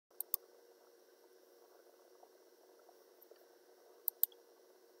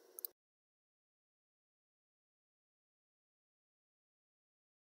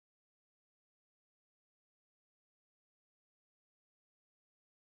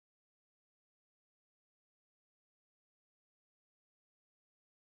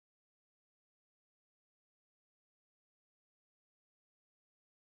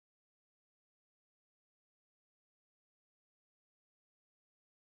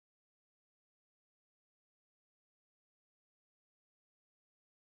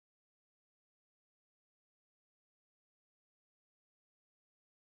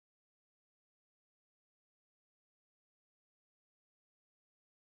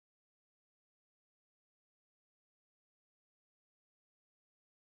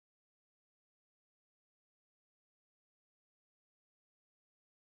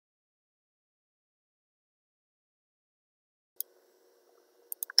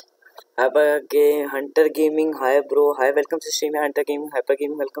Hyper game Hunter gaming, hi bro, hi welcome to stream है Hunter gaming, hyper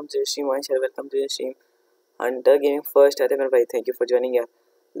gaming welcome to stream, वंश welcome to stream, Hunter gaming first है मेरे भाई, thank you for joining यार,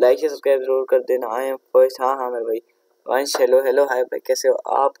 like या subscribe जरूर कर देना। आई एम फर्स्ट, हाँ हाँ मेरे भाई वंश, हेलो हेलो, हाय भाई कैसे हो?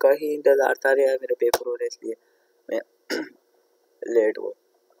 आपका ही इंतजार था यार, मेरे पेपर हो रहे इसलिए मैं लेट हुआ,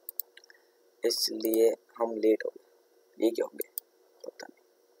 इसलिए हम लेट हो गए। ये क्या हो गया पता नहीं।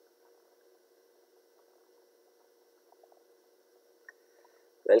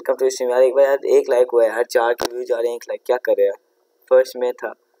 वेलकम टू स्ट्रीम यार, एक बार यार एक लाइक हुआ है यार, 4 के व्यूज आ रहे हैं, एक लाइक क्या करे यार। फर्स्ट में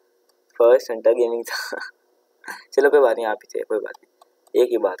था, फर्स्ट हंटर गेमिंग था चलो कोई बात नहीं, आप ही थे, कोई बात नहीं, एक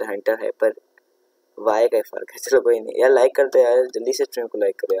ही बात है, हंटर है पर वाई का फर्क है। चलो कोई नहीं यार, लाइक करते यार, जल्दी से स्ट्रीम को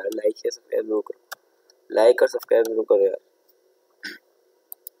लाइक करो यार, लाइक या सब्सक्राइब जरूर करो, लाइक और सब्सक्राइब जरूर करो यार।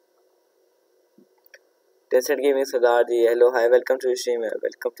 Tencent gaming Sardar ji, hello hi welcome to stream यार,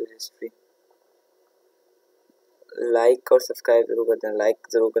 वेलकम टू स्ट्रीम। लाइक और सब्सक्राइब जरूर कर देना, लाइक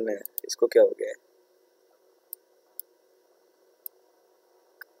जरूर करना है। इसको क्या हो गया है?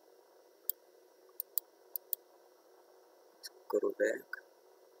 करो बैक,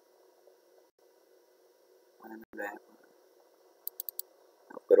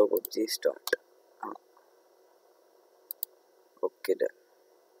 अब करो पबजी स्टार्ट। हाँ ओके डन,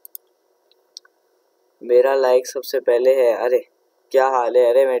 मेरा लाइक सबसे पहले है। अरे क्या हाल है?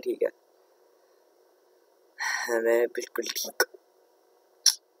 अरे मैं ठीक है, मैं बिल्कुल ठीक।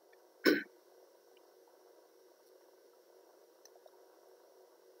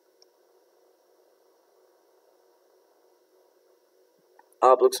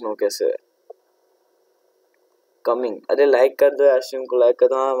 आप लोग सुनो कैसे है? कमिंग, अरे लाइक कर दो यार, स्ट्रीम को लाइक कर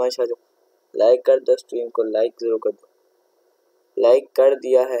दो। हाँ हमेशा जो लाइक कर दो, स्ट्रीम को लाइक जरूर कर दो, लाइक कर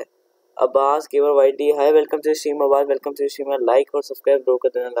दिया है। Abbas gamer YT, hi welcome to stream Abbas, welcome to stream. Like और सब्सक्राइब जरूर कर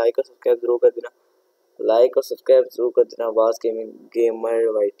देना, लाइक और सब्सक्राइब जरूर कर देना, लाइक और सब्सक्राइब जरूर कर देना। अब्बास गेमिंग गेमर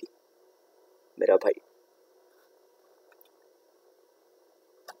वाईटी मेरा भाई।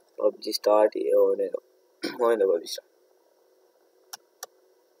 पबजी स्टार्ट, ये होने दो पबजी स्टार्ट।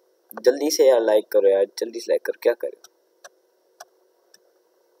 जल्दी से यार लाइक करो यार, जल्दी से लाइक करो, क्या करो,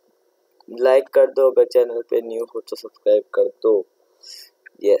 लाइक कर दो। अगर चैनल पे न्यू हो तो सब्सक्राइब कर दो।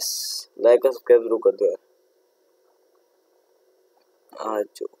 यस, लाइक और सब्सक्राइब जरूर कर दो यार। आज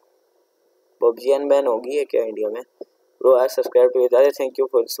जो पबजी अनबैन होगी है क्या इंडिया में? ब्रो आज सब्सक्राइब टू, अरे thank you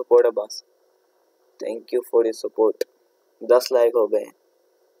for support Abbas, thank you for your support. 10 like हो गए हैं,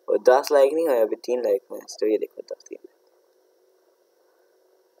 और 10 लाइक नहीं हुए अभी, 3 लाइक हुए हैं। तो ये देखो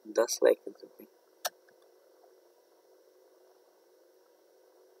 10 लाइक।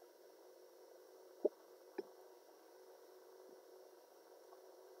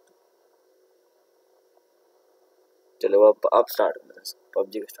 चलो अब स्टार्ट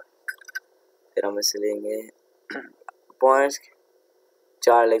पबजी का स्टार्ट। फिर हम इसे लेंगे पॉइंट्स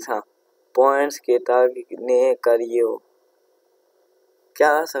 4 लाइक, हाँ पॉइंट्स के ताक ने करियो,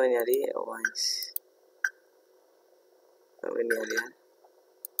 क्या समझ नहीं आ रही है, समझ नहीं आ रही है।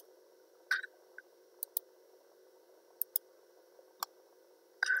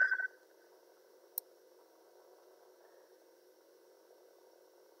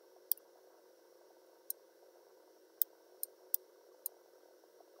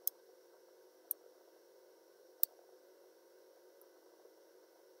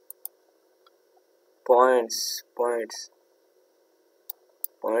 पॉइंट्स पॉइंट्स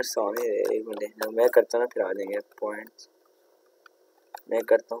पॉइंट्स आने रहे, एक मिनट मैं करता हूँ ना, फिर आ जाएंगे पॉइंट्स, मैं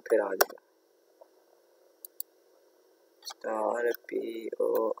करता हूँ फिर आ जाएगा। Star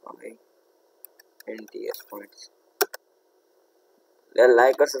POINTS points. यार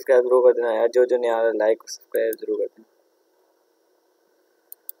लाइक और सब्सक्राइब जरूर कर देना यार, जो जो नहीं आ रहा लाइक और सब्सक्राइब जरूर कर देना।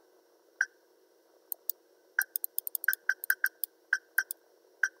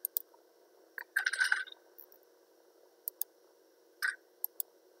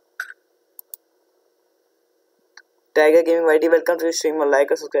 Tiger gaming YT, welcome to stream,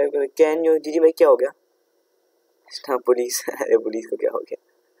 like और सब्सक्राइब करें। कैन यू दीदी भाई क्या हो गया? हाँ पुलिस अरे पुलिस को क्या हो गया?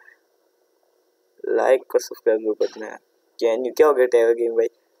 लाइक और सब्सक्राइब जरूर कर देना यार। कैन यू क्या हो गया टाइगर गेमिंग भाई?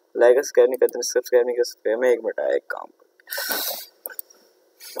 लाइक और सब्सक्राइब नहीं करते, सब्सक्राइब नहीं कर सकते। मैं एक मिनट आया, एक काम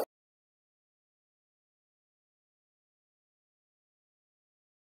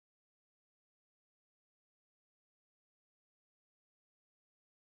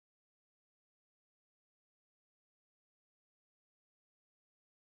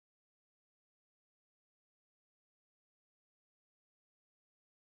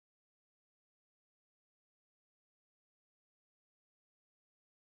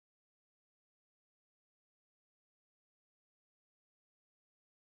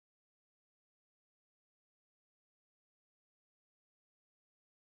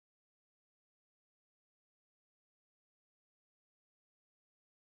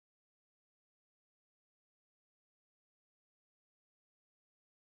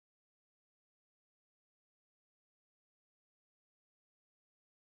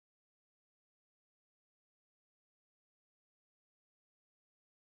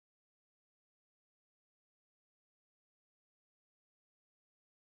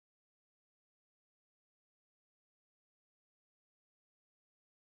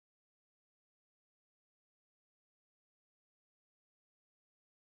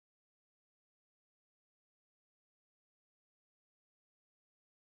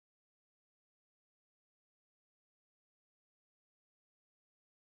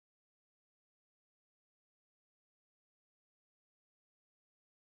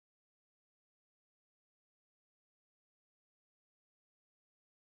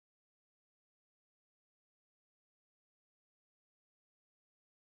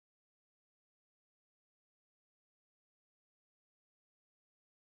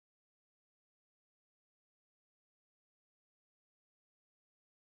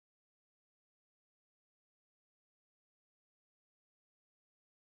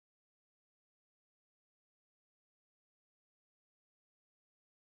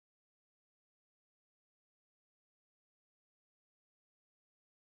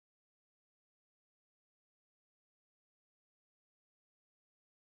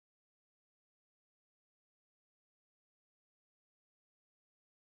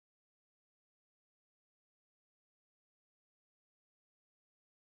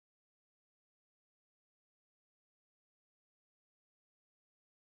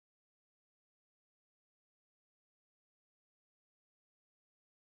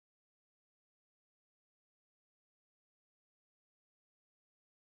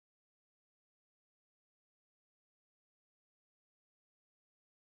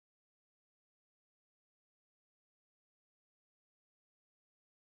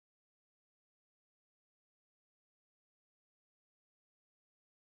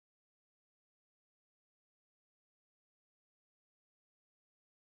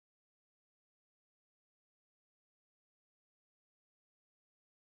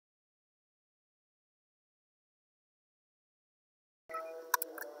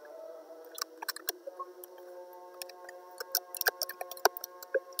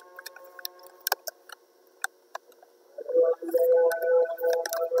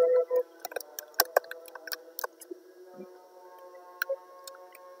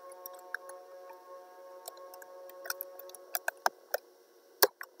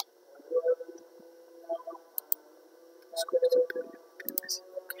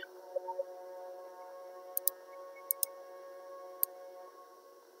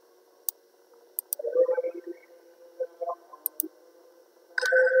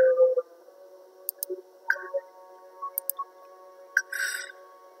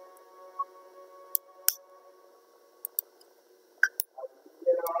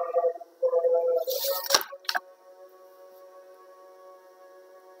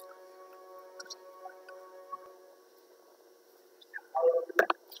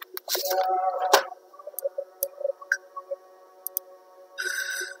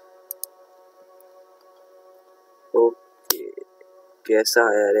कैसा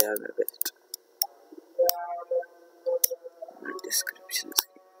है यार मेरा बेस्ट डिस्क्रिप्शन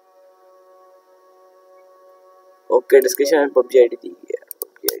ओके डिस्क्रिप्शन में पबजी आईडी दी गई है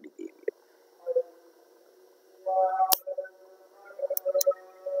पबजी आईडी दी गई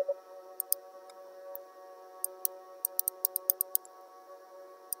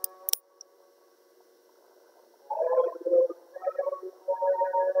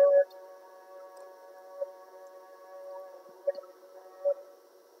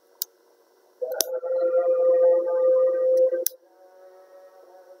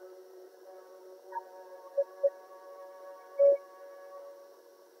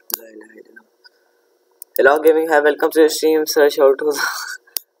हेलो गेमिंग है welcome to stream sir short हो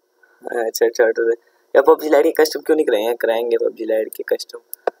अच्छा शॉर्ट हो या पबजी लाइट के कस्टम क्यों नहीं कराएंगे कराएंगे पबजी लाइट के कस्टम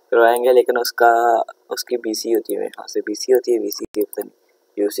करवाएंगे लेकिन उसका उसकी बीसी होती है मेरे हाथ से बीसी होती है बीसी की पता नहीं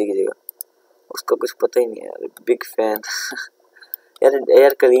यूसी की जगह उसका कुछ पता ही नहीं है यार बिग फैन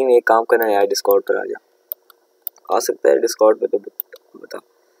यार करीम एक काम करना यार डिस्कॉर्ड पर आ सकता है डिस्कॉर्ड पे तो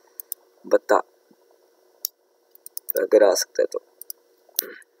बता अगर आ सकता है तो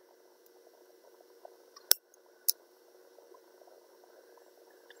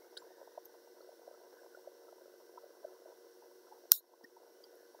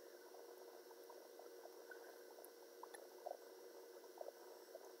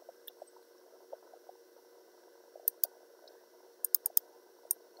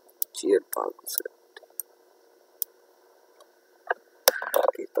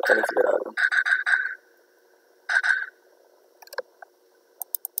पता नहीं किधर आ रहा हूँ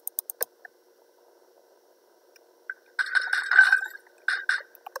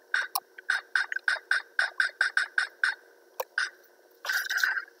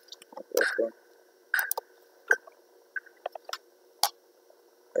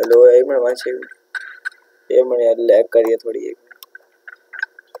हेलो एक मिनट यार लैग करिए थोड़ी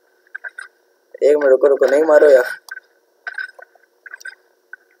एक मिनट रुको नहीं मारो यार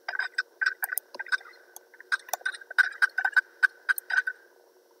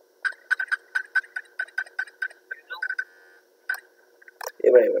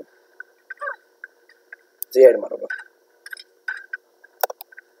जेड मारूंगा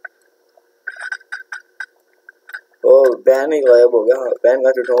ओ बैन ही गायब हो गया बैन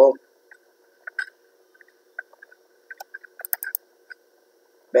का टूटो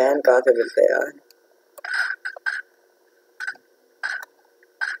बैन कहाँ से मिलता है यार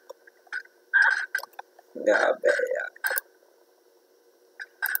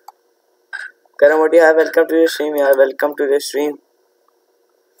करमोटी यार वेलकम टू द स्ट्रीम यार welcome to the stream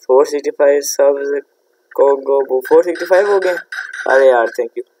 465 subs को गो 465 हो गए अरे यार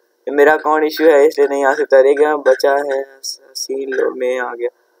थैंक यू मेरा अकाउंट इशू है इसलिए नहीं आ सकता रे गया बचा है सील लो में आ गया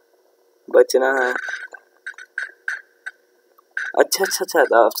बचना है अच्छा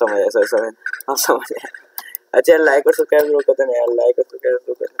आप समझ आप समझ अच्छा लाइक और सब्सक्राइब जरूर करते हैं यार लाइक और सब्सक्राइब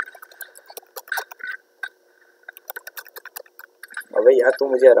जरूर करते अबे यार तू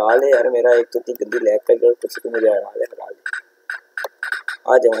मुझे हरा ले यार मेरा एक तो इतनी गंदी लैग कर कुछ तो मुझे हरा ले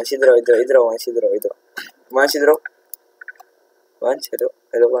आ जाओ वंश इधर वंश इधर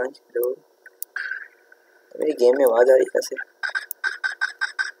हेलो वंश मेरी गेम में आवाज आ रही कैसे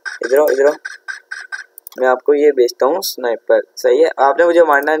इधर मैं आपको ये बेचता हूँ स्नाइपर सही है आपने मुझे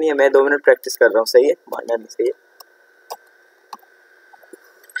मारना नहीं है मैं 2 मिनट प्रैक्टिस कर रहा हूँ सही है मारना नहीं सही है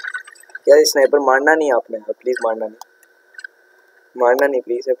यार स्नाइपर मारना नहीं आपने प्लीज मारना नहीं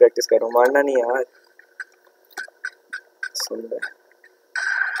प्लीज मैं प्रैक्टिस कर रहा हूँ मारना नहीं यार सुन रहा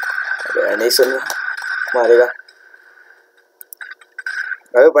अरे नहीं सुन रहा मारेगा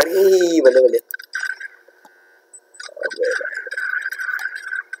अबे बढ़ी बल्ले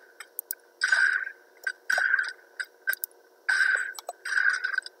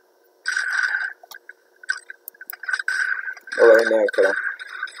अबे मैं खड़ा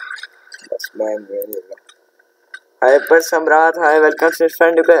बस मैं हाइपर सम्राट हाय वेलकम टू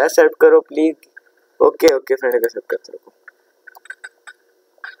फ्रेंड को एक्सेप्ट करो प्लीज ओके फ्रेंड को एक्सेप्ट करते रहो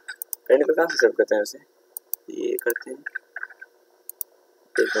फ्रेंड को कहाँ से एक्सेप्ट करते हैं वैसे ये करते हैं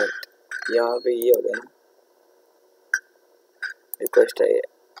एक मिनट यहाँ पे ये हो गया ना रिक्वेस्ट है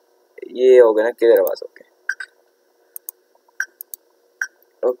ये हो गया ना किधर आवाज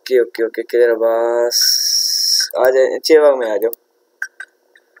ओके किधर आवाज आ जाए चेवाग में आ जाओ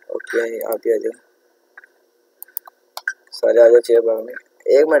ओके आप ही आ जाओ सारे आ जाओ चेवाग में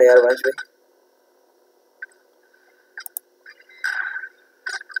एक मिनट यार वंश भाई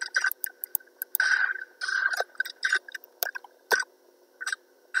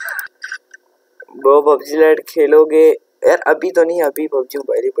वो पबजी लाइट खेलोगे यार अभी तो नहीं अभी पबजी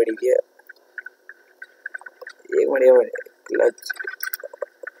मोबाइल ही पड़ी है एक मिनट क्लच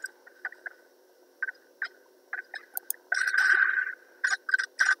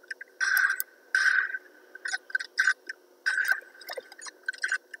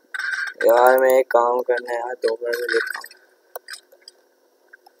यार मैं एक काम करना है यार, 2 मिनट में देखता हूँ।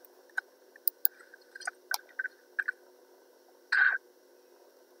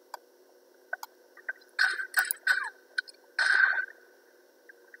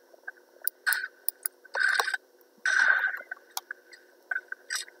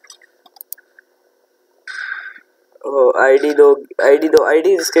 आईडी दो,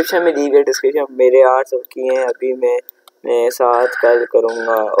 आईडी डिस्क्रिप्शन में दी गई, डिस्क्रिप्शन मेरे 8 सब की हैं। अभी मैं साथ कल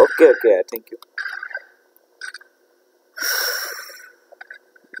करूँगा। ओके ओके यार, थैंक यू।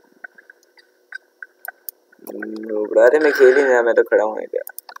 अरे मैं खेल ही नहीं, मैं तो खड़ा हूँ क्या।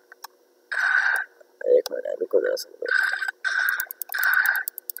 एक मिनट रुको जरा सा।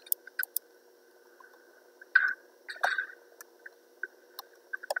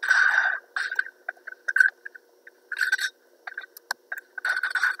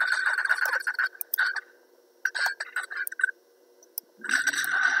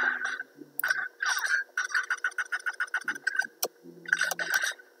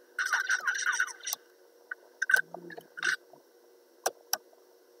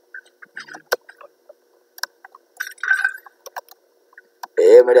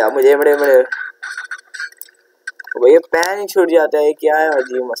 मुझे बड़े भैया पैन ही छूट जाता है, क्या है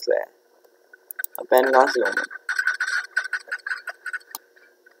अजीब मसला है। अब पैन कहाँ से लाऊं?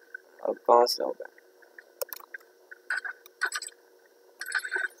 अब कहाँ से लाऊं?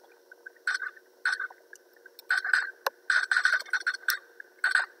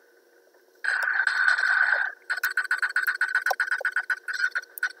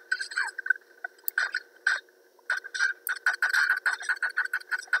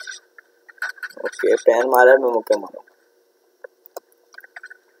 ओके पैन मारा, मैं मुक्का मारूं।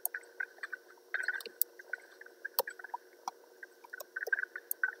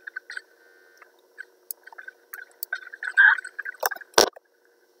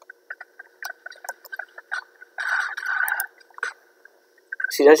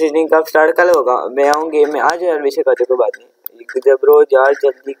 सीधा सीजनिंग कब स्टार्ट कल होगा? मैं आऊँ गेम में आज यार, वैसे कहते कोई बात नहीं। जब रोज यार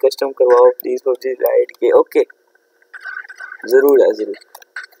जल्दी कस्टम करवाओ प्लीज पबजी लाइट के। ओके जरूर है जरूर।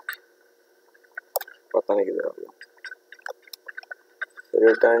 पता नहीं किधर आ गया।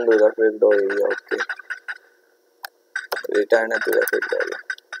 Return to the field area. Okay return to the field area.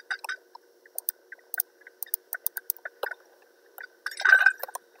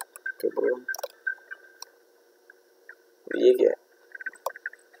 ये क्या है?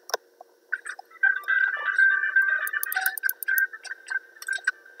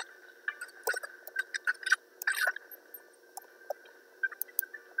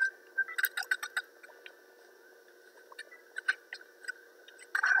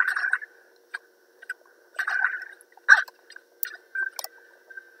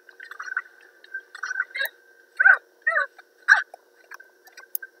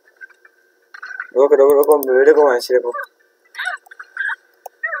 रुको वीडियो को वैसे देखो।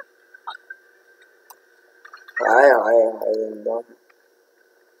 आया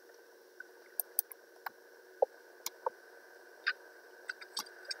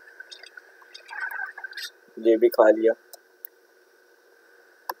ये भी खा लिया।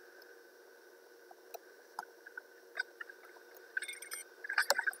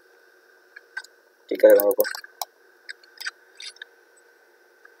 ठीक है को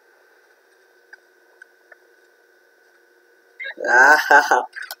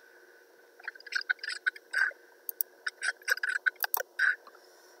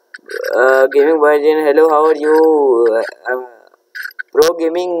gaming version. Hello how are you pro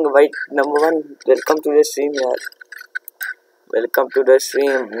gaming white number 1। Welcome to the stream यार, welcome to the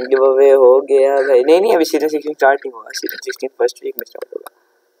stream. Give away हो गया भाई? नहीं अभी सीजन 16 स्टार्ट नहीं हुआ। सीजन 16 फर्स्ट वीक में स्टार्ट होगा।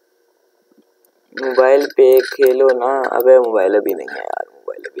 मोबाइल पे खेलो ना। अबे मोबाइल अभी नहीं है यार,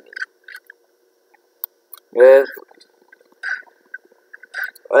 मोबाइल अभी नहीं है।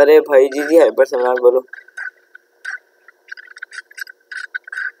 अरे भाई जी हाइपर सम्राट बोलो।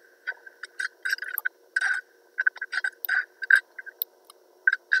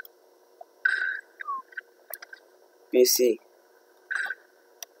 पीसी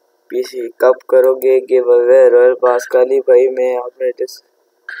कब करोगे गिव अवे? रॉयल पास काली भाई मैं अपने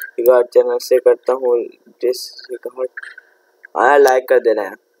डिस्कॉर्ड चैनल से करता हूँ। डिस्कॉर्ड हाँ लाइक कर देना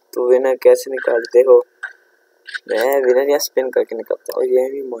है। तो विनर कैसे निकालते हो? मैं विनर या स्पिन करके निकलता हूँ। ये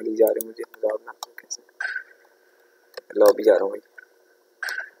भी मॉडी जा रही मुझे मजाक ना कैसे लॉबी जा रहा हूँ भाई।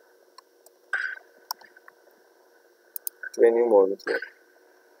 ट्रेनिंग मोड में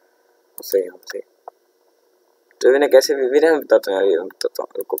सही है सही। तो विनर कैसे विनर बताता हूँ यार, बताता हूँ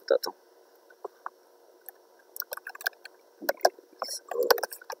रुको बताता हूँ।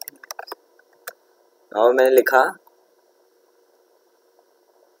 और मैंने लिखा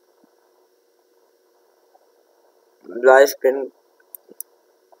लाइव स्पिन,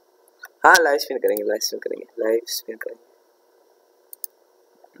 हाँ लाइव स्पिन करेंगे, लाइव स्पिन करेंगे, लाइव स्पिन करेंगे,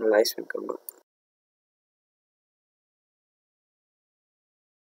 लाइव स्पिन करूँगा।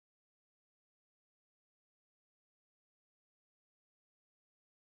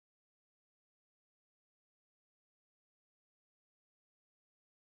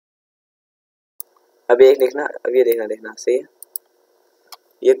 अब एक देखना, अब ये देखना सही है।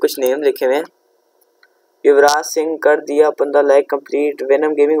 ये कुछ नेम लिखे हुए हैं। युवराज सिंह कर दिया 15 like complete.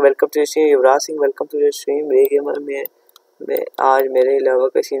 Venom gaming welcome to stream. Yuvraj Singh welcome to stream. Gamer में आज मेरे अलावा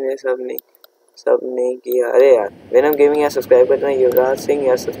किसी ने सब नहीं किया। अरे यार वेनम गेमिंग यार सब्सक्राइब कर देना। युवराज सिंह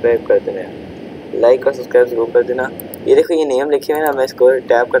यार सब्सक्राइब कर देना यार, लाइक और सब्सक्राइब जरूर कर देना। ये देखो ये नेम लिखे हुए ना, मैं इसको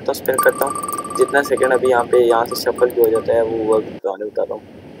टैप करता हूँ, स्पिन करता हूँ, जितना सेकंड अभी यहाँ से शफल भी हो जाता है वो गाने बता रहा हूँ।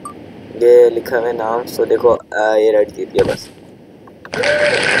 ये लिखा हुआ है नाम, तो देखो ये रेड जीत गया बस।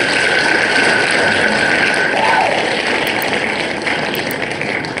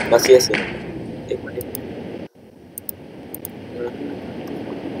 बस ये सीन, एक मिनट,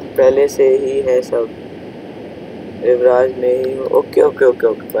 पहले से ही है सब, युवराज में ही। Okay okay okay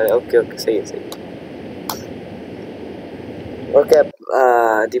okay okay okay सही है, सही है। ओके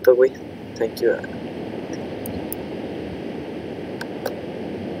दीपक भाई थैंक यू।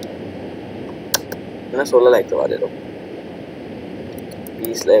 मैं 16 लाइक करवा दे रहा हूँ,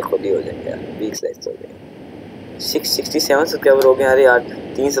 20 लाइक खुद ही हो जाएंगे यार, 20 लाइक हो गए। 667 सब्सक्राइबर हो गए। अरे यार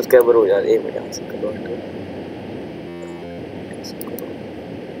 3 सब्सक्राइबर हो जाए, एक मिनट से करो।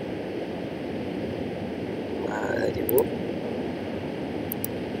 अरे वो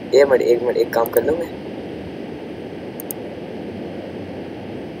एक मिनट एक काम कर लूँ मैं।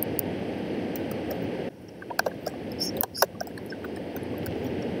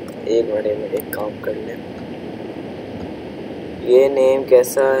 एक काम कर ले। ये नेम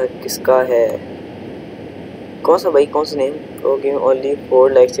कैसा किसका है? कौन सा भाई, कौन सा नेम? ओके ओनली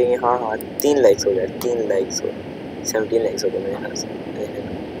 4 लाइक्स चाहिए। हाँ हाँ 3 लाइक्स हो जाए, 3 लाइक्स हो, 17 लाइक्स हो गए मेरे ख्याल से।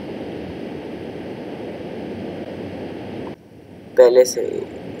 पहले से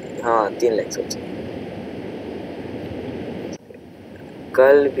हाँ 3 लाइक्स हो चाहिए।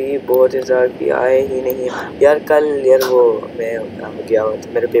 कल भी बहुत इंतजार किया, आए ही नहीं यार। कल यार वो मैं गया हुआ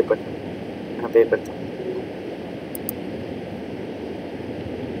था, मेरे पेपर था।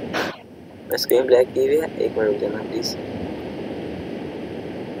 मैं स्क्रीन ब्लैक की हुई है, एक मिनट रुक जाना प्लीज।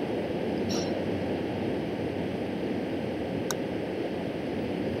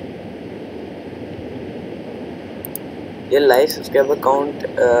 ये लाइव सब्सक्राइबर काउंट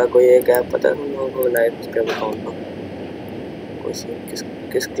कोई एक ऐप पता है तुम लोगों को? लाइव सब्सक्राइबर काउंट का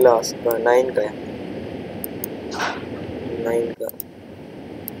किस क्लास का? 9 का है, 9 का।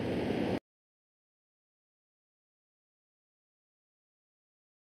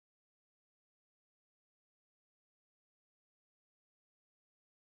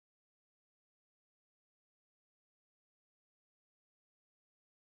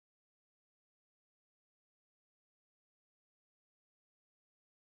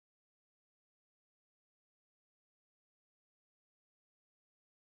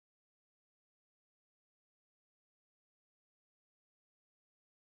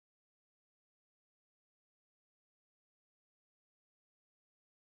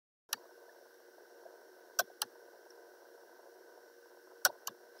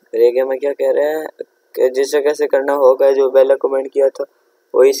 रेगे में क्या कह रहे हैं कि जिसे कैसे करना होगा, जो पहले कमेंट किया था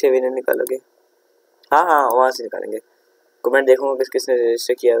वही से विनर निकालोगे? हाँ हाँ वहाँ से निकालेंगे। कमेंट देखूंगा किस किसने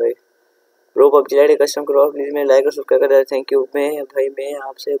रजिस्टर किया है। प्रो पबजी लाइट कस्टम करो प्लीज। मैं लाइक और सब्सक्राइब कर, थैंक यू। मैं भाई मैं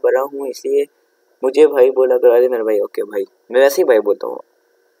आपसे बड़ा हूँ इसलिए मुझे भाई बोला करा दे मेरे भाई। ओके भाई मैं वैसे ही भाई बोलता हूँ।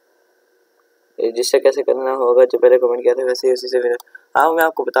 रजिस्टर कैसे करना होगा, जो पहले कमेंट किया था वैसे ही उसी से विनर। हाँ मैं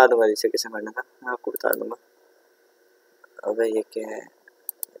आपको बता दूंगा रजिस्टर कैसे करना था, मैं आपको बता दूंगा। अबे ये क्या है?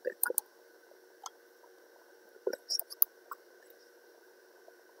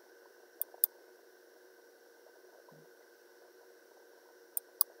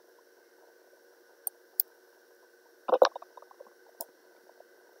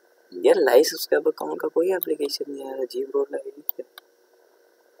 यार लाइव सब्सक्राइबर अकाउंट का कोई एप्लीकेशन नहीं है, अजीब रोल है।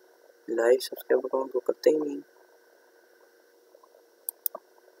 लाइव सब्सक्राइबर अकाउंट को करते ही नहीं।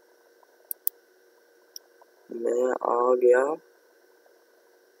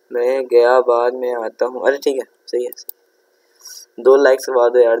 मैं गया बाद में आता हूँ। अरे ठीक है सही है, 2 लाइक्स करवा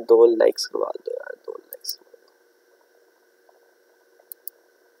दो यार, 2 लाइक्स करवा दो यार, 2 लाइक्स।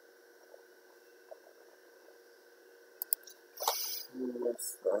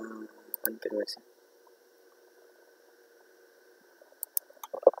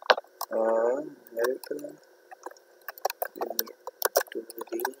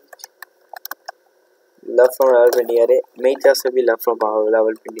 Love from Rawalpindi. अरे मेरी तरफ से भी लव फ्रॉम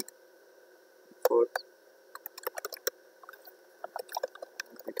रावलपिंडी।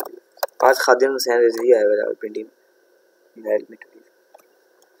 आज खादिम हुसैन रिजवी आया हुआ रावलपिंडी में।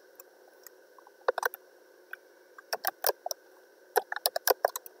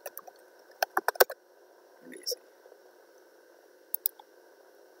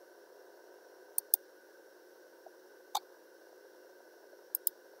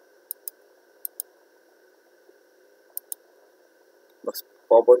 बस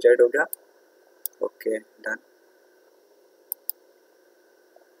पॉप और चैट हो गया। Okay done.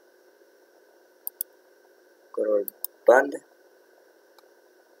 करो बंद।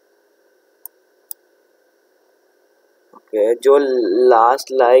 ओके जो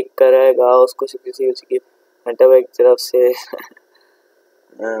लास्ट लाइक करेगा उसको किसी उसकी घंटा की तरफ से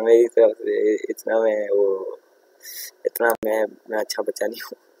मेरी तरफ से इतना मैं अच्छा बच्चा नहीं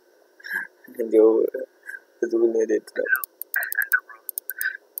हूँ जो फजूल नहीं देता।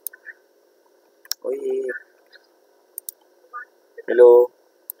 हेलो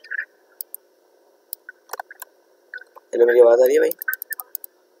हेलो, मेरी आवाज़ आ रही है भाई?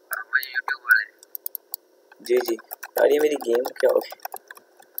 जी जी आ रही है। मेरी गेम क्या हो गई?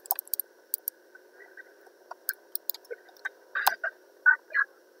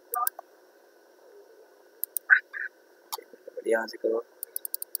 यहाँ से करो,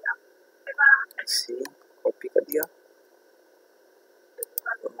 कॉपी कर दिया।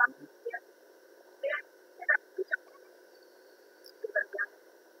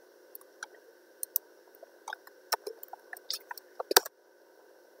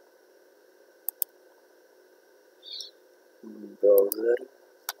 Browser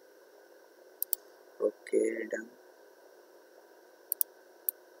okay done.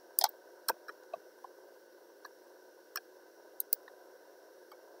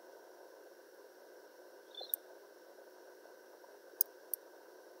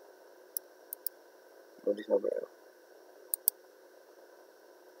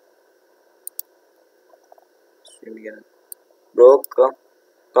 Bro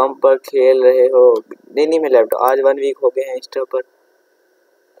come पर खेल रहे हो? नहीं मैं लैपटॉप आज 1 वीक हो गए हैं इंस्टा पर।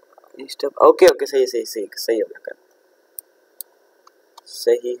 ओके ओके सही हो गया कर।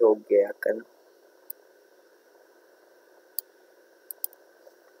 सही हो गया कर।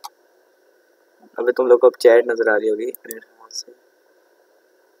 अबे तुम लोग को अब चैट नजर आ रही होगी मेरे ख्याल से।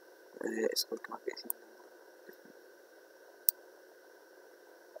 इसको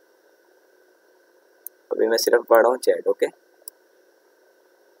अभी मैं सिर्फ पढ़ रहा हूँ चैट। ओके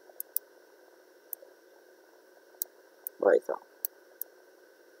भाई साहब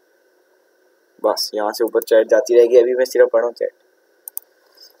बस यहाँ से ऊपर चैट जाती रहेगी। अभी मैं सिर्फ पढ़ रहा हूँ चैट।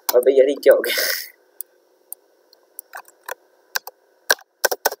 अबे यार क्या हो गया?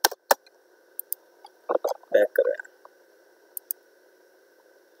 बैक करो यार,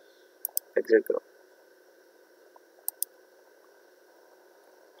 एग्जिट करो।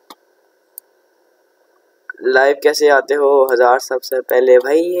 लाइव कैसे आते हो 1000 सबसे पहले?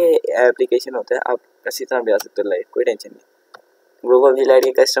 भाई ये एप्लीकेशन होता है, आप किसी तरह भी आ सकते हो लाइव, कोई टेंशन नहीं। ब्रो पबजी लाइट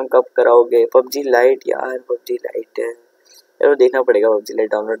की कस्टम कब कराओगे? पबजी लाइट यार, पबजी लाइट यार वो देखना पड़ेगा। पबजी लाइट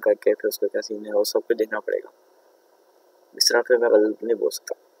डाउनलोड करके फिर उसका क्या सीन है वो सब कुछ देखना पड़ेगा। इस तरह फिर मैं कल नहीं बोल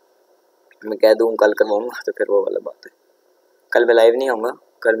सकता। मैं कह दूँ कल करवाऊँगा तो फिर वो वाला बात है। कल मैं लाइव नहीं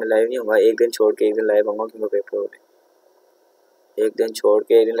आऊँगा। एक दिन छोड़ के एक दिन लाइव आऊँगा क्योंकि पेपर हो गए। एक दिन छोड़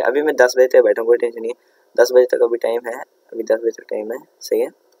के एक दिन। अभी मैं 10 बजे तक बैठा हूँ, कोई टेंशन नहीं है। 10 बजे तक अभी टाइम है, अभी 10 बजे तक टाइम है। सही है।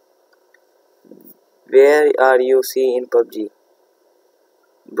 Where are you see in PUBG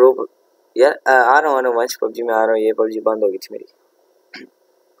bro? यार आ रहा हूँ वंश, पबजी में आ रहा हूँ। ये पबजी बंद हो गई थी मेरी।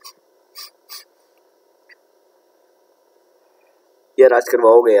 यार आज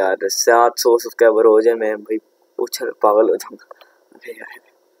करवाओगे यार? 700 सब्सक्राइबर हो जाए मैं भाई उछल पागल हो जाऊंगा।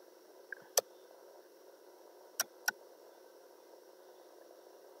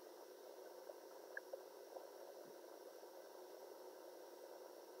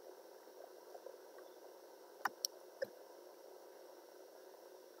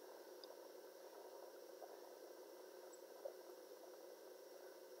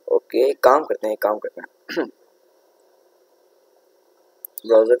 ओके काम करते हैं।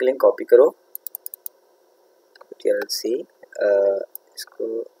 ब्राउज़र का लिंक कॉपी करो, सी इसको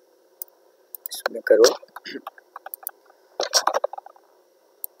इसमें करो।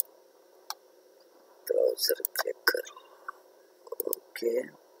 ब्राउज़र क्लिक करो। ओके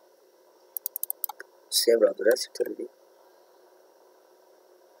सेम ब्राउज़र है चलेगी।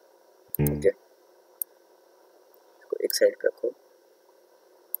 ओके इसको एक साइड पे रखो।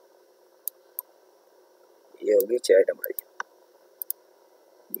 ये होगी चैट हमारी,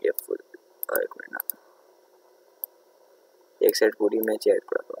 ये फुल। एक मिनट ना, एक साइड पूरी मैं चैट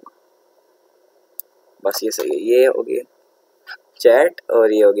पढ़ा पाऊंगा। बस ये सही है, ये हो गया चैट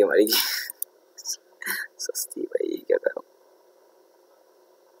और ये हो गई हमारी सस्ती भाई, क्या करूं।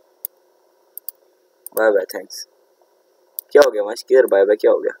 Bye bye, thanks. क्या हो गया मच किधर, बाय बाय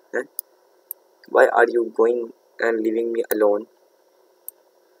क्या हो गया है? Why are you going and living me alone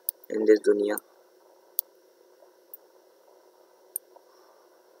in this दुनिया।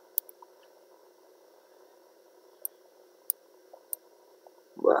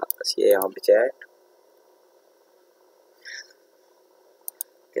 बस ये यहाँ पे चैट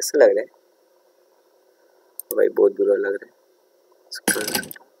कैसा लग रहा है भाई? बहुत बुरा लग रहा है।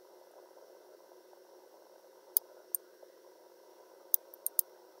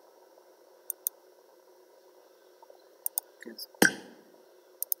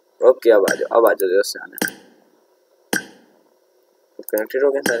 ओके अब आ जाओ, अब आ जाओ दोस्त आना। कनेक्टेड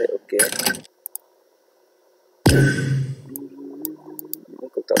हो गए सारे, ओके।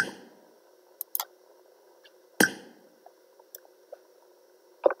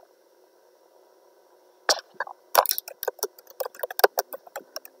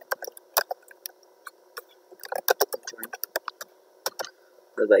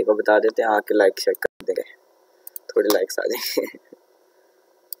 बस भाई को बता देते हैं, आके लाइक शेयर कर देंगे, थोड़े लाइक्स आ जाएंगे।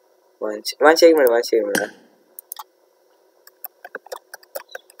 वंश एक मिनट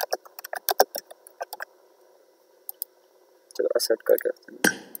चलो असट करके रखते हैं।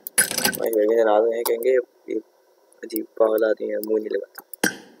 भाई बेबी नाराज हैं, कहेंगे ये अजीब पागल आदमी है, मुंह नहीं लगाता।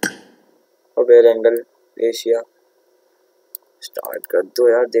 और बेर एंगल एशिया स्टार्ट कर दो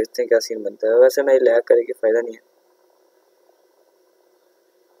यार, देखते हैं क्या सीन बनता है। वैसे मैं लैग करे कि फायदा नहीं है।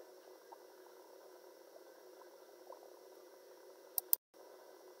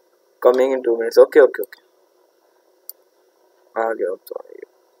 Coming in 2 minutes, okay okay okay आ गया। अब तो आ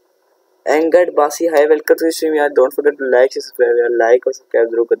गया। एंगड बासी हाय, वेलकम टू स्ट्रीम यार। Don't forget to like subscribe यार, लाइक और सब्सक्राइब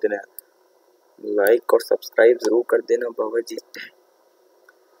जरूर कर देना यार, लाइक और सब्सक्राइब जरूर कर देना बाबा जी।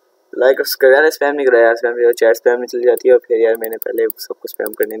 लाइक और सब्सक्राइब यार, स्पैम नहीं करा यार, स्पैम यार चैट स्पैम में चली जाती है। और फिर यार मैंने पहले सबको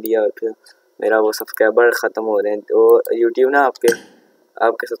स्पैम करने दिया और फिर मेरा वो सब्सक्राइबर ख़त्म हो रहे हैं। तो यूट्यूब ना आपके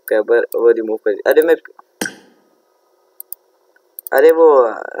सब्सक्राइबर वो रिमूव कर। अरे वो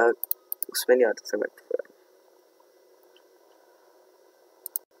उसमें नहीं आता सबमिट।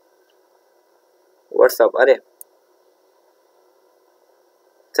 व्हाट्सअप, अरे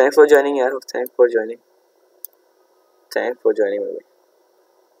थैंक्स फॉर ज्वाइनिंग यार, थैंक्स फॉर ज्वाइनिंग मेरे भाई।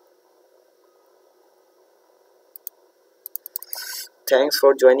 थैंक्स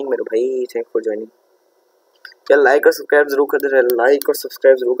फॉर ज्वाइनिंग मेरे भाई, थैंक्स फॉर ज्वाइनिंग। क्या लाइक और सब्सक्राइब जरूर कर देना, लाइक और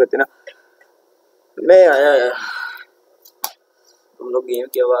सब्सक्राइब जरूर कर देना। मैं आया यार, तुम लोग गेम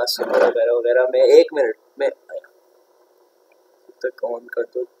की आवाज़ सुनो वगैरह वगैरह। मैं 1 मिनट में आया तक ऑन कर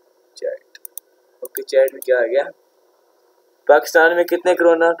दो चैट। ओके चैट में क्या आ गया? पाकिस्तान में कितने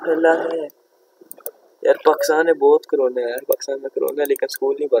कोरोना फैला है यार? पाकिस्तान में बहुत कोरोना है यार, पाकिस्तान में कोरोना, लेकिन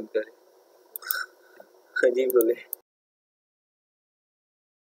स्कूल नहीं बंद करे। अजीब बोले।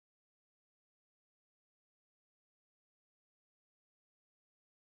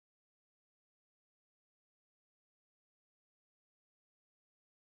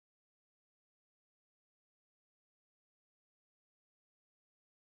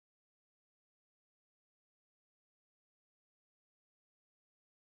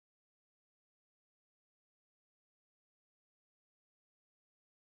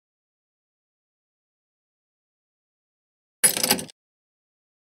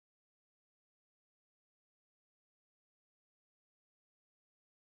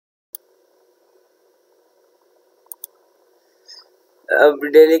 अब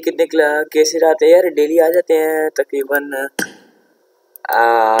डेली कितने केसेस आते हैं यार? डेली आ जाते हैं तकरीबन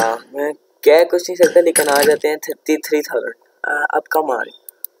मैं क्या कुछ नहीं सकता, लेकिन आ जाते हैं 33,000। अब कम आ रहे,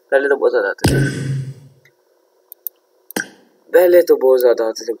 पहले तो बहुत ज़्यादा आते थे, पहले तो बहुत ज़्यादा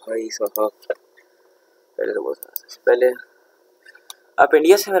आते थे भाई साहब, पहले तो बहुत ज़्यादा आते थे। पहले आप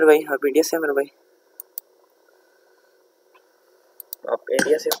इंडिया से मेरे भाई, आप इंडिया से मेरे भाई, आप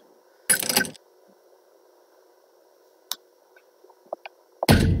इंडिया से।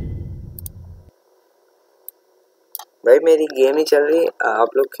 भाई मेरी गेम नहीं चल रही,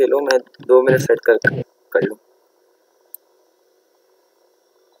 आप लोग खेलो, मैं 2 मिनट सेट कर लूँ।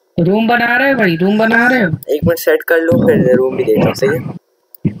 रूम बना रहे हो भाई, रूम बना रहे हो? 1 मिनट सेट कर लूँ, फिर रूम भी देखता हूँ, सही है?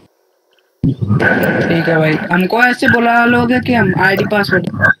 ठीक है भाई। हमको ऐसे बुला लोगे कि हम आईडी पासवर्ड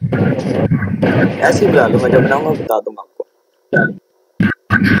ऐसे ही बुला लो, मैं जब बनाऊंगा बता दूंगा आपको।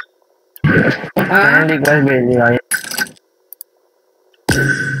 फ्रेंड रिक्वेस्ट भेज दिया भाई।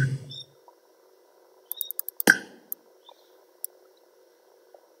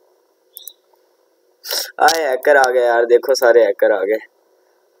 आया हैकर आ गए यार, देखो सारे हैकर आ गए,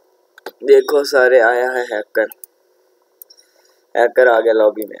 देखो सारे आया है हैकर, हैकर आ गया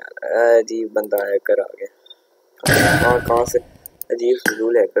लॉबी में यार, अजीब बंदा हैकर आ गया। और कहाँ से अजीब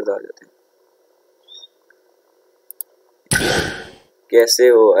फजूल हैकर आ जाते हैं। कैसे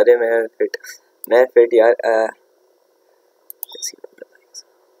हो? अरे मैं फिट यार।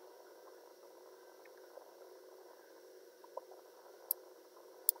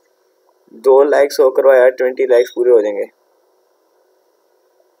 दो लाइक्स हो करवा यार, 20 लाइक्स पूरे हो जाएंगे।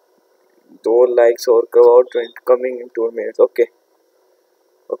 2 लाइक्स और करवाओ, 20 coming in 2 minutes. Okay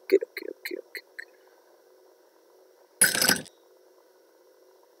okay okay okay okay.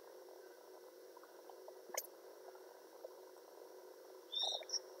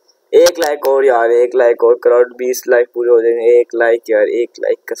 एक लाइक और यार, 1 लाइक और करो, 20 लाइक पूरे हो जाएंगे। 1 लाइक यार, 1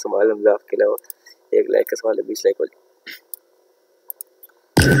 लाइक का सवाल है, मजाक के अलावा 1 लाइक का सवाल है, 20 लाइक हो जाए।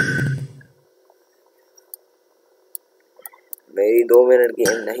 मेरी 2 मिनट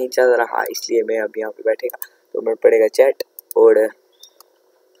गेम नहीं चल रहा, इसलिए मैं अब यहाँ पे बैठेगा 2 मिनट पड़ेगा चैट। और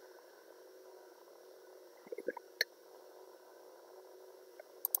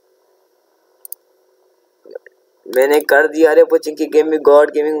मैंने कर दिया। अरे पोचिंग की गेम में God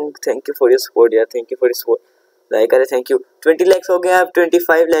gaming, thank you for your support यार, thank you for your support. Like अरे थैंक यू। 20 लाइक्स हो गए, अब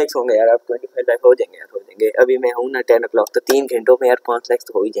 25 लाइक्स होंगे यार, अब 25 लाइक हो जाएंगे यार, हो जाएंगे। अभी मैं हूँ ना 10 o'clock, तो 3 घंटों में यार 5 लाइक्स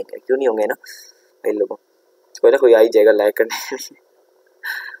तो हो ही जाएंगे, क्यों नहीं होंगे ना भाई लोगों। पहले कोई आ ही जाएगा लाइक करने।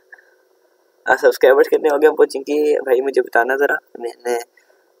 सब्सक्राइबर्स कितने हो गए पोचिंग की भाई, मुझे बताना ज़रा। मैं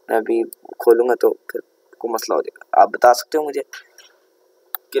अभी खोलूँगा तो फिर को मसला हो जाएगा। आप बता सकते हो मुझे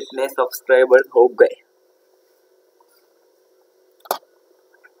कितने सब्सक्राइबर्स हो गए?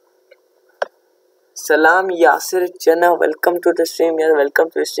 सलाम यासिर चना, वेलकम टू द स्ट्रीम यार, welcome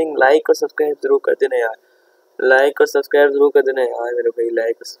to the stream. Like और सब्सक्राइब जरूर कर देना यार, लाइक और सब्सक्राइब जरूर कर देना यार मेरे भाई,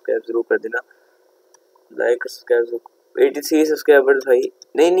 लाइक और सब्सक्राइब जरूर कर देना, लाइक और सब्सक्राइब जरूर। 83 सब्सक्राइबर्स भाई।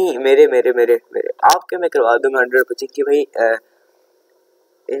 नहीं नहीं, मेरे मेरे मेरे मेरे आपके मैं करवा दूंगा 100% की भाई।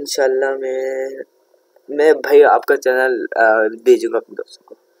 इंशाल्लाह मैं भाई आपका चैनल भेजूंगा अपने दोस्तों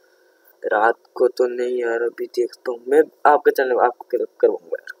को। रात को तो नहीं यार, अभी देखता हूँ मैं आपका चैनल आपको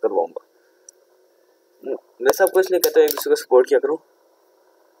करवाऊंगा यार, करवाऊंगा। मैं सब कुछ नहीं कहता हूँ, एक दूसरे को सपोर्ट किया करूँ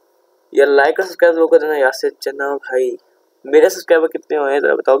यार। लाइक और सब्सक्राइब जरूर कर देना यार से चन्ना भाई। मेरे सब्सक्राइबर कितने हुए हैं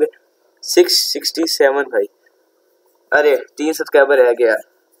जरा बताओगे? 667 भाई। अरे 3 सब्सक्राइबर रह गया यार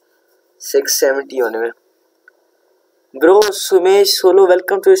 670 होने में। Bro Sumesh solo,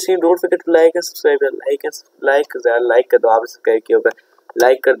 welcome to stream, don't forget to like and subscribe यार, लाइक कर दो। आप सब्सक्राइब किया होगा,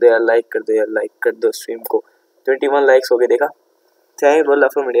 लाइक कर दो यार, लाइक कर दो यार, लाइक कर दो स्ट्रीम को। 21 लाइक्स हो गए, देखा। Thank you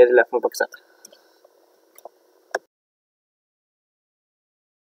from India, left में पाकिस्तान।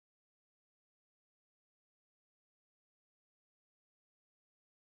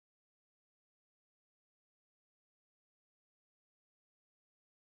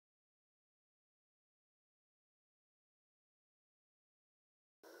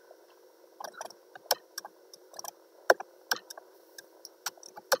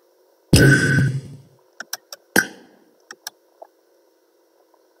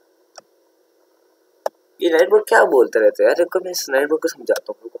 ये नाइटबोर्ड क्या बोलते रहते हैं यार, इनको मैं इस नाइटबोर्ड को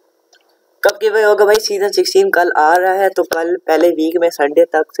समझाता हूँ। कब गिव अवे होगा भाई? सीजन 16 कल आ रहा है, तो कल पहले वीक में संडे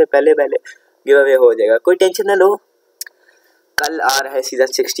तक से पहले गिव अवे हो जाएगा, कोई टेंशन ना लो। कल आ रहा है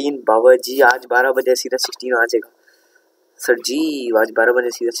सीजन 16 बाबा जी, आज 12 बजे सीजन 16 आ जाएगा। सर जी आज 12 बजे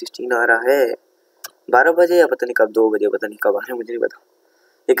सीजन 16 आ रहा है, 12 बजे या पता नहीं कब, 2 बजे, पता नहीं कब आ रहा है, मुझे नहीं पता,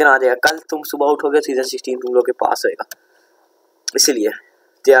 लेकिन आ जाएगा। कल तुम सुबह उठोगे सीजन 16 तुम लोग के पास होएगा, इसीलिए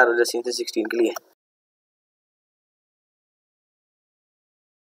तैयार हो जाए सीजन 16 के लिए।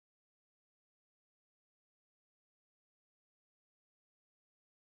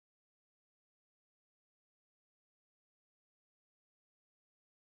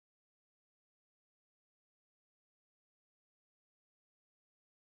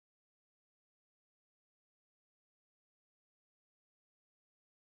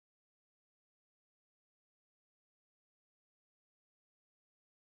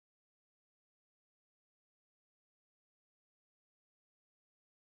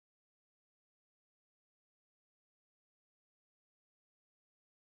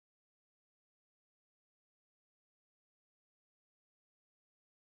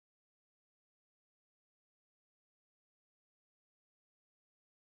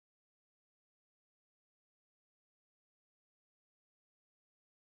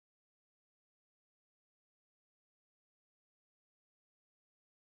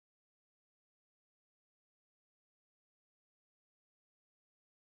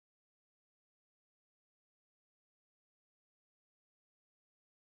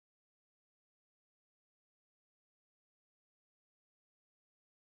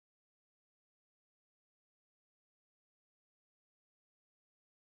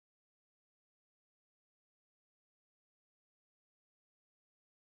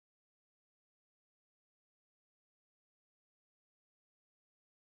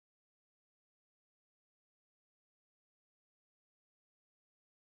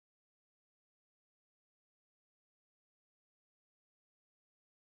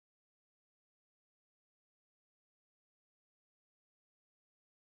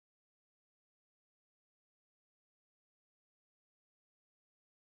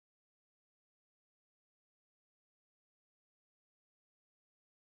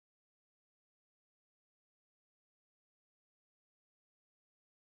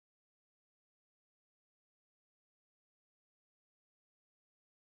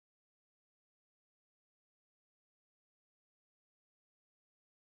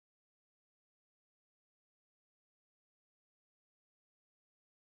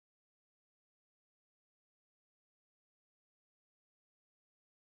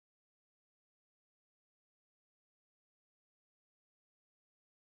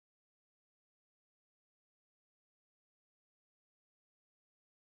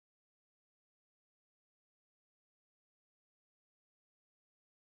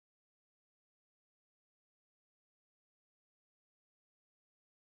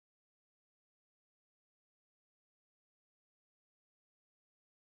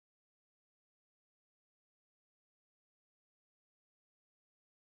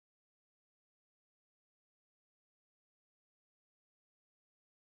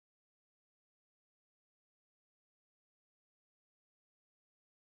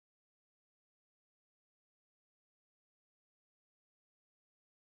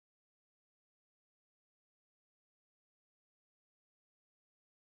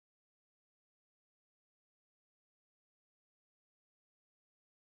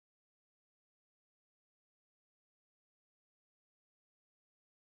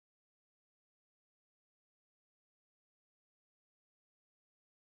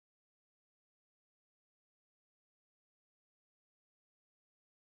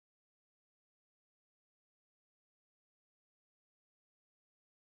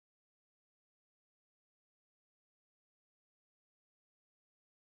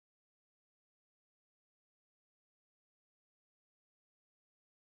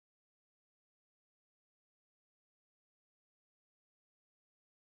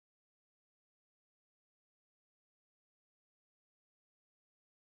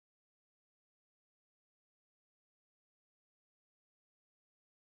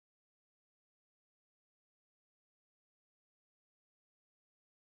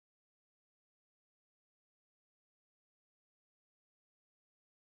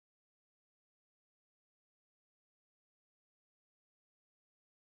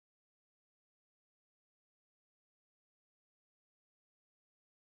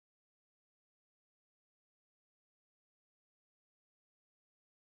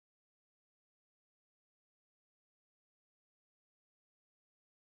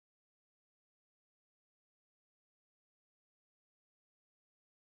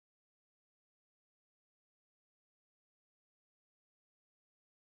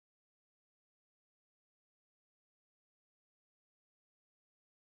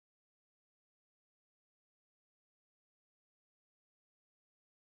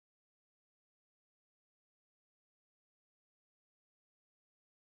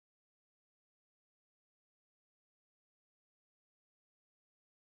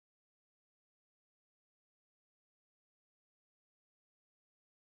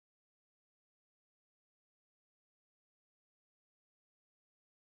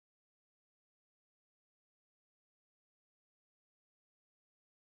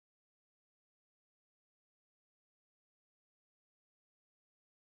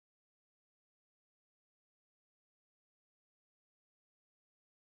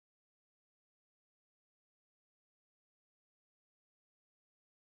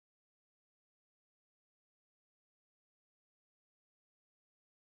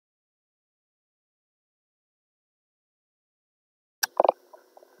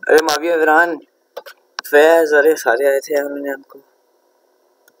 अरे मावी इमरान फैज अरे सारे आए थे यार, उन्होंने हमको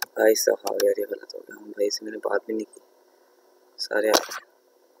भाई साहब यार ये गलत हो गया। हम भाई से मैंने बात भी नहीं की, सारे आए थे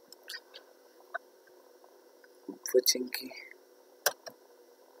कोचिंग की।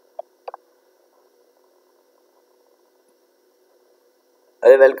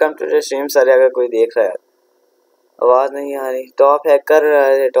 अरे वेलकम टू द स्ट्रीम सारे, अगर कोई देख रहा है। आवाज नहीं आ रही। टॉप हैकर,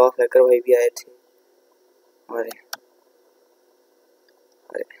 अरे टॉप हैकर भाई भी आए थे। अरे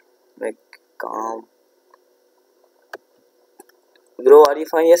अरे मैं काम bro are you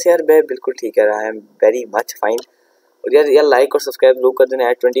fine? Yes यार मैं बिल्कुल ठीक है, I am very much fine. और यार लाइक और सब्सक्राइब जरूर कर देना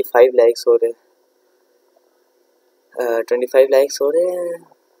यार। 25 लाइक्स हो रहे हैं, 25 लाइक्स हो रहे हैं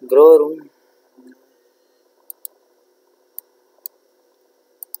ब्रो। रूम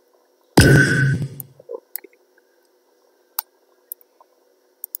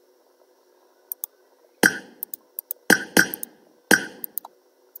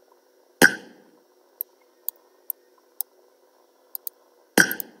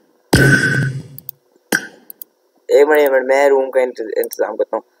एक मिनट मैं रूम का इंतजाम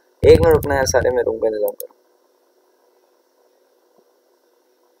करता हूँ। एक मिनट रुकना यार सारे, मैं रूम का इंतजाम करूँ।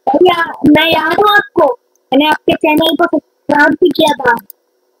 मैं याद हूँ आपको, मैंने आपके चैनल को सब्सक्राइब भी किया था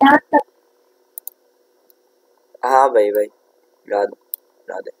याद तक। हाँ भाई याद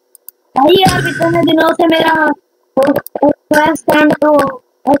है भाई यार इतने दिनों से मेरा स्टैंड तो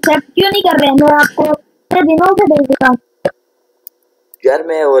एक्सेप्ट क्यों नहीं कर रहे हैं? मैं आपको इतने दिनों से देख रहा हूँ यार।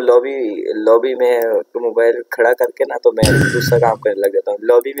 मैं वो लॉबी में मोबाइल खड़ा करके ना, तो मैं दूसरा काम करने लग जाता हूँ।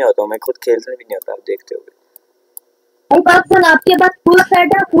 लॉबी में होता हूँ मैं, खुद खेलने भी नहीं होता, आप देखते हो। भाई बात सुन, आपके पास फुल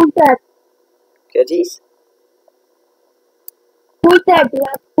सेट है? फुल सेट क्या चीज? फुल सेट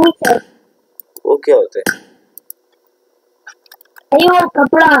यार, फुल सेट। वो क्या होता है? भाई वो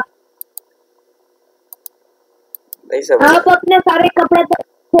कपड़ा, नहीं सब आप अपने सारे कपड़े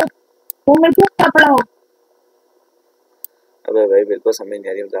वो में क्यों कपड़ा है? अबे भाई बिल्कुल समझ नहीं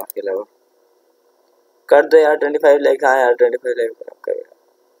आ रही मजाक के अलावा। कर दो यार 25 लाइक। हाँ यार 25 लाइक कर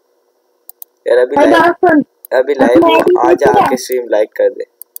यार। अभी लाइव आज आके स्ट्रीम लाइक कर दे।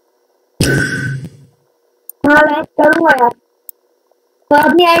 हाँ लाइक करूंगा यार। तो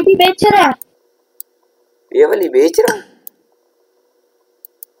अपनी आईडी बेच रहा है? ये वाली बेच रहा हूँ?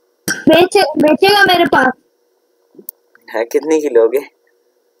 बेचेगा मेरे पास है? कितने की लोगे?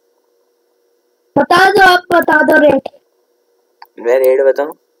 बता दो, आप बता दो रेट। मैं रेट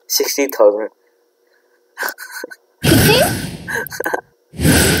बताऊं? 60,000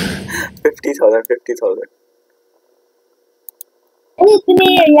 50,000 इतनी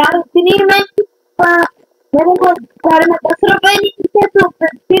यार, इतनी मेरे को घर में 10 रुपए नहीं थे तो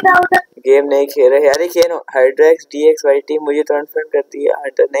 50,000। गेम नहीं खेल रहे यार। खेलो हाइड्रेक्स DXYT मुझे तो अनफ्रेंड कर दिया।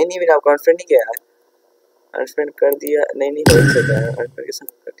 नहीं मेरा अनफ्रेंड नहीं किया यार, अनफ्रेंड कर दिया। नहीं हो सकता है, अनफ्रेंड के साथ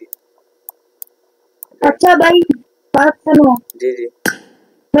कर दिया। अच्छा भाई बात सुनो। जी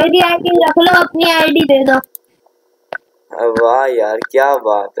मेरी आईडी रख लो, अपनी आईडी दे दो। वाह यार क्या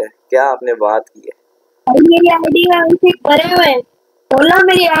बात है, क्या आपने बात की है। भाई मेरी आईडी में उसे भरे हुए बोला,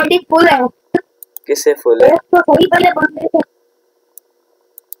 मेरी आईडी फुल है। किससे फुल है? तो सही पहले बंदे से।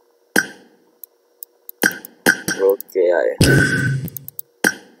 ओके यार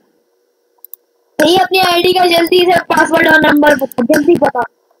सही, अपनी आईडी का जल्दी से पासवर्ड और नंबर बता, जल्दी बता।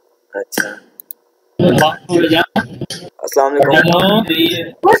 अच्छा अस्सलाम वालेकुम।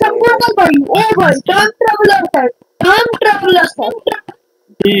 वो समझा ना भाई, ए भाई टाइम ट्रैवलर है, टाइम ट्रैवलर है।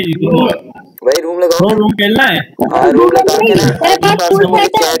 भाई रूम लगाओ। रूम खेलना है? हाँ रूम लगा के ना आईडी पासवर्ड मुझे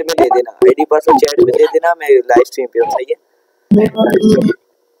चैट में दे देना। आईडी पासवर्ड चैट में दे देना, मैं लाइव स्ट्रीम पे हूँ। सही है?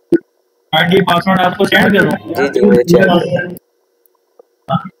 आईडी पासवर्ड आपको सेंड करूँ? जी मुझे चैट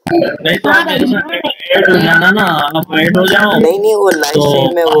नहीं तो आप ऐड हो जाना ना, आप ऐड हो जाओ। नहीं वो लाइव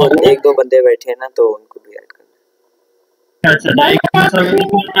स्ट्रीम में वो एक दो बंदे बैठे हैं ना, तो उनको भी ऐड कर। अच्छा एक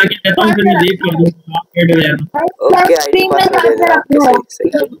ताकि देता हूँ, फिर मैं लीव कर दूँ, आप ऐड हो जाना। ओके आईडी पासवर्ड दे देना। सही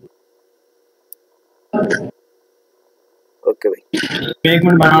ओके भाई। एक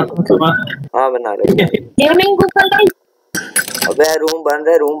मिनट बनाता हूँ सुबह। हाँ बना रहे। गेमिंग को अबे रूम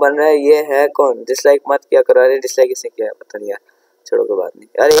बन रहा है। ये है कौन? डिसलाइक मत किया करो। अरे डिसलाइक इसने किया पता नहीं यार, छोड़ो कोई बात नहीं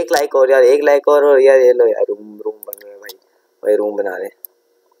यार। एक लाइक और यार, एक लाइक और यार। ये लो यार रूम बन रहा है भाई रूम बना रहे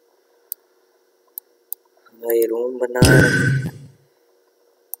भाई, रूम बना रहे।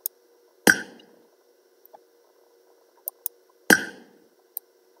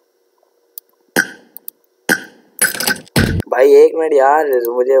 भाई एक मिनट यार,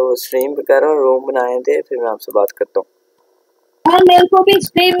 मुझे वो स्ट्रीम पे करो, रूम बनाए थे, फिर मैं आपसे बात करता हूँ। यार मेरे को भी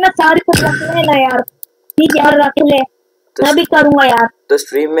स्ट्रीम में सारे कुछ रखने ना यार, ठीक यार रख ले। तो मैं भी करूंगा यार। तो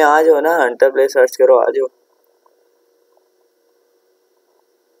स्ट्रीम में आ जाओ ना, हंटर प्ले सर्च करो, आ जाओ।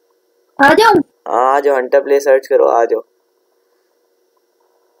 आ जाओ। हाँ आ जाओ, हंटर प्ले सर्च करो, आ जाओ।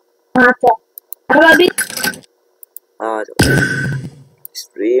 अच्छा अब अभी हाँ आ जाओ।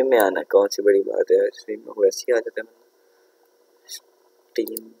 स्ट्रीम में आना कौन सी बड़ी बात है, स्ट्रीम में वैसे ही आ जाता है।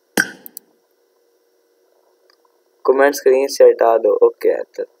 स्ट्रीम कमेंट स्क्रीन से हटा दो। ओके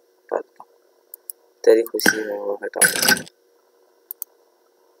तो तेरी खुशी में वो हटा दो।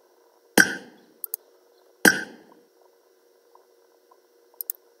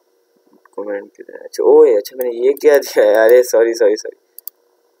 कमेंट किधर है? अच्छा ओए अच्छा मैंने ये क्या दिया है, अरे sorry sorry sorry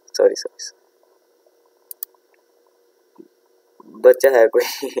sorry sorry. बच्चा है कोई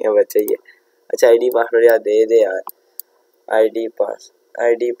बच्चा ही है। अच्छा आईडी पासवर्ड यार दे दे यार, आईडी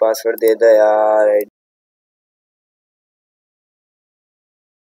पासवर्ड दे दो यार।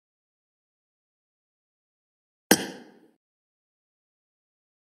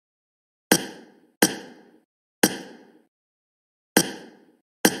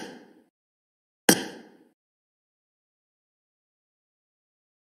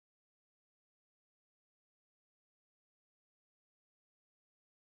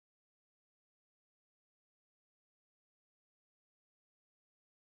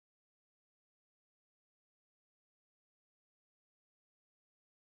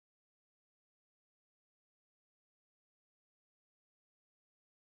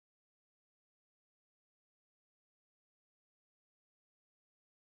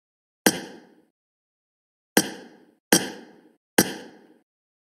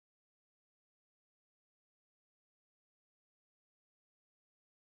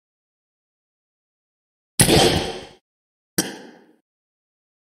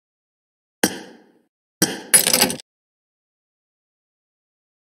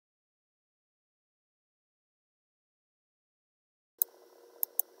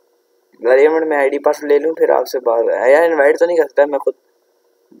 अरे मिनट मैं आईडी पासवर्ड ले लूं फिर आपसे बात यार, इनवाइट तो नहीं कर सकता मैं खुद।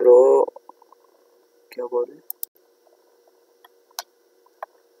 ब्रो क्या बोल रहे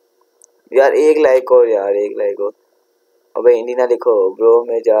यार, एक लाइक और यार, एक लाइक और। अबे हिंदी ना लिखो ब्रो,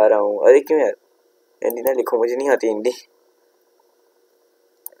 मैं जा रहा हूँ। अरे क्यों यार हिंदी ना लिखो, मुझे नहीं आती हिंदी।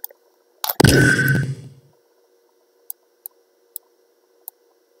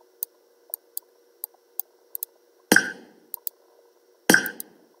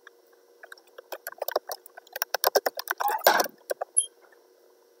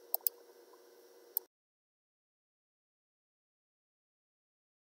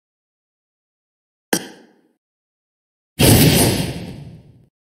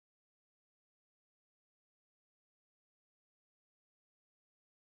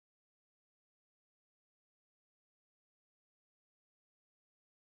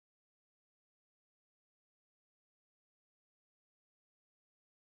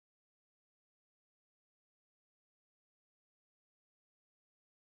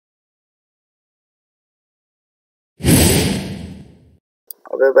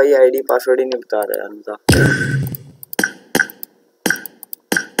 अबे भाई आईडी पासवर्ड ही नहीं बता रहा यार, बता।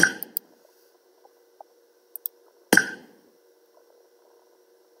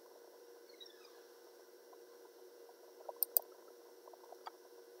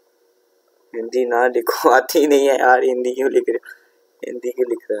 हिंदी ना लिखो, आती नहीं है यार, हिंदी क्यों लिख रहे हो, हिंदी क्यों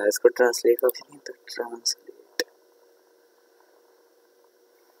लिख रहा है, इसको ट्रांसलेट का भी नहीं तो ट्रांसलेट।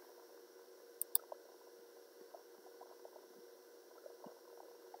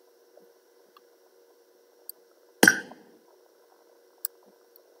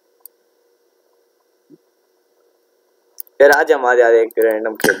 यार आज हम यार एक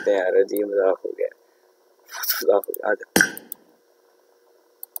रैंडम खेलते हैं यार, जी मजाक हो गया, मजाक हो गया। आजा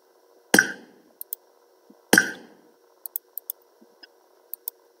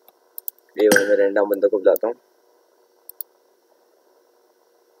ये भाई मैं रैंडम बंदों को बुलाता हूँ।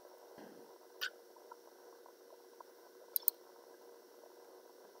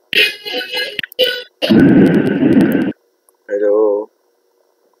 हेलो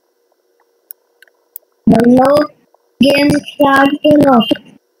हेलो गेम स्टार्ट करो।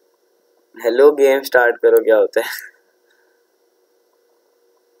 हेलो गेम स्टार्ट करो क्या होता है?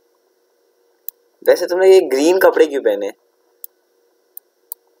 वैसे तुमने ये ग्रीन कपड़े क्यों पहने?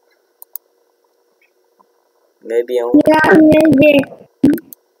 मैं भी आऊँ? यार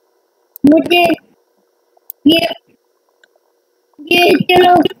मुझे ये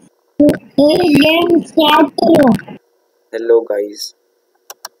चलो गेम स्टार्ट करो। हेलो गाइस,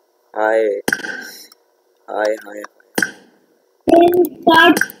 हाय हाय हाय। गेम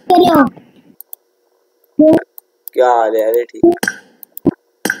स्टार्ट करो। क्या हाल है? अरे ठीक।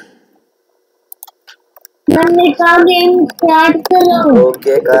 मैंने कहा गेम स्टार्ट करो।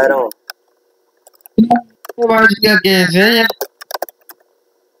 ओके कर रहा हूँ। क्या कैसे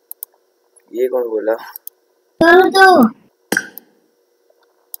ये कौन बोला? कर दो।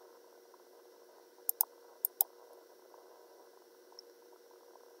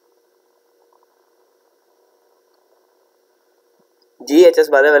 जी एचएस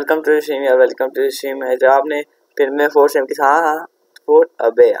बादल वेलकम टू स्ट्रीम यार, वेलकम टू स्ट्रीम है। जो आपने फिर में 470, हाँ हाँ 4,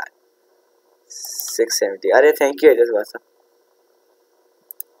 अबे यार 670। अरे थैंक यू एचएस बादल।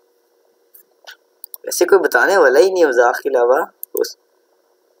 वैसे कोई बताने वाला ही नहीं मजाक के अलावा उस।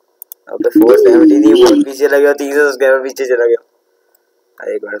 अबे 470 नहीं, बहुत पीछे लगे, 30 सब्सक्राइबर पीछे चला गया।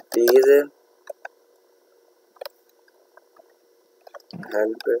 अरे एक मिनट प्लीज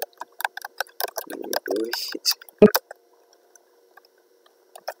हेल्प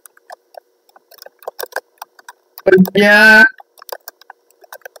क्या?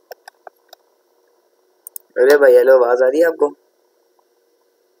 अरे भाई हेलो, आवाज आ रही है आपको?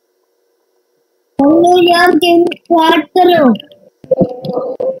 हेलो यार, गेम स्टार्ट करो।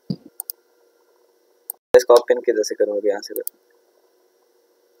 इसको पिन किधर से करूंगा? यहाँ से करूँ।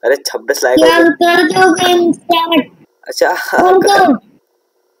 अरे 26 लाइक यार कर दो गेम स्टार्ट। अच्छा कर दो।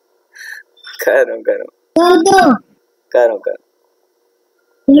 करूँ कर दो। करूँ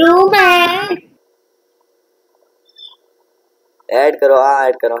रूम है। ऐड करो, हाँ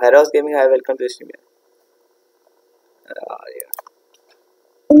ऐड करो। हेरोस gaming hi, welcome to stream.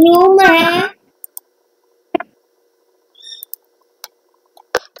 Room है।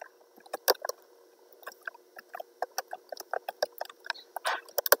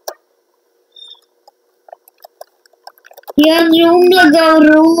 यार रूम लगाओ,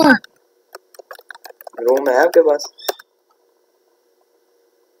 रूम है आपके पास?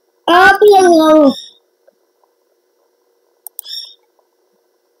 आप लगाओ।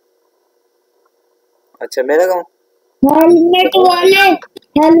 अच्छा मैं लगाऊं? हेलमेट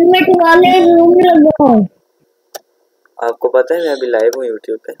वाले रूम लगाओ। आपको पता है मैं अभी लाइव हूँ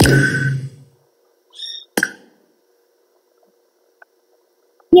यूट्यूब पे।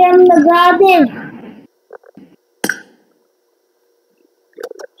 ये हम लगा दे।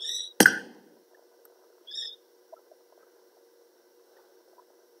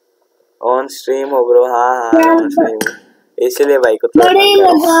 ऑन स्ट्रीम हो ब्रो? हाँ ऑन स्ट्रीम, इसलिए भाई को बड़ी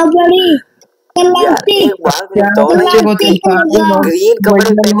लगा, बड़ी एक बात बताओ ना, ग्रीन कपड़े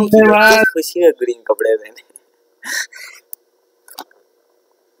पहने की किस खुशी है? ग्रीन कपड़े पहने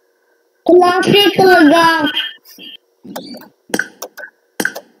प्लास्टिक लगा।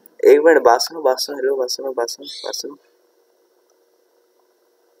 एक मिनट बात सुनो, हेलो बात सुनो।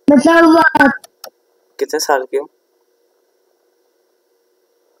 बताओ बात। कितने साल के हो?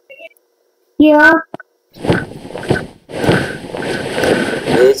 क्या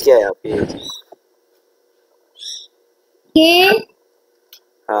एज क्या है आपकी? एज के?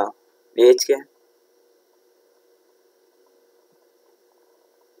 हाँ एज क्या है?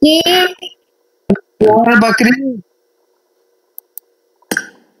 के बकरी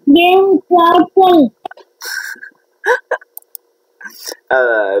गेम स्टार्ट।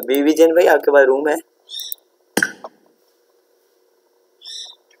 बीबी जैन भाई आपके पास रूम है?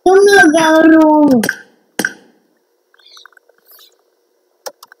 तुम लगाओ रूम।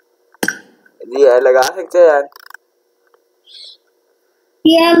 जी यार लगा सकते हैं यार।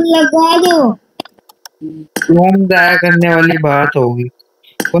 यार लगा दो। रूम जाया करने वाली बात होगी।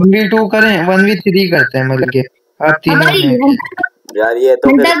 1v2 करें, 1v3 करते हैं, मतलब के आप तीनों में। यार ये तो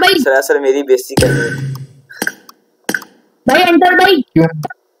फिर सरासर मेरी बेइज्जती करनी है भाई। अंतर भाई क्यों?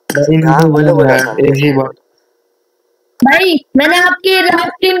 हाँ बोलो ऐसी बात। भाई मैंने आपकी लाइव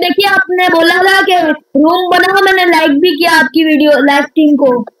स्ट्रीम देखी, आपने बोला था कि रूम बनाओ, मैंने लाइक भी किया आपकी वीडियो लाइव स्ट्रीम को।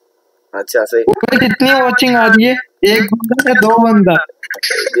 अच्छा सही। कितनी वॉचिंग आ रही है? एक बंदा या 2 बंदा?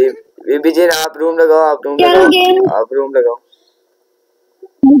 बीबी जैन आप रूम लगाओ, आप रूम लगाओ।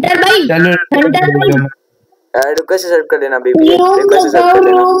 अंतर भाई, चलो रिक्वेस्ट एक्सेप्ट कर लेना बीबी जैन, रिक्वेस्ट एक्सेप्ट कर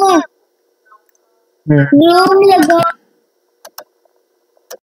लेना। रूम लगाओ।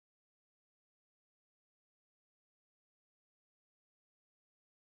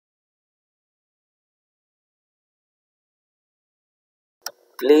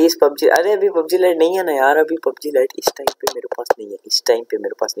 प्लीज पबजी, अरे अभी पबजी लाइट नहीं है ना यार, अभी पबजी लाइट इस टाइम पे मेरे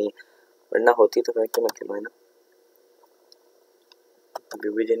पास नहीं है, वरना होती तो मैं क्यों ना खिलवाए ना।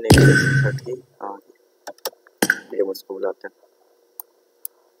 बीबी जैन ने हट गई। हाँ ये मुझको बुलाते हैं,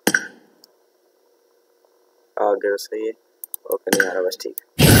 आ गया सही है। ओके नहीं आ रहा, बस ठीक है,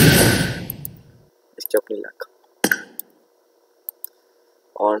 इसकी अपनी लाख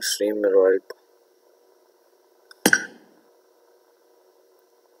ऑन स्ट्रीम में रॉयल।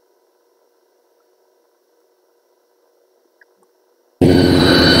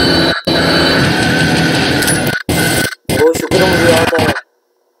 वो शुक्र मुझे आता है।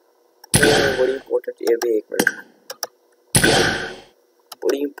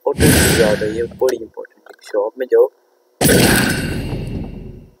 इम्पोर्टेंट ज़्यादा, ये बड़ी इम्पोर्टेंट है। शॉप में जाओ,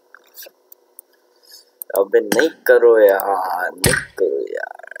 अबे नहीं करो यार, नहीं करो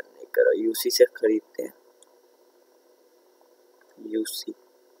यार, नहीं करो। यूसी से खरीदते हैं, यूसी।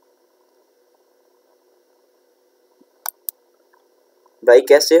 भाई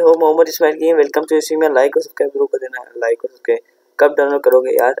कैसे हो मोहम्मद इस्माइल की, वेलकम टू इसी में। लाइक और सब्सक्राइब जरूर कर देना, लाइक और सब्सक्राइब। कब डाउनलोड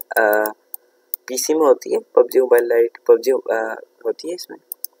करोगे यार? पीसी में होती है पबजी मोबाइल लाइट, पबजी होती है इसमें।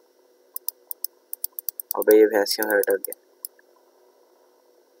 अबे ये भैंसियों में अटक गया।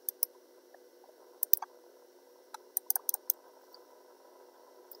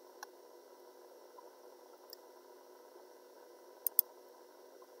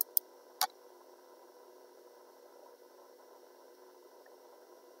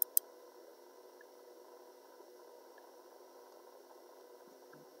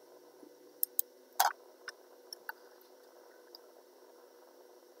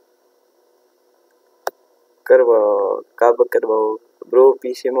 करवाओ, कब करवाओ ब्रो?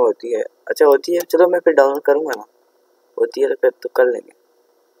 पीसी में होती है? अच्छा होती है, चलो मैं फिर डाउनलोड करूँगा ना। होती है तो फिर तो कर लेंगे।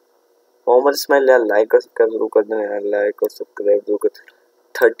 मोहम्मद इस्माइल यार लाइक और सब्सक्राइब जरूर कर देना यार, लाइक और सब्सक्राइब जरूर कर।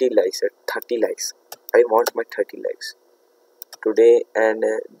 30 लाइक्स है, 30 likes. I want my 30 likes today and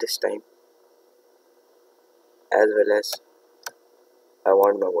this time as well as I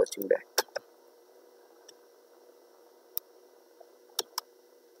want my watching back.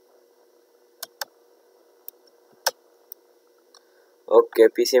 Okay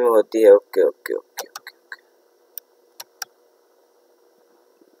PC में होती है, okay okay okay okay okay.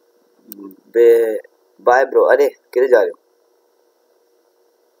 Bye bro. अरे किधर जा रहे हो?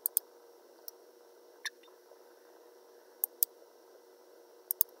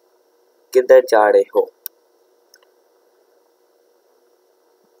 किधर जा रहे हो?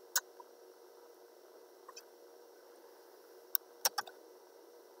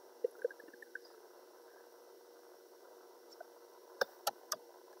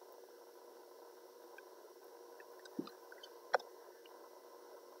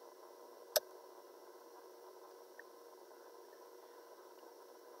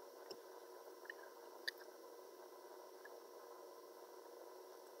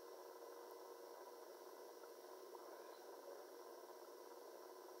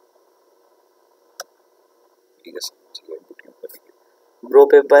 ब्रो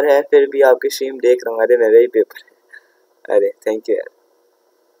पेपर है फिर भी आपकी स्ट्रीम देख रहा हूँ। अरे मेरा ही पेपर है। अरे थैंक यू यार,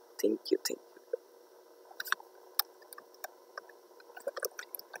 thank you thank you.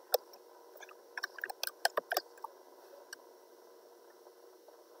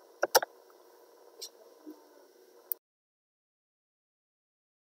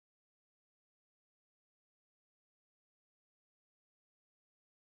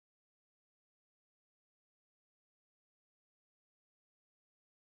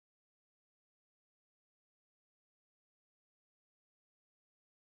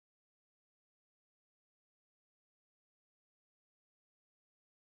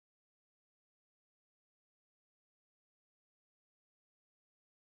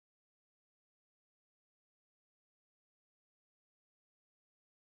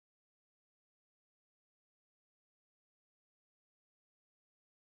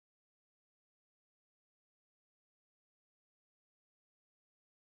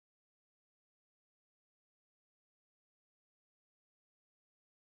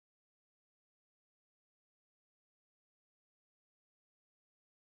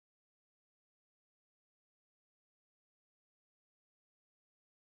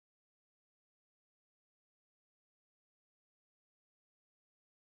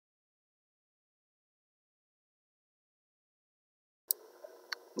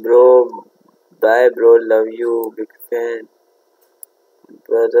 Bro bye bro, love you, big fan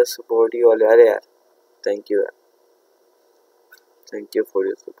brother, support you all. अरे यार थैंक यू यार, thank you for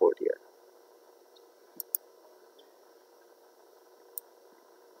your support यार।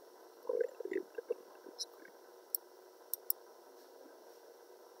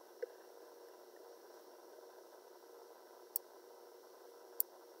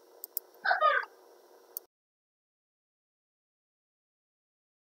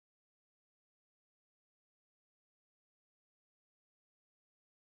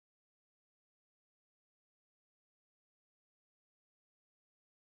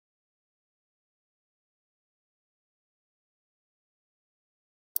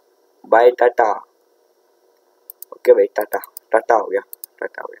 बाय टाटा। ओके भाई टाटा, टाटा हो गया,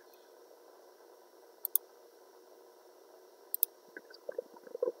 टाटा हो गया।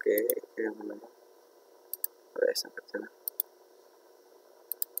 ओके ऐसा करते ना,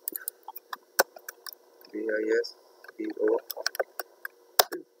 BIS BO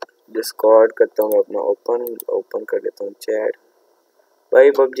डिस्कॉर्ड करता हूँ अपना ओपन कर लेता हूँ चैट।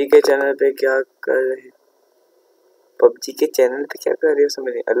 भाई पबजी के चैनल पे क्या कर रहे, पबजी के चैनल पे क्या कर रहे हो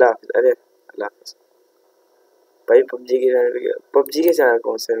समझ नहीं। अल्लाह हाफिज़। अरे अल्लाह हाफिज़ भाई। पबजी के चैनल पे, पबजी के चैनल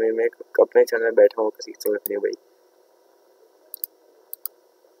कौन से में, मैं अपने चैनल बैठा हूँ किसी समझ नहीं भाई।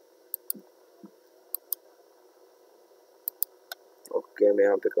 ओके मैं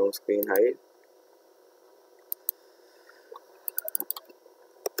यहाँ पे करूँ स्क्रीन हाइड।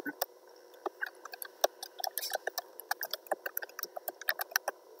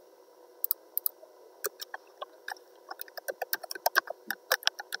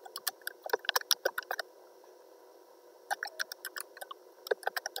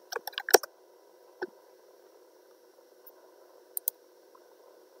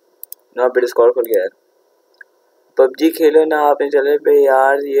 ना पे डिस्कॉर्ड खुल गया यार। पबजी खेलो ना आपने चले पे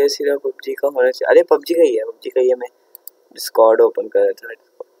यार, ये सिर्फ पबजी का होना चाहिए। अरे पबजी का ही है, पबजी का ही है। मैं डिस्कॉर्ड ओपन कर रहा था।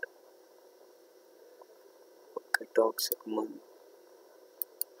 ओके टॉक्सिक मन,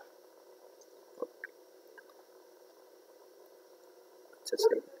 अच्छा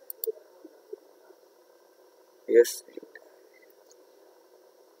सही, यस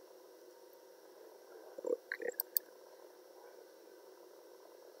ओके।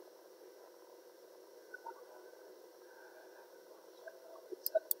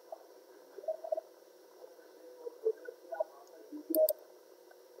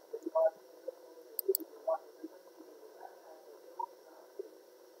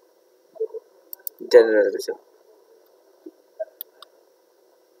 जनरल पे चलो।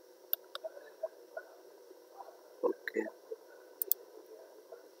 ओके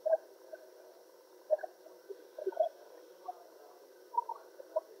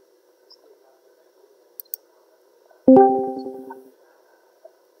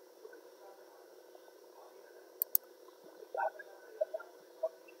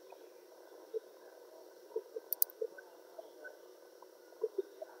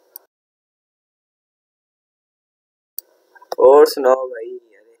और सुनाओ भाई।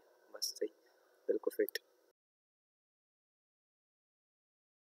 अरे मस्त सही, बिल्कुल फिट।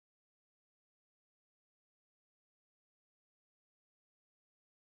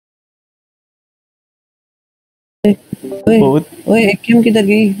 ओए ओए एक्यूम किधर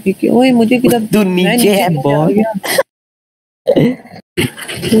गई? ओए मुझे किधर, तू नीचे है आ बहुत। गया।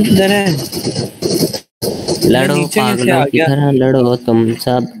 तू किधर है? लड़ो नीचे कैसे पागलों आ की गया? तरह लड़ो तुम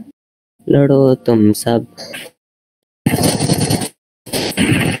सब, लड़ो तुम सब।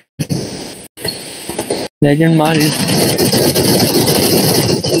 लेजेंड मार।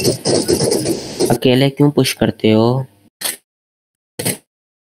 अकेले क्यों पुश करते हो?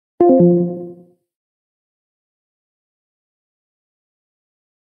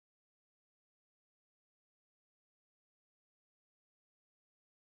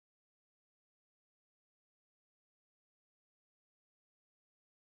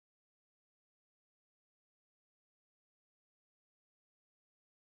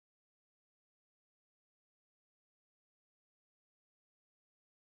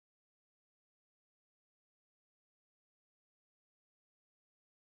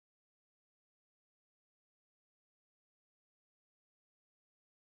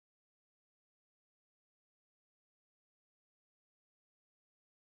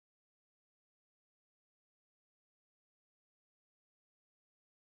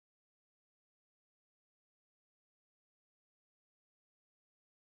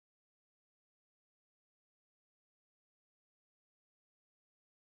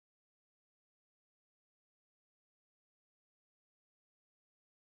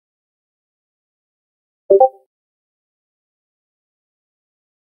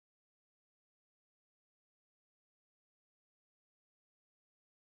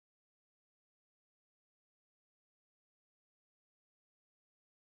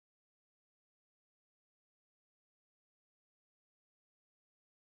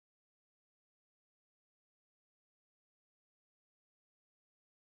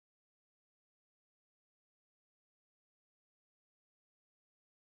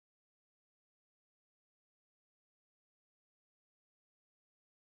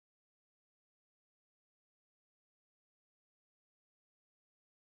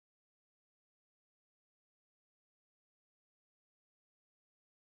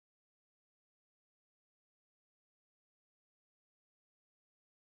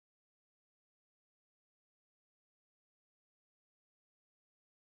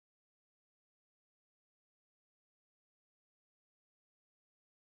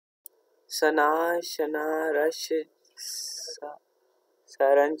 सना शना रश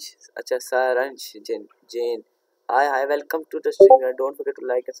सरंश, अच्छा सरंश Jain Jain hi welcome to the stream यार, don't forget to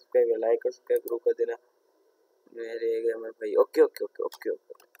like and subscribe, like और सब्सक्राइब जरूर कर देना मेरे गेमर भाई। Okay okay okay okay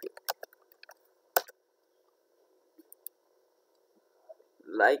okay,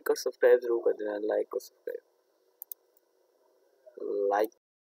 like और सब्सक्राइब जरूर कर देना, लाइक और सब्सक्राइब, लाइक।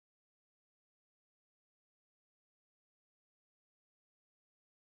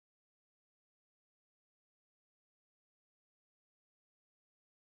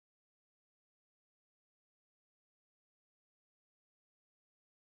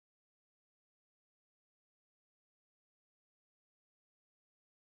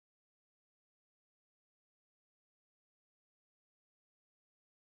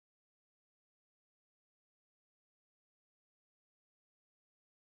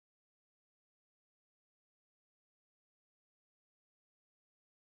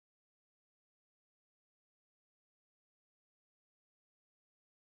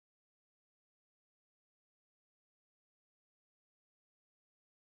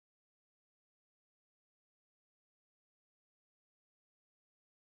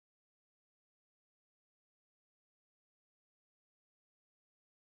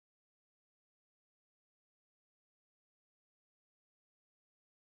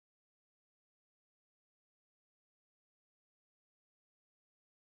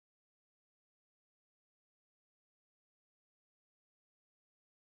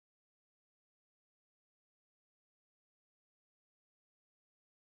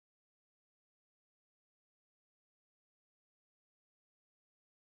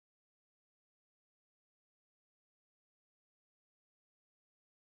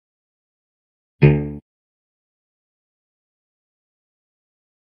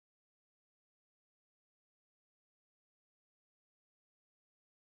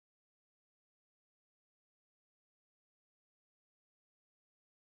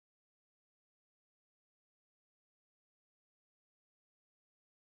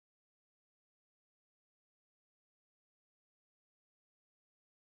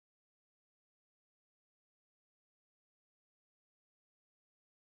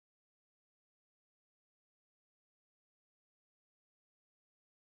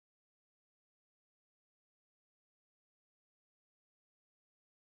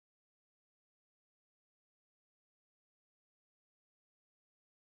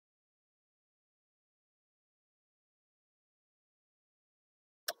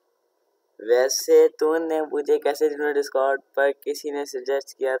 वैसे तूने मुझे कैसे डिस्कॉर्ड पर किसी ने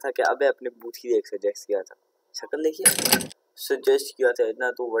सजेस्ट किया था कि अबे अपने बूथी देख, सजेस्ट किया था, शक्ल देखिए, सजेस्ट किया था, इतना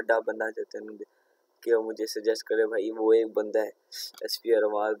तू बड़ा बंदा चाहते हैं कि वो मुझे सजेस्ट करे भाई। वो एक बंदा है एसपी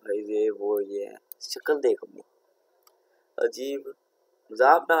अरवाल भाई, ये वो ये है, शक्ल देख अपनी, अजीब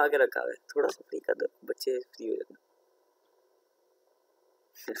मजाक बना के रखा है। थोड़ा सा फ्री कर दो, बच्चे फ्री हो जाते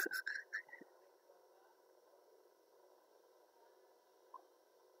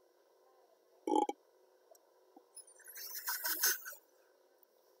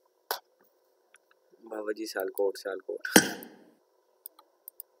बाबा जी, सालकोट सालकोट।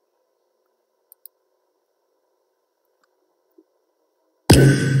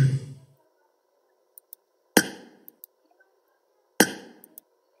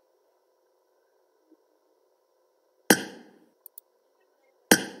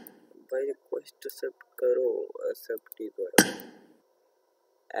 भाई रिक्वेस्ट एक्सेप्ट करो, एक्सेप्ट ही करो,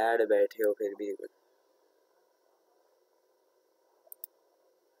 ऐड बैठे हो फिर भी।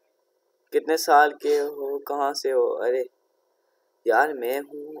 कितने साल के हो, कहाँ से हो? अरे यार मैं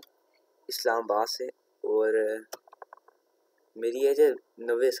हूँ इस्लामाबाद से और मेरी एज है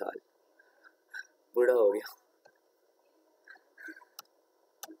 90 साल, बूढ़ा हो गया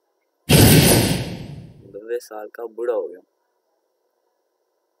 90 साल का बूढ़ा हो गया।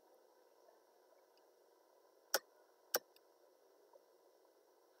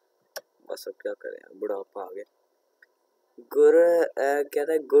 बस अब क्या करें, बुढ़ापा आ गया। क्या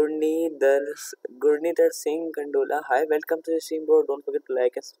था, गुरनीधर Singh gondola, hi welcome to the stream bro, don't forget to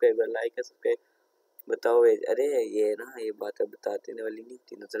like and subscribe, like and subscribe. बताओ अरे ये ना, ये बातें बता देने वाली नहीं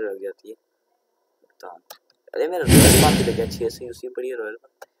होती, नजर लग जाती है। बता, अरे मेरा रॉयल बात लग गया 600 उसी पड़ी है रॉयल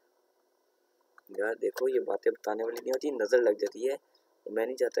बात यार। देखो ये बातें बताने वाली नहीं होती, नजर लग जाती है। मैं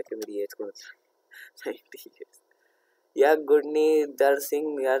नहीं चाहता कि मेरी एज को नजर ठीक है यार। गुरनीधर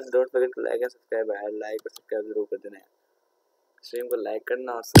सिंह यार, don't forget to like and subscribe यार, लाइक और सब्सक्राइब जरूर कर देना यार, स्ट्रीम को लाइक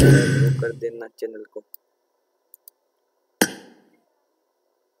करना और सब्सक्राइब जरूर कर देना चैनल को।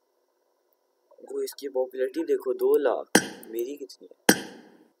 वो इसकी पॉपुलैरिटी देखो 2 लाख, मेरी कितनी है?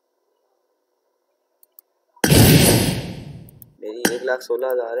 मेरी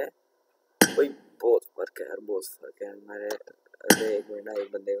 1,16,000 है। कोई बहुत फर्क है यार, बहुत फर्क है मेरे। अरे एक मिनट,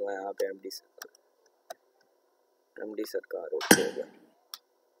 एक बंदे को यहाँ पे एमडी से एमडी सरकार ओके हो गया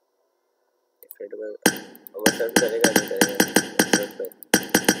अब सर्च करेगा नहीं करेगा सर्च कर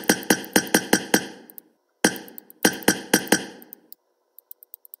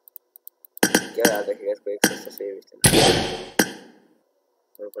क्या याद रखेगा इसको एक सस्ता सेव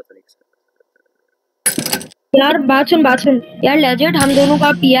और पता नहीं यार बात सुन यार लेजेंड हम दोनों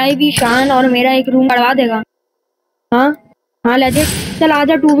का पीआईवी शान और मेरा एक रूम बढ़वा देगा। हाँ हाँ लेजेंड चल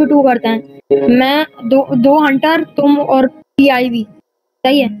आजा 2v2 करते हैं। मैं दो हंटर तुम और पीआईवी।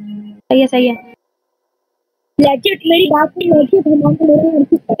 सही है लेजेंड मेरी बात सुन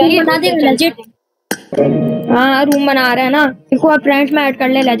बना दे लेजेंड। हाँ रूम बना रहे हैं ना इसको फ्रेंड्स में ऐड कर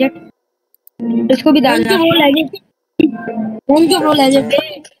ले लेजेंड इसको भी डालना लेजेंड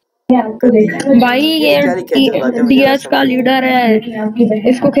भाई ये डीएस का लीडर है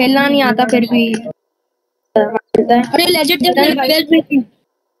इसको खेलना नहीं आता फिर भी अरे लेजेंड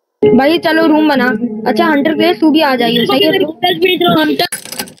भाई चलो रूम बना। अच्छा हंटर प्लेस तू भी आ जाइए। सही है रूम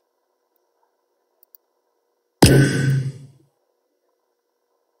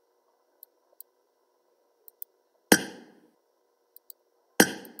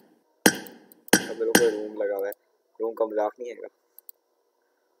लगा हुआ है रूम का मजाक नहीं है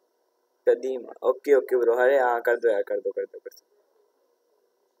कदीम ओके ब्रो। अरे हाँ कर दो यार कर दो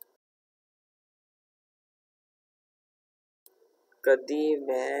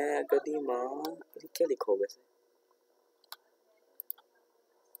कदीमा क्या लिखा होगा इसे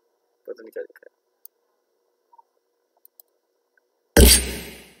पता नहीं क्या लिखा है।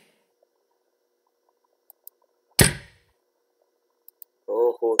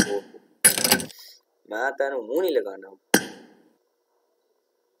 ओहो मैं तेरा मुंह नहीं लगाना।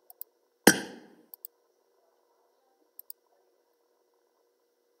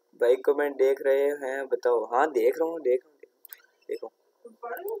 भाई कमेंट देख रहे हैं बताओ। हाँ देख रहा हूँ देखो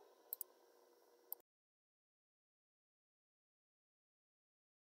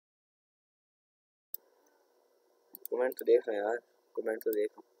कमेंट तो देख रहे हैं यार कमेंट तो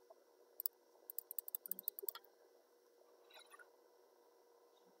देखो।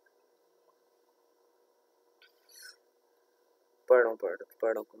 पढ़ो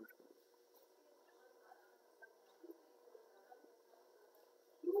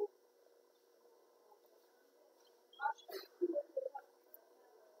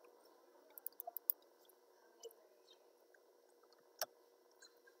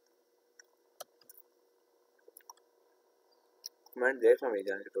कमेंट देखना मेरी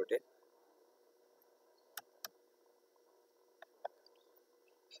जान के टोटे।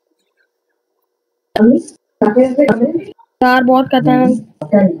 यार बहुत कहता है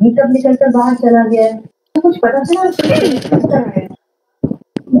कब निकलकर बाहर चला गया है तो कुछ पता चला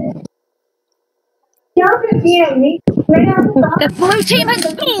क्या करती है अम्मी मैंने आपको The blue team has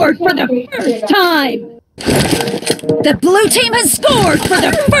scored for the first time. The blue team has scored for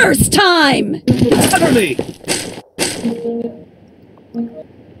the first time. Cover me.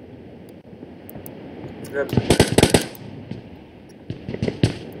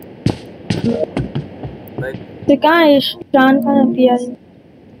 कहाँ है शान का पिया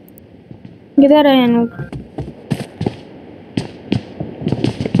किधर है अनूप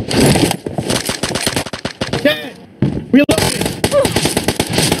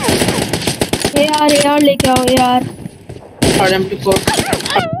यार लेके आओ यार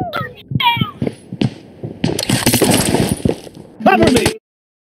Cover me.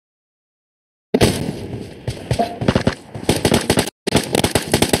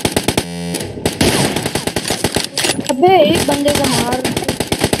 अबे एक बंदे को मार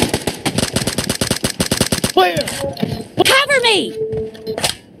Clear. Cover me.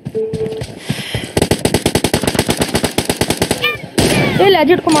 ये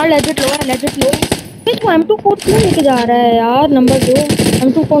लेजेंड को मार लेजेंड लो ये तो M24 क्यों लेके जा रहा है यार नंबर 2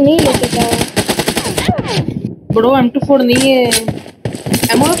 M24 नहीं लेके जा ब्रो M24 नहीं है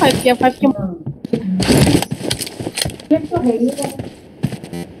एमओ 5 क्या तो है ही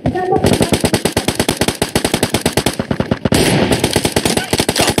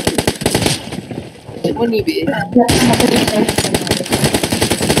वो नहीं भी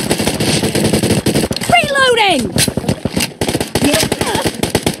Reloading.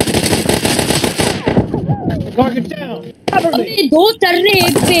 Target down. Cover me. अबे दो चल रहे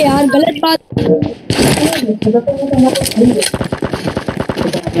एक पे यार गलत बात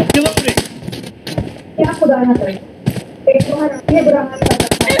Reloading. क्या खुदा ना करे एक बार ये बुरा हाल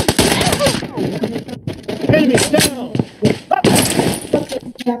Enemy down.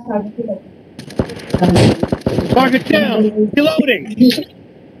 Target down. Reloading.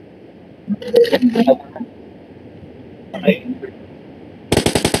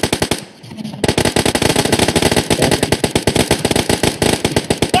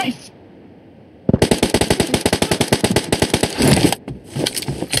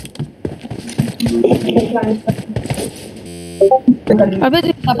 अबे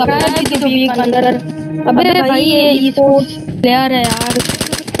तू पकड़ा है किसी वीक अंदर। अबे भाई ये ई-स्पोर्ट्स प्लेयर है यार।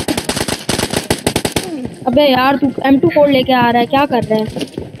 अबे यार तू M2 कोड लेके आ रहा है, क्या कर रहा है?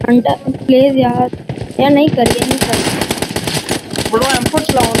 अंडर प्लेज यार नहीं करिए, नहीं करिए। ब्रो M4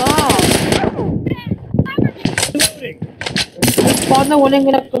 चलाओ ना। बाद में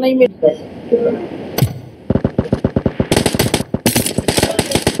बोलेंगे ना तो नहीं मिलता।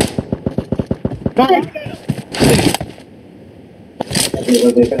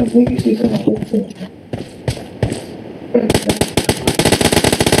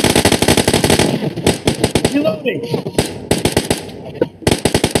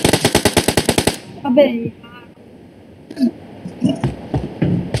 अबे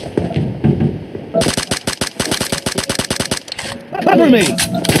Cover me.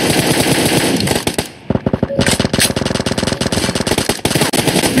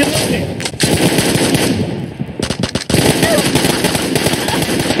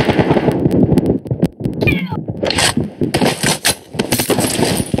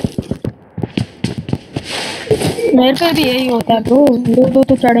 मेरे पे भी यही होता है ब्रो, दो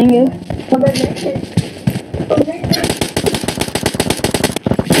तो चढ़ेंगे।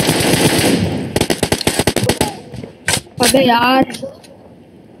 अबे यार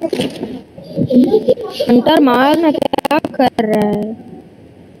अंतर मार ना, क्या कर रहा है?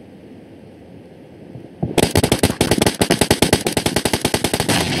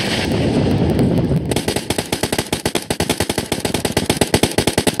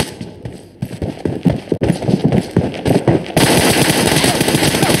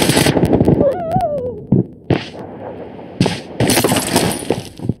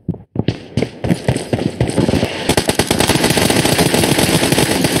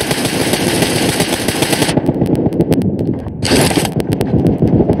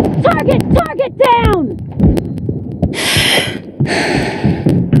 Target down!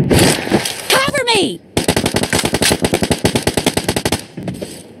 Cover me!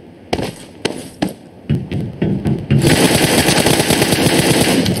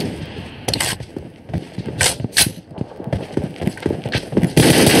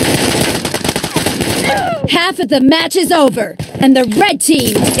 Half of the match is over, and the red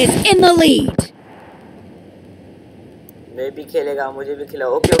team is in the lead. मैं भी खेलेगा, मुझे भी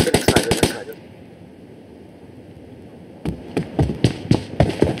खिलाओ। ओके ओके नेक्स्ट आ जाओ, नेक्स्ट आ जाओ।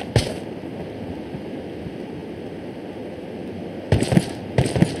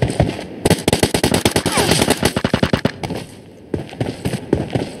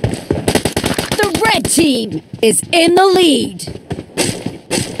 The red team is in the lead.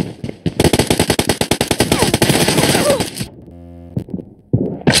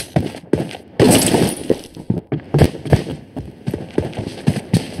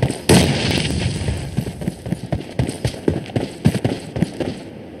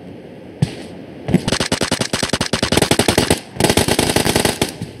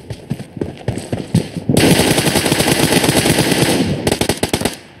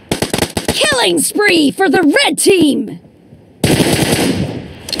 Killing spree for the red team!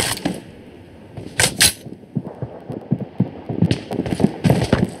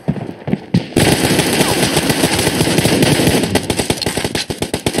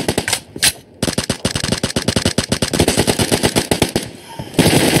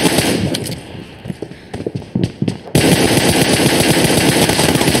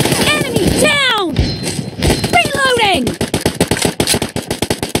 Enemy down! Reloading!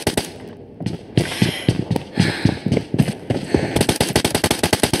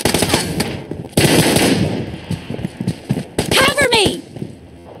 Cover me!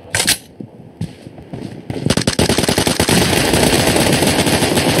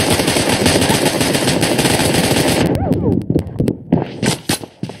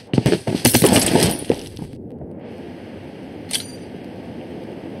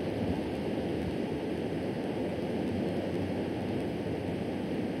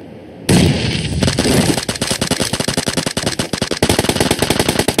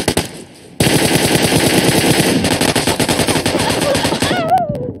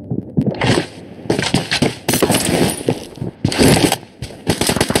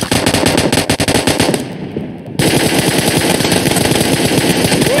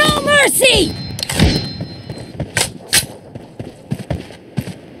 No mercy!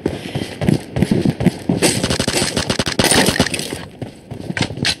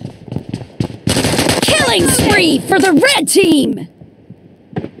 Killing spree for the red team!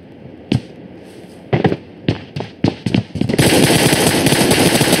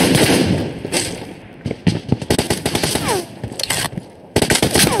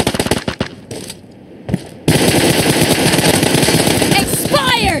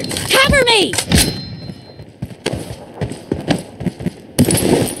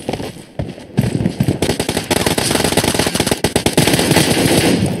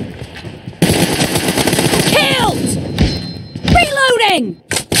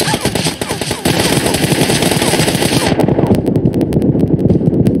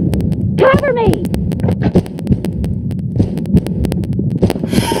 Cover me!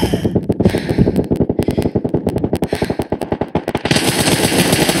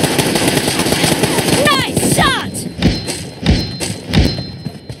 Nice shot!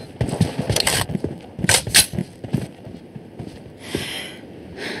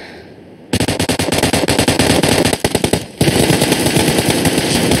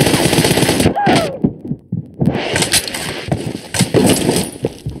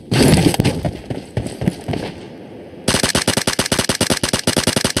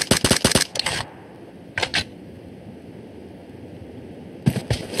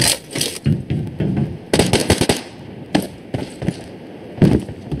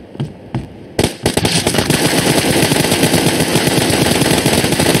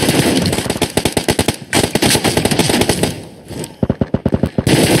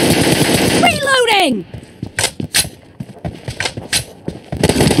 Reloading!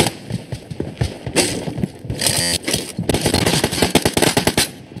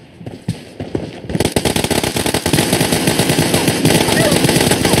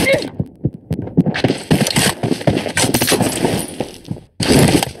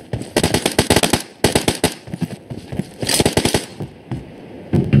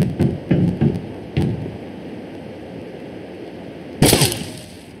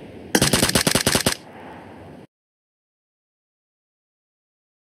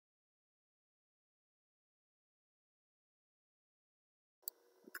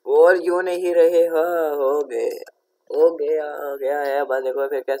 और यूं नहीं रहे। हाँ हो गया है। बस देखो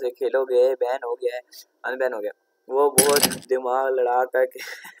फिर कैसे खेलोगे। बैन हो गया है, अनबैन हो गया। वो बहुत दिमाग लड़ा करके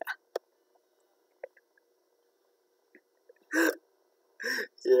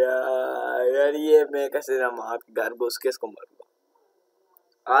यार ये मैं कैसे ना मार घर घुस के इसको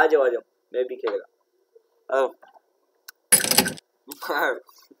मारूंगा। आ जाओ मैं भी खेलेगा।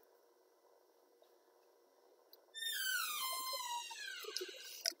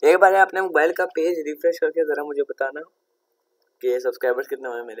 एक बार अपने मोबाइल का पेज रिफ्रेश करके जरा मुझे बताना कि सब्सक्राइबर्स कितने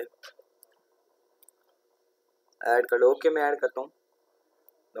हुए मेरे। ऐड कर लो। ओके मैं ऐड करता हूँ।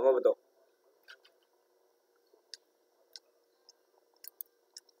 नंबर बताओ।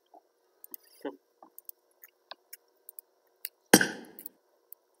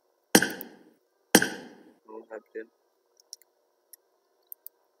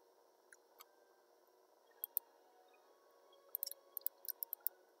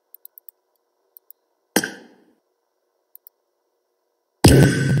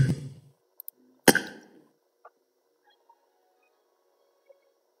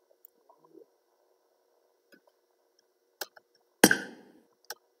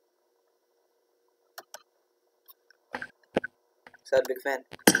 Sir big fan.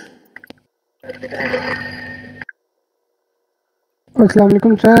 अस्सलाम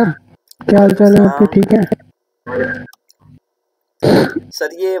वालेकुम सर, क्या हाल चाल है आपके? ठीक है सर।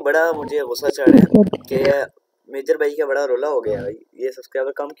 ये बड़ा मुझे गुस्सा चढ़ रहा है कि मेजर भाई का बड़ा रोला हो गया। ये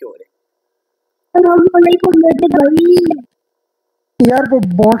सब्सक्राइबर कम क्यों हो रहे? यार वो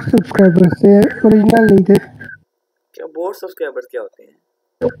बॉट सब्सक्राइबर्स थे, ओरिजिनल नहीं थे। क्या बोर्ड सब्सक्राइबर्स क्या होते हैं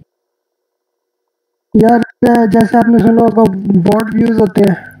यार जैसे आपने सुना होगा बॉट व्यूज होते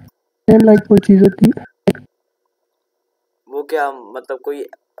हैं, सेम लाइक कोई चीज होती है। वो क्या मतलब कोई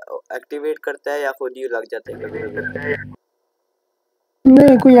एक्टिवेट करता है या खुद ही लग जाता है?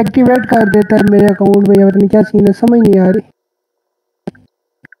 नहीं, कोई एक्टिवेट कर देता है मेरे अकाउंट में या पता नहीं क्या सीन है, समझ नहीं आ रही।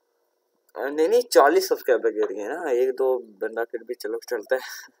 नहीं 40 सब्सक्राइबर गिर गए ना। एक दो बंदा फिर भी चलो चलता है।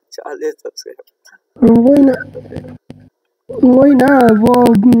 40 सब्सक्राइबर वही ना वो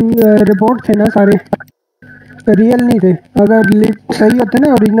रिपोर्ट थे ना सारे, रियल नहीं थे। अगर सही होते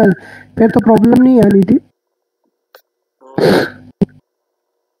ना ओरिजिनल फिर तो प्रॉब्लम नहीं आनी थी।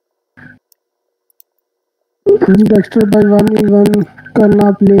 डेक्स्टर बाय 1v1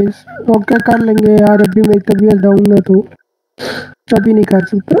 करना प्लीज। ओके कर लेंगे यार, अभी मेरी तबीयत डाउन है तो अभी नहीं कर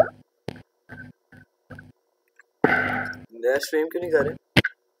सकता। स्ट्रीम क्यों नहीं कर रहे?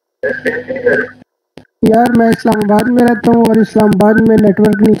 यार मैं इस्लामाबाद में रहता हूँ और इस्लामाबाद में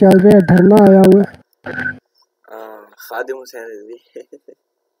नेटवर्क नहीं चल रहा है, धरना आया हुआ है। खादिम हुसैन रिजवी।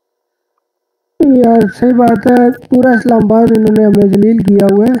 यार सही बात है, पूरा इस्लामाबाद इन्होंने हमें जलील किया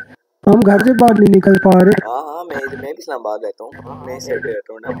हुआ है, हम घर से बाहर नहीं निकल पा रहे। हाँ मैं भी इस्लामाबाद रहता हूँ। मैं इस साइड पे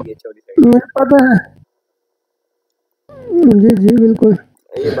रहता हूँ ना, ये चौड़ी साइड। मुझे पता है जी जी बिल्कुल।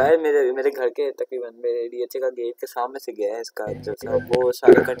 ये भाई मेरे घर के तकरीबन मेरे डीएचए का गेट के सामने से गया है इसका जो सब वो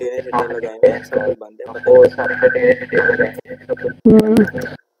सारे कंटेनर लगाए हुए हैं, सब कुछ बंद है।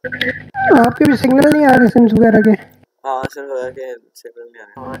 आपके भी सिग्नल नहीं आ रहे सिम्स वगैरह के? हाँ सिम वगैरह के सिग्नल नहीं आ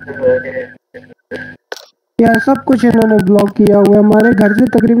रहे। यार सब कुछ इन्होंने ब्लॉक किया हुआ है। हमारे घर से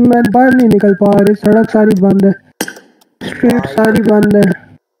तकरीबन मैं बाहर नहीं निकल पा रही, सड़क सारी बंद है, स्ट्रीट सारी बंद है,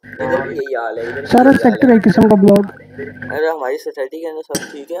 इधर भी यही हाल है, इधर भी सारा यही हाल सेक्टर है। एक किस्म का ब्लॉक। अरे हमारी सोसाइटी के अंदर सब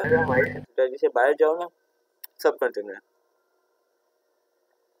ठीक है, सोसाइटी से बाहर जाओ ना सब कंटिन्यू है।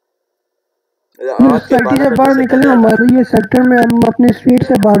 आपके सोसाइटी से 12 बाहर प्रतिशत निकले, हमारे ये सेक्टर में हम अपने स्ट्रीट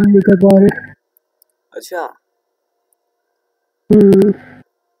से बाहर नहीं निकल पा रहे। अच्छा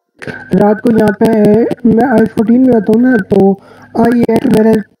रात को यहाँ पे मैं i14 में होता हूँ ना, तो i8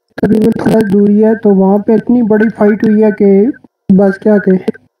 मेरे तकरीबन थोड़ा दूरी है, तो वहाँ पे इतनी बड़ी फाइट हुई है कि बस क्या कहे।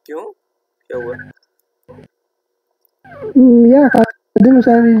 क्यों, क्या हुआ? यार खादिम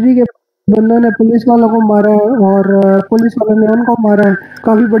हुसैन रिजवी के बंदों ने पुलिस वालों को मारा है और पुलिस वालों ने उनको मारा है।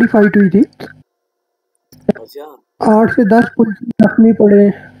 काफी बड़ी फाइट हुई थी। अच्छा 8 से 10 पुलिस जख्मी पड़े।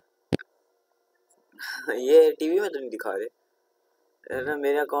 ये टीवी में तो नहीं दिखा रहे ना,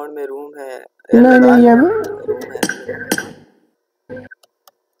 मेरे अकाउंट में रूम है नहीं लगा नहीं, लो, ये रूम है।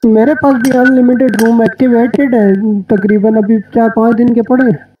 मेरे पास भी अनलिमिटेड रूम एक्टिवेटेड है, तकरीबन अभी 4-5 दिन के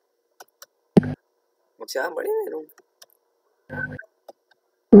पड़े। अच्छा बड़े हैं रूम।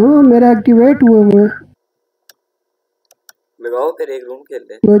 हाँ मेरा एक्टिवेट हुए हुए लगाओ फिर एक रूम खेल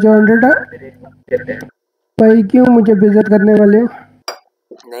ले। वो जो 100 है भाई, क्यों मुझे विजिट करने वाले हो?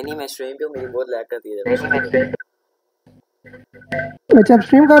 नहीं मैं स्ट्रीम पे हूँ, मेरी बहुत लैग करती है जब मैं स्ट्रीम अच्छा आप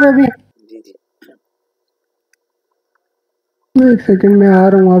स्ट्रीम कर रहे हो अभी? जी जी एक सेकंड में आ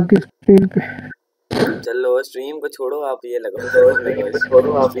रहा हूँ आपकी स्क्रीन पे। चलो स्ट्रीम को छोड़ो, आप ये लगाओ स्क्रीन लगाओ, इसमें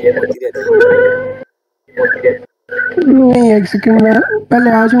स्ट्रीम होती रहती है। नहीं एक सेकंड में पहले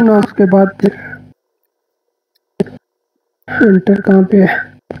आ जाऊँ ना, उसके बाद फिर इंटर कहाँ पे है?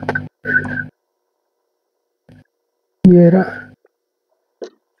 ये रहा।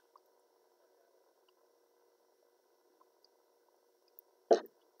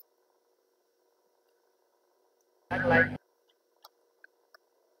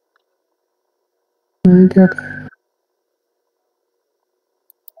 क्या कर?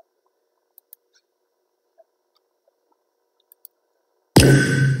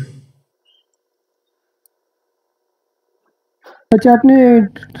 अच्छा अपने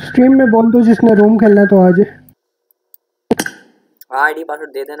स्ट्रीम में बोल दो जिसने रूम खेलना है तो आ जाए। हाँ आईडी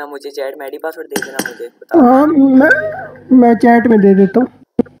पासवर्ड दे देना मुझे, चैट में आईडी पासवर्ड दे देना मुझे, बता हाँ मैं चैट में दे देता हूँ।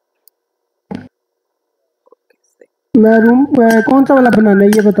 मैं रूम कौन सा वाला बनाना है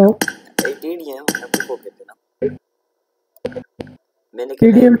ये बताओ। TDM आपको कहते ना, मैंने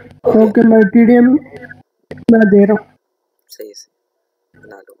TDM ओके, मैं TDM मैं दे रहा हूँ। सही से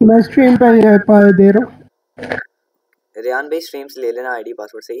बना लो। मैं स्ट्रीम पे दे रहा हूँ। रेहान भाई स्ट्रीम से ले लेना आईडी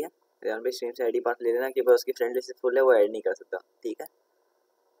पासवर्ड, सही है? रेहान भाई स्ट्रीम से आईडी पास ले लेना कि बस उसकी फ्रेंड लिस्ट फुल है, वो ऐड नहीं कर सकता, ठीक है?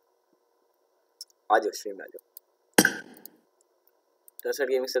 आ जाओ स्ट्रीम में आ जाओ। दरअसल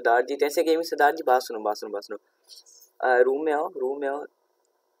गेमिंग सरदार जी, कैसे गेमिंग सरदार जी, बात सुनो रूम में आओ, रूम में आओ,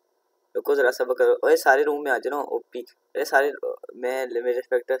 रुको जरा सब्र करो। ओए सारे रूम में आ जाओ ना ओपी। अरे सारे मैं मेरे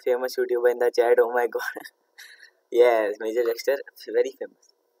respected famous YouTuber in the chat, oh my God yes major Exter very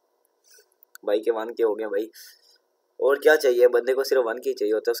famous. भाई के 1 के हो गए भाई, और क्या चाहिए बंदे को, सिर्फ 1 के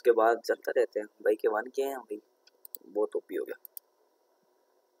चाहिए होता है, उसके बाद चलता रहते हैं। भाई के 1 के हैं भाई, बहुत ओपी हो गया।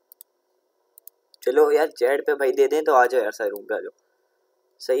 चलो यार चैट पे भाई दे दें तो आ जाओ यार, सारे रूम पे आ जाओ,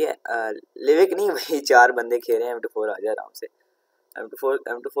 सही है? लिविक नहीं भाई, 4 बंदे खेल रहे हैं, M24 आ जाए आराम से।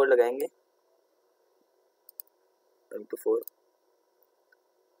 M24 लगाएंगे, M24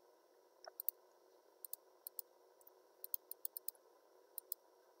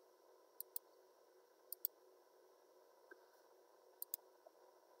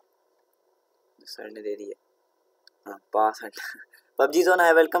 सर ने दे दी है। हाँ पास हट PUBG जोन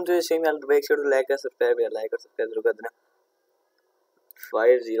है, वेलकम टू स्ट्रीम यार, मेक श्योर टू लाइक और सब्सक्राइब यार, लाइक और सब्सक्राइब जरूर कर देना।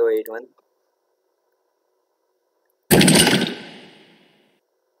 5081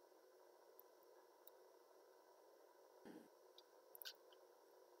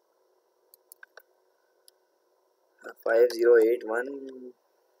 5081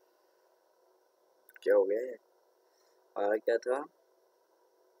 क्या हो गया है? क्या था?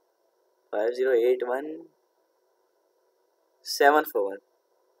 5081 741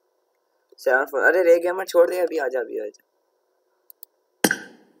 अरे रे गेमर छोड़ दे अभी, आजा अभी आजा।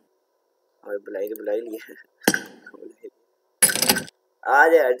 और बुलाई लिए आ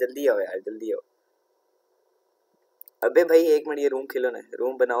जा यार, जल्दी आओ यार, जल्दी आओ। अबे भाई 1 मिनट, ये रूम खेलो ना,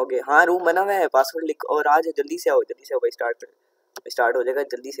 रूम बनाओगे? हाँ रूम बना हुआ है, पासवर्ड लिख और आज जल्दी से आओ भाई, स्टार्ट हो जाएगा,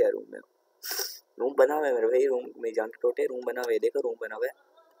 जल्दी से यार रूम में। रूम बना हुआ है मेरे भाई, रूम में जान के टोटे, रूम बना हुआ है, देखो रूम बना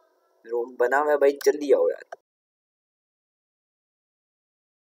हुआ है भाई, जल्दी आओ यार।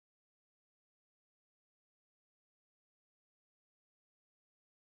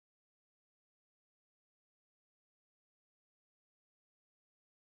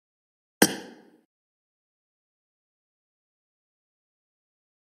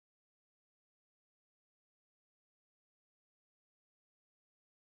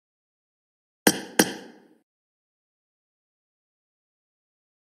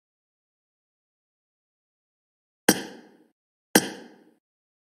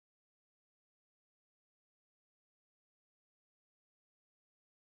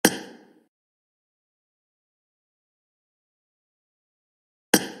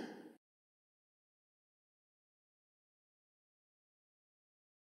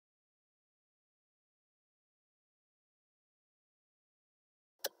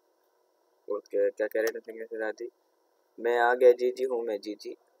 ओके क्या कह रहे थे कैसे दादी? मैं आ गया जी जी हूँ मैं जी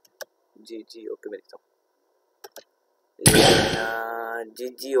जी जी जी ओके मैं लिखता हूँ जी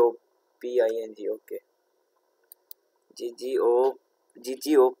जी O P I N G okay ji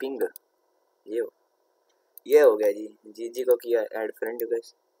ji O ping ये हो गया जी जी जी को किया ऐड फ्रेंड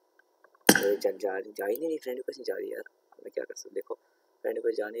रिक्वेस्ट जा ही नहीं फ्रेंड रिक्वेस्ट नहीं जा रही यार मैं क्या कर सकता देखो फ्रेंड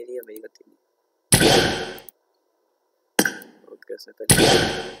रिक्वेस्ट जा नहीं रही है मेरी गलती नहीं ओके उसने कर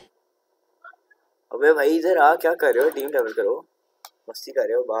अबे भाई इधर आ क्या कर रहे हो टीम लेवल करो मस्ती कर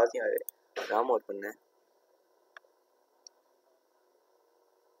रहे हो बाहर नहीं आ रहे राम और बनना है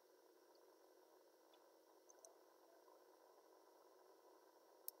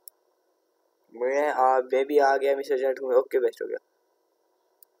मैं भी आ गया मिस्टर जेट हूँ ओके बेस्ट हो गया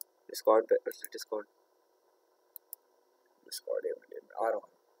डिस्कॉर्ड पे डिस्कॉर्ड डिस्कॉर्ड आ रहा हूँ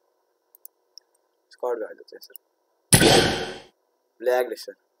डिस्कॉर्ड पे आ जाते हैं सर ब्लैक लिस्ट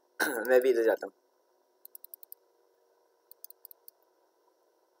मैं भी इधर जाता हूँ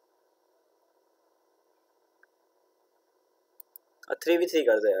और 3v3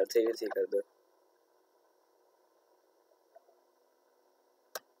 कर दो यार 3v3 कर दो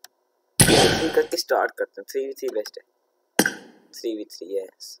करके स्टार्ट करते हैं 3v3 बेस्ट है 3v3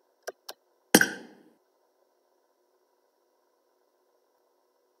 यस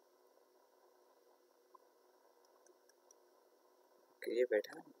ये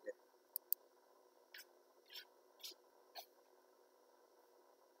बैठा है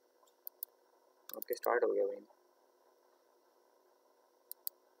ओके स्टार्ट हो गया भाई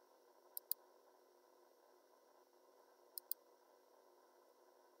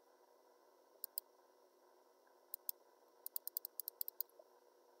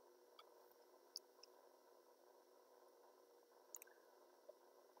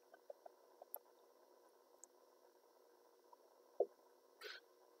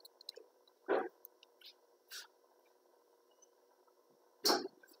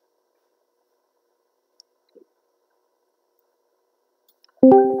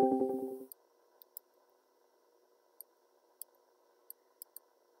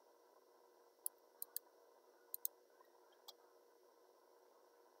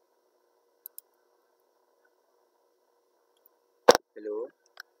हेलो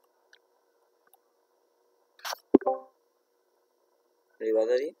मेरी बात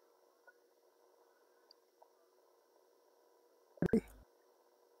आ रही है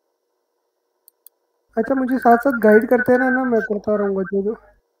अच्छा मुझे साथ साथ गाइड करते रहना मैं करता रहूंगा जो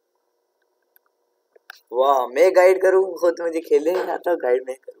वाह मैं गाइड करूँ खुद मुझे खेलने नहीं आता गाइड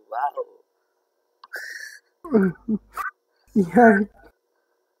मैं करूँ वाह यार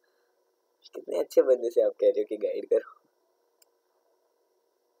कितने अच्छे बंदे से आप कह रहे हो कि गाइड करो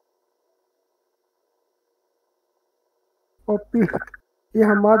ओपी ये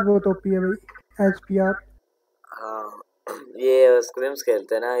हमाद बहुत ओपी है भाई एचपीआर हाँ ये स्क्रिम्स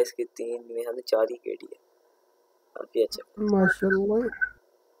खेलते हैं ना इसकी 3 में हमें 4 ही केटी है काफी अच्छा माशाल्लाह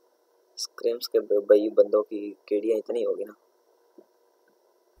स्क्रिम्स के भाई बंदों की केडियां इतनी होगी ना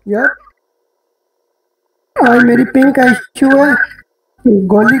यार आज मेरी पिंक का इश्यू है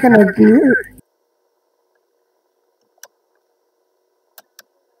गोली कनेक्ट की है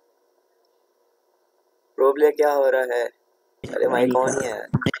प्रॉब्लम क्या हो रहा है अरे भाई कौन ही है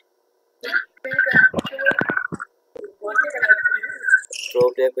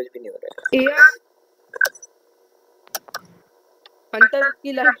प्रॉब्लम कुछ भी नहीं हो रहा है अंतर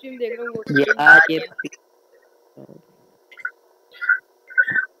की लाइव स्ट्रीम देख रहा हूँ यार ये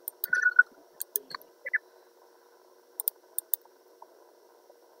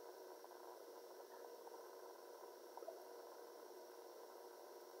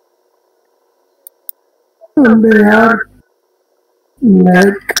यार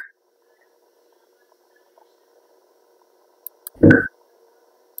लाइक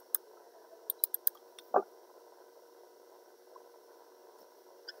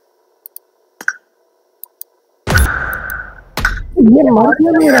ये मार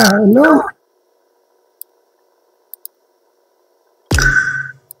दिया मेरा नो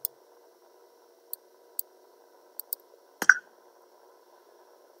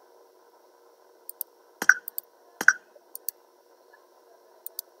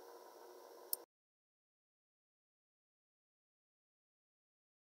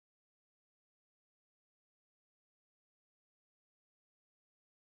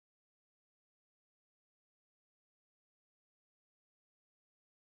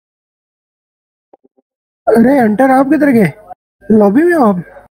अरे अंटर आप किधर गए लॉबी में हो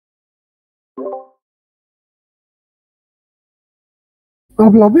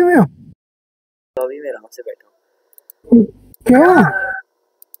आप लॉबी में हो तो अभी मैं आराम से बैठा हूँ क्या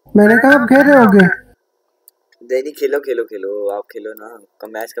मैंने कहा आप खेल रहे होगे। नहीं खेलो खेलो खेलो, आप खेलो ना,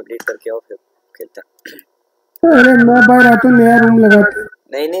 मैच कंप्लीट करके आओ फिर खेलता। अरे मैं बाहर आता हूँ, नया रूम लगाते।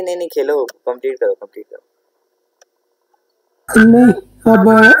 नहीं खेलो, कंप्लीट करो कंप्लीट करो। नहीं अब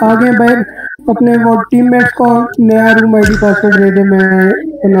आगे भाई अपने वो टीममेट्स को नया रूम आईडी पासवर्ड दे दे, मैं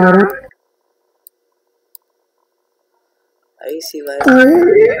बना रहा हूँ।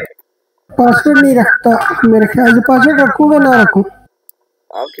 पासवर्ड नहीं रखता मेरे ख्याल से, पासवर्ड रखूंगा ना रखूं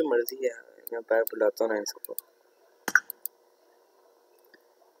आपकी मर्जी है, मैं पैर बुलाता हूँ ना इन सबको।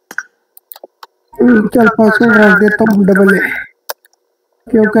 चल पासवर्ड रख देता हूँ डबल ए,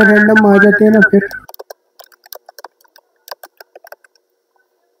 क्योंकि रैंडम आ जाते हैं ना फिर।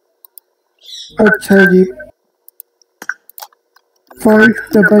 अच्छा जी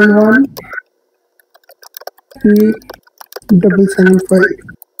 5113775।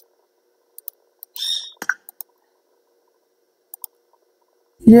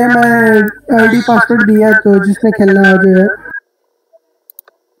 ये मैं आईडी पासवर्ड दिया तो जिसने खेलना आ जाए।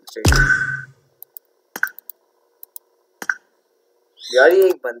 यार ये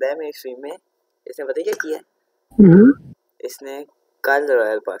एक बंदा है मेरी स्ट्रीम में, इसने पता क्या किया है? इसने कल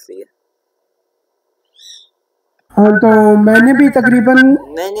रॉयल पास लिया। हाँ तो मैंने भी तकरीबन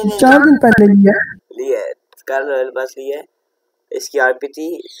 4 दिन पहले लिया है, कल रॉयल पास लिया है। इसकी आरपी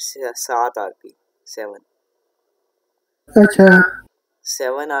थी 7 आरपी 7। अच्छा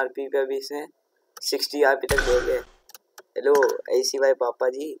 7 आरपी पे अभी इसने 60 आरपी तक ले गए। हेलो ऐसी भाई पापा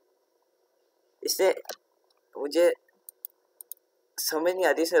जी, इसने मुझे समझ नहीं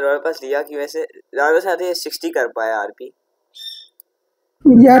आती इसने रॉयल पास लिया कि वैसे ज़्यादा से ज़्यादा 60 कर पाया आरपी।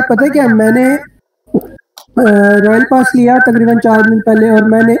 यार पता क्या, मैंने रॉयल पास लिया तकरीबन 4 दिन पहले और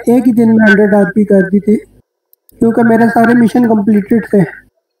मैंने एक ही दिन में 100 आरपी कर दी थी, क्योंकि मेरे सारे मिशन कंप्लीटेड थे।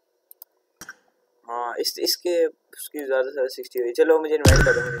 हाँ इसके उसकी ज़्यादा से ज़्यादा 60 हुई। चलो मुझे इनवाइट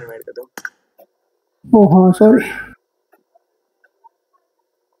कर दो, मुझे इनवाइट कर दो। ओ हाँ सॉरी।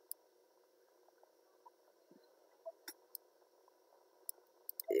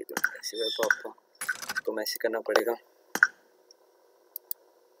 ऐसे पापा को मैसेज करना पड़ेगा।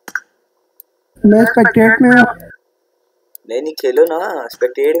 मैं स्पेक्टेट में हूँ। नहीं खेलो ना,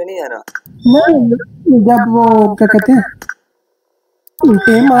 स्पेक्टेट में नहीं जाना। नहीं जब वो क्या कहते हैं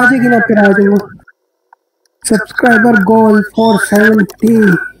टीम आ जाएगी ना फिर आ जाऊंगा। सब्सक्राइबर गोल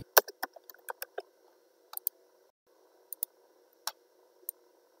 470।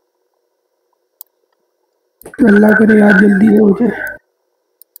 अल्लाह करे यार जल्दी हो जाए।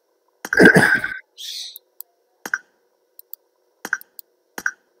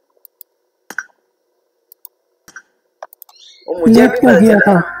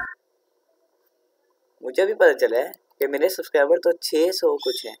 मुझे भी पता चला है कि मेरे सब्सक्राइबर तो 600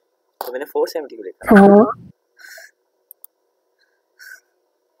 कुछ है, तो मैंने 470 को लिखा।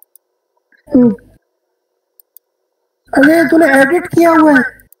 अरे तूने एडिट किया हुआ है?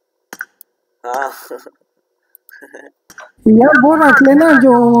 हाँ यार वो रख लेना,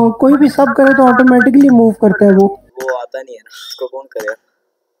 जो कोई भी सब करे तो ऑटोमेटिकली मूव करता है वो आता नहीं है ना, उसको कौन करेगा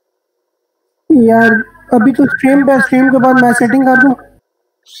यार। अभी तो स्ट्रीम पे, स्ट्रीम के बाद मैं सेटिंग कर दूं।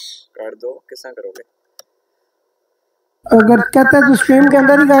 कर दो, किस तरह करोगे? अगर कहता है तो स्ट्रीम के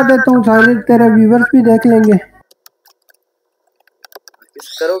अंदर ही कर देता हूँ, सारे तेरे व्यूअर्स भी देख लेंगे।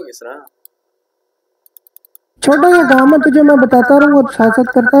 करोगे किस तरह? छोटा सा काम है तुझे, मैं बताता रहूंगा तो साथ साथ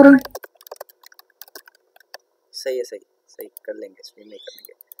करता रही। सही है, सही कर लेंगे, स्ट्रीम में कर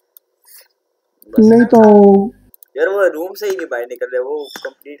लेंगे। नहीं तो यार वो रूम से ही नहीं बाहर निकल रहे, वो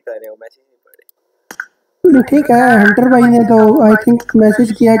कंप्लीट कर रहे हो, मैसेज नहीं पढ़ रहे। ठीक है, हंटर भाई ने तो आई थिंक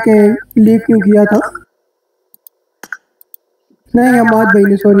मैसेज किया कि लीव क्यों किया था। नहीं अमाद भाई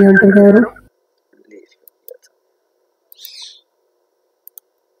ने, सॉरी हंटर कह रहा हूँ।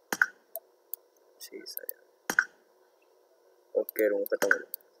 ओके रूम खत्म हो गया।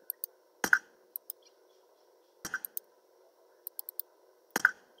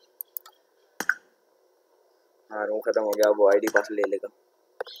 हाँ रूम खत्म हो गया, वो आईडी पास ले लेगा।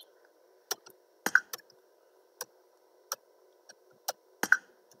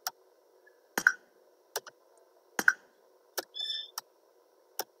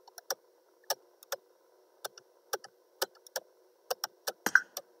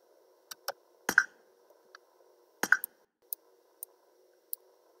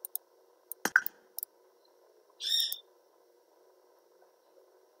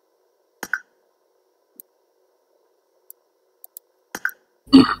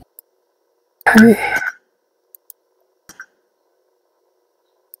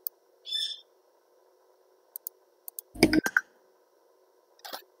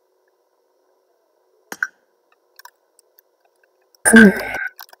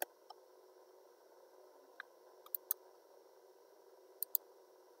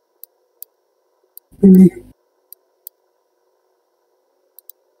 हिंदी।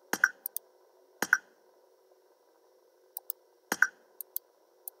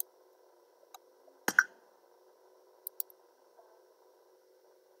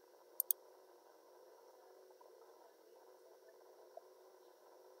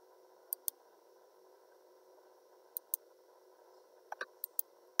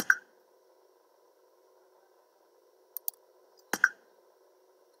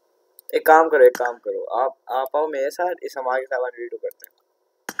 एक काम करो, आप आओ मेरे साथ, इस हमारे साथ वीडियो करते हैं।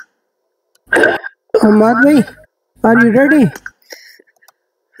 हमाद भाई, आर यू रेडी?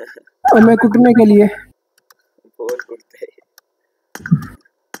 हमें कुटने के लिए। बहुत कुटते हैं।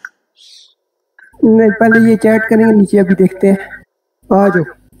 नहीं, पहले ये चैट करेंगे, नीचे अभी देखते हैं। आ जाओ।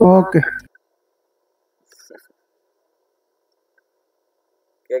 ओके।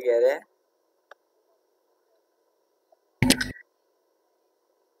 क्या कह रहे हैं?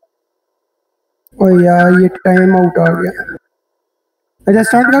 ओ यार, ये टाइम आउट आ गया। अच्छा,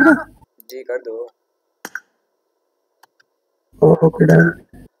 स्टार्ट कर दो। जी कर दो। Okay done.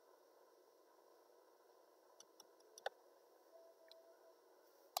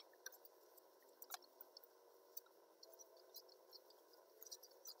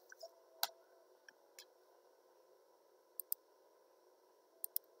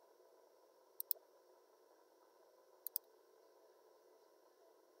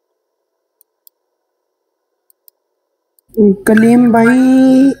 कलीम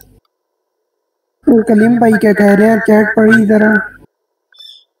भाई क्या कह रहे हैं? चैट पढ़ी जरा।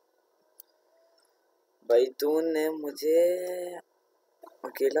 भाई तूने मुझे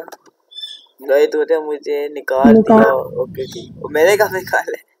अकेला, भाई तूने मुझे निकाल दिया। ओके ठीक, मैंने कहा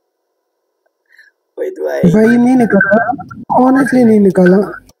निकाले। भाई तू आई भाई नहीं निकाला, ऑनेस्टली नहीं निकाला।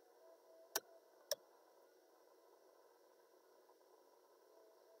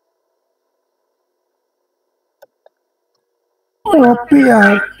 ओपी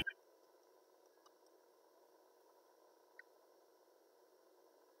यार।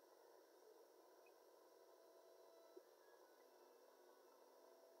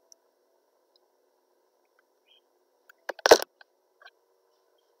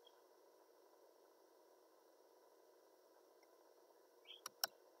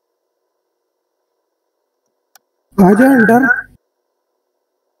 आजा अंडर।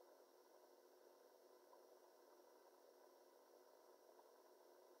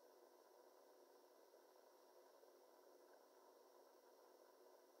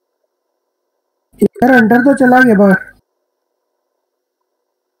 यार अंडर तो चला गया बाहर।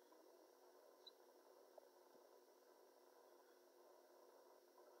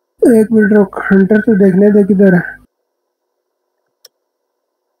 एक मिनट रुक, हंटर तो देखने दे किधर है।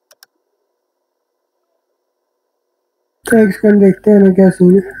 एक सेकंड देखते हैं ना क्या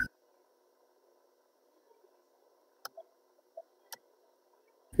सीन है।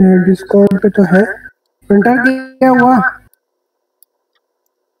 डिस्कॉर्ड पे तो है। हंटर क्या हुआ?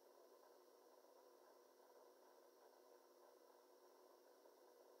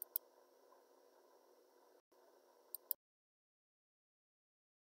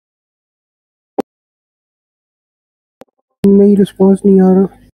 नहीं, रिस्पॉन्स नहीं आ रहा।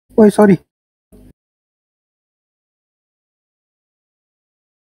 ओए सॉरी।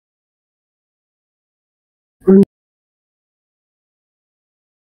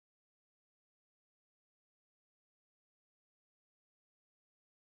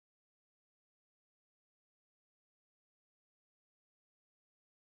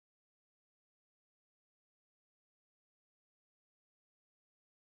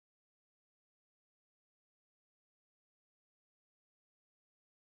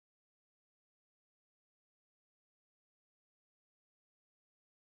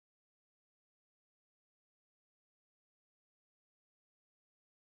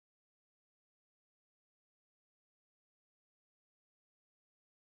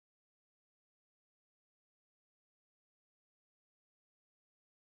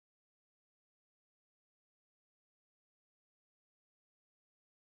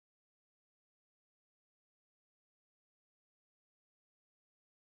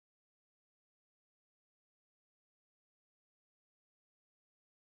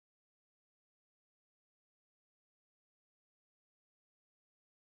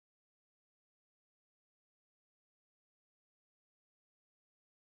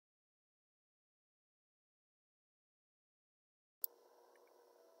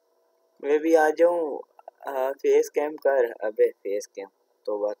 मैं भी आ जाऊं। फेस कैम कर। अबे फेस कैम,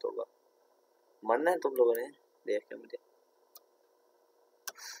 तोबा मरना है तुम लोगों ने, देख के मुझे।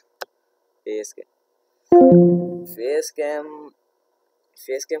 फेस कैम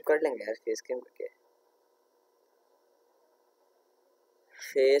कर लेंगे यार, फेस कैम करके।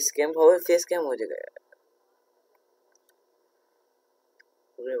 फेस कैम हो जाएगा यार,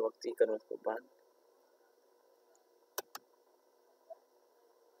 पूरे वक्त ही करूँ उसको बंद।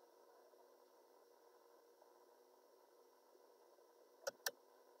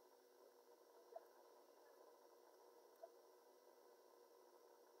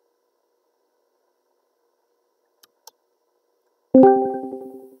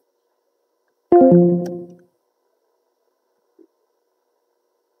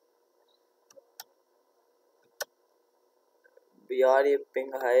 यार ये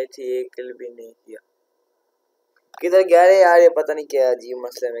पिंग हाई थी, एक किल भी नहीं किया। किधर गया रे यार, ये पता नहीं क्या अजीब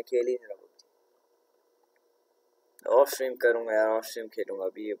मसले में खेल ही नहीं रहा। ऑफ स्ट्रीम करूंगा यार, ऑफ स्ट्रीम खेलूंगा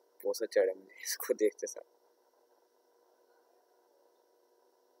अभी। ये बहुत चढ़े मुझे इसको देखते साथ।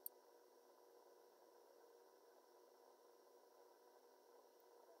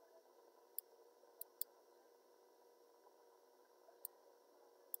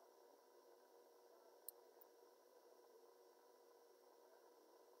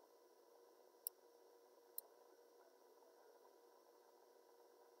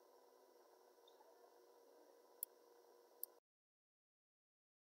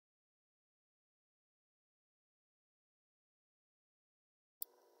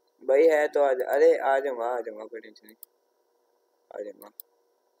 भाई है तो आज, अरे आ जाऊंगा कोई टेंशन नहीं, आ जाऊंगा।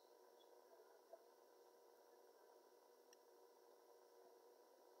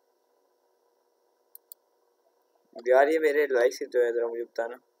 यार ये मेरे लाइक से जो है जरा मुझे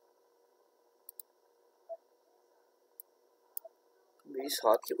बताना। मेरी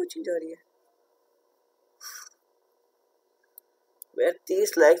साथ की कोचिंग जा रही है यार।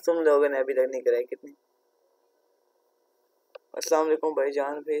 30 लाइक तुम लोगों ने अभी तक नहीं कराए, कितनी। अस्सलाम वालेकुम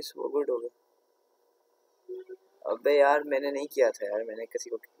भाईजान, फेस वो गुड हो गया। अबे यार मैंने नहीं किया था यार, मैंने किसी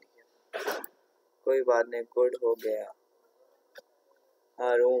को नहीं किया। कोई बात नहीं, गुड हो गया।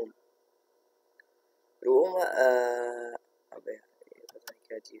 हाँ रूम अबे ये पता नहीं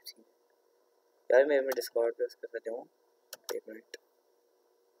क्या अजीब सी यार। मैं डिस्कॉर्ड पे उसके साथ हूँ, एक मिनट।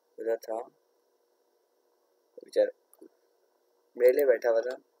 उधर था बेचारा, मेरे लिए बैठा हुआ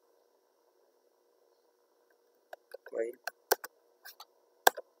था भाई।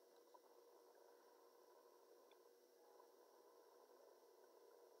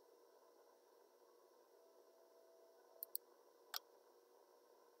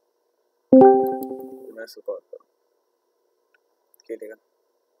 मैं सुकॉल करूँ खेलेगा।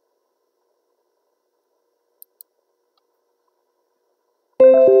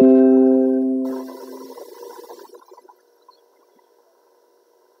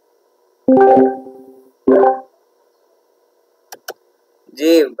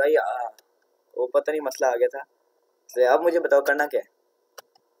 जी भाई वो पता नहीं मसला आ गया था, इसलिए आप मुझे बताओ करना क्या है।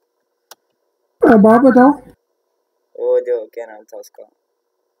 अब आप बताओ। वो जो क्या नाम था उसका,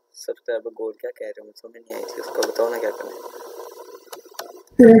 सब्सक्राइबर गोल क्या कह रहे हो, मुझे समझ नहीं आई थी। उसको बताओ ना क्या करना है।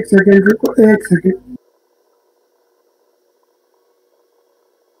 एक सेकंड रुको, एक सेकंड।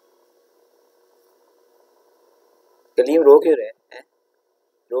 कलीम रो क्यों रहे हैं,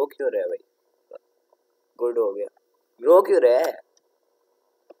 रो क्यों रहे भाई। गुड हो गया, रो क्यों रहे है।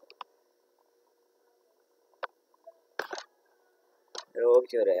 रो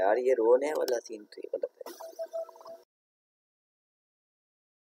क्यों रहे यार, ये रोने वाला सीन तो ये गलत है।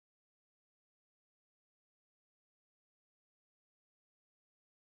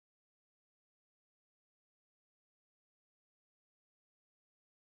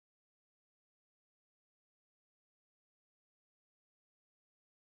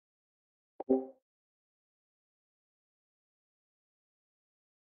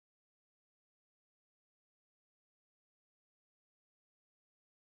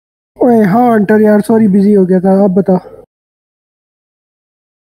 ओए हाँ अंटर यार, सॉरी बिजी हो गया था। आप बता।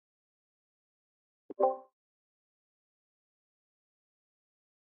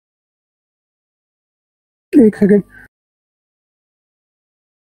 एक सेकंड।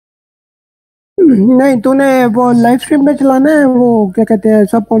 नहीं, तूने वो लाइव स्ट्रीम में चलाना है, वो क्या कहते हैं,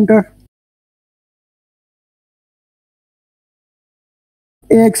 सब काउंटर।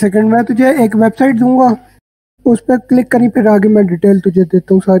 एक सेकंड, मैं तुझे एक वेबसाइट दूंगा, उस पर क्लिक करी, फिर आगे मैं डिटेल तुझे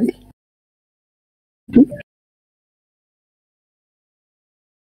देता हूँ सारी।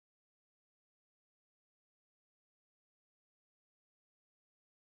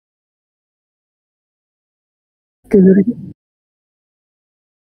 किधर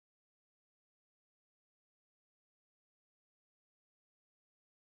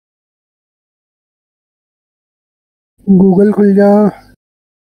गूगल खुल जा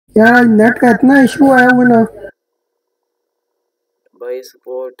यार, नेट का इतना इशू आया हुआ ना भाई।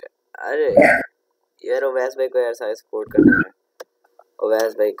 सपोर्ट, अरे यार वैस भाई को यार सारे सपोर्ट करना है।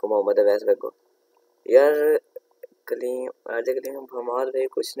 अवैस भाई को, मोहम्मद अवैस भाई को यार। कलीम आजा, कलीम हमार भाई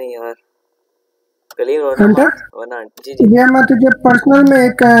कुछ नहीं यार। कलीम वरना जी जी। ये मैं तुझे पर्सनल में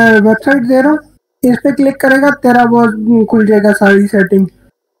एक वेबसाइट दे रहा हूँ, इस पे क्लिक करेगा तेरा वो खुल जाएगा सारी सेटिंग।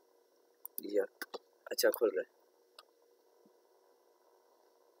 यार अच्छा खुल रहा है,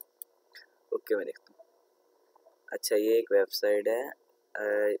 ओके मैं देखता हूँ। अच्छा ये एक वेबसाइट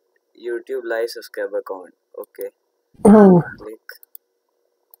है, YouTube live subscriber account, okay हाँ क्लिक।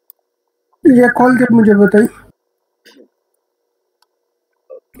 ये खोल के मुझे बताइए।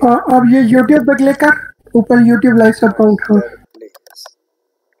 अब ये यूट्यूब पे क्लिक कर, ऊपर यूट्यूब लाइव सब अकाउंट हो,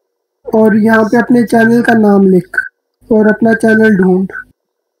 और यहाँ पे अपने चैनल का नाम लिख और अपना चैनल ढूंढ।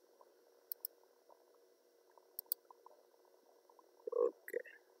 ओके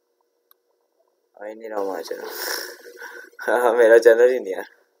आई नहीं रहा हमारा चैनल। हाँ मेरा चैनल ही नहीं यार।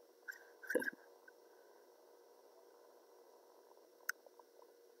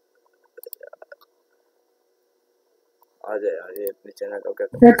 आ जाए अपने चैनल का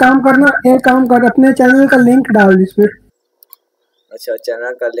क्या। एक काम करना, एक काम कर, अपने चैनल का लिंक डाल इसमें। अच्छा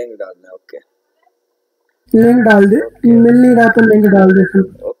चैनल का लिंक डालना है, ओके लिंक डाल दे। मिल नहीं रहा तो लिंक डाल दे फिर।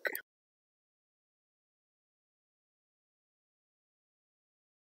 ओके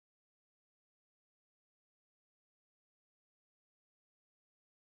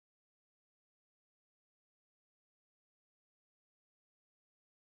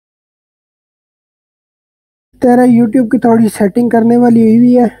तेरा यूट्यूब की थोड़ी सेटिंग करने वाली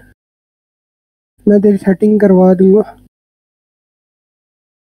हुई है, मैं तेरी सेटिंग करवा दूंगा।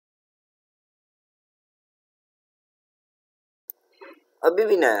 अभी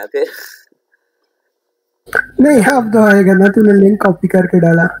भी ना आया फिर। नहीं अब तो आएगा ना, तूने लिंक कॉपी करके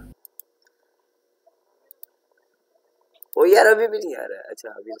डाला। ओ यार अभी भी नहीं आ रहा है। अच्छा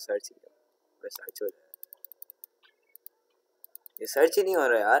अभी तो सर्च ही सर्च हो रहा है, ये सर्च ही नहीं हो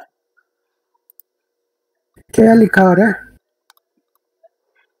रहा है यार। क्या लिखा हो रहा है?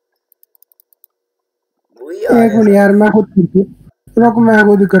 एक मिनट यार, मैं खुद रुक, मैं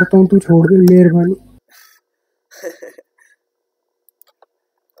खुद करता हूँ, तू छोड़ दे मेहरबानी।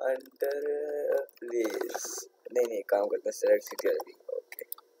 अंडर प्लीज नहीं काम करता है, सेलेक्ट सिटी अभी, ओके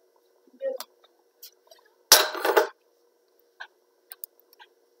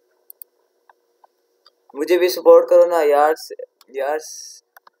मुझे भी सपोर्ट करो ना यार। यार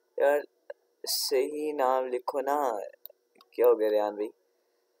यार सही नाम लिखो ना। क्या हो गया रेहान भाई?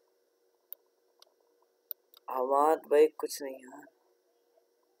 हमाद भाई कुछ नहीं यार।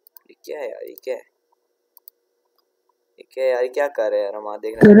 ये क्या है यार, ये क्या है, ये क्या है यार, क्या कर रहे हैं यार हमाद?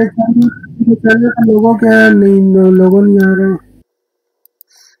 देखना तेरे चैनल का लोगो क्या है? नहीं लोगो नहीं आ रहा।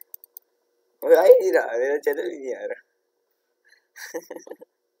 आ ही नहीं रहा, मेरा चैनल ही नहीं आ रहा।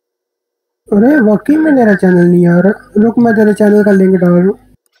 अरे वाकई में मेरा चैनल नहीं आ रहा। रुक मैं तेरे चैनल का लिंक डाल रहा हूँ।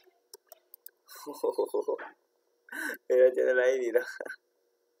 मेरा चैनल आ ही नहीं रहा।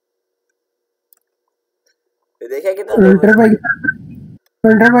 देखा कितना हंटर भाई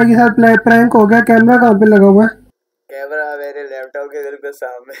के साथ प्रैंक हो गया। कैमरा कहाँ पे लगा हुआ है? कैमरा मेरे लैपटॉप के बिल्कुल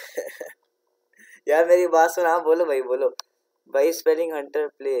सामने। यार मेरी बात सुना, बोलो भाई बोलो भाई। स्पेलिंग हंटर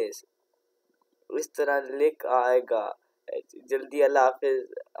प्लेस इस तरह लिख आएगा जल्दी। अल्लाह हाफिज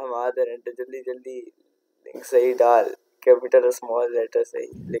हमारा हंटर, जल्दी जल्दी लिंक सही डाल। कैपिटल स्मॉल लेटर सही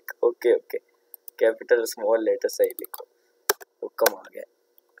लिख, okay okay capital small letter सही लिखो। हुक्म आ गया,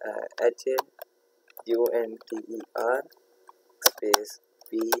 HUNTER स्पेस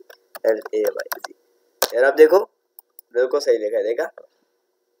PLAYZ। यार अब देखो बिल्कुल सही लिखा है, देखा?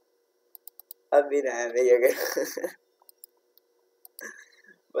 अब भी ना है नहीं अगर।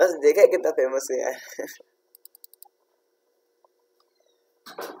 बस देखा कितना फेमस है यार।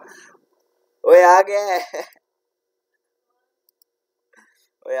 ओए आ गया है,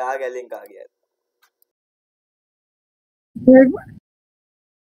 ओए आ गया, लिंक आ गया।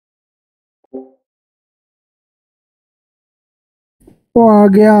 वो आ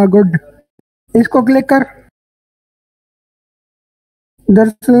गया, गुड। इसको क्लिक कर।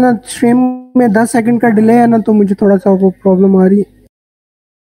 दरअसल ना स्ट्रीम में 10 सेकंड का डिले है ना, तो मुझे थोड़ा सा वो प्रॉब्लम आ रही है।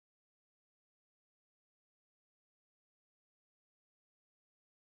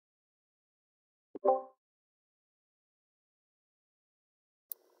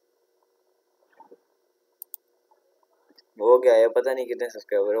 हो गया है, पता नहीं कितने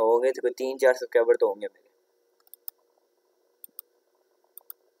सब्सक्राइबर होंगे, तो 3-4 सब्सक्राइबर तो होंगे मेरे।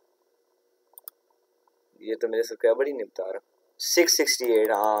 ये तो मेरे सब्सक्राइबर ही नहीं बता रहा।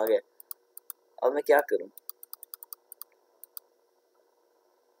 668 हाँ आ गया। अब मैं क्या करूं?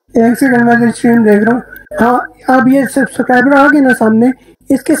 एक सेकंड में स्ट्रीम देख रहा हूँ। हाँ अब ये सब्सक्राइबर आ गए ना सामने,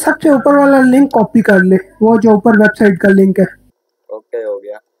 इसके सबसे ऊपर वाला लिंक कॉपी कर ले, वो जो ऊपर वेबसाइट का लिंक है। ओके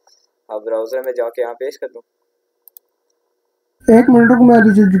अब ब्राउजर में जाके यहाँ पेश कर दूं। एक मिनट रुक, मैं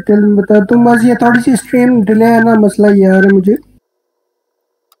तुझे डिटेल में बता दूं। बस ये थोड़ी सी स्ट्रीम डिले है ना, मसला ये आ रहा है मुझे।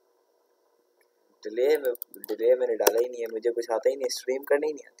 डिले मैंने डाला ही नहीं है, मुझे कुछ आता ही नहीं, स्ट्रीम करनी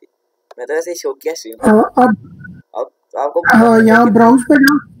ही नहीं आती। मैं तो ऐसे ही शौकिया स्ट्रीम। अब आपको हाँ यहाँ ब्राउज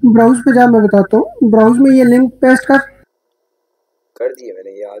पे जा, मैं बताता हूँ। ब्राउज में ये लिंक पेस्ट कर दिए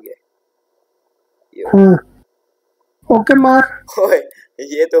मैंने, ये आ गया ये। हाँ ओके मार। ओए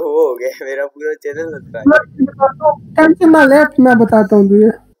ये तो हो गया, मेरा पूरा चैनल लग रहा है। टेंशन ना ले, मैं बताता हूँ तुझे।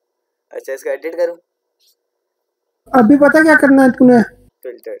 अच्छा इसका एडिट करूँ? अभी पता क्या करना है तूने?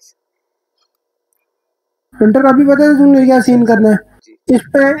 फिल्टर अभी पता है तूने क्या सीन करना है? इस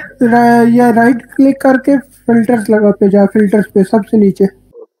पे ये राइट क्लिक करके फिल्टर्स लगा पे जा, फिल्टर्स पे सबसे नीचे।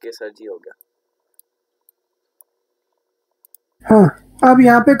 ओके सर जी हो गया। हाँ अब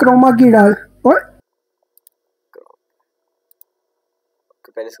यहाँ पे क्रोमा की डाल। और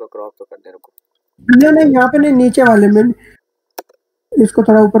पहले इसको क्रॉप तो कर दे, रुको। नहीं यहाँ पे नहीं, नीचे वाले में इसको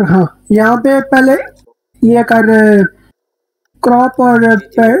थोड़ा ऊपर। हाँ यहाँ पे पहले ये कर क्रॉप और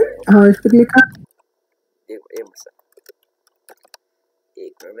हाँ इस पे क्लिक कर।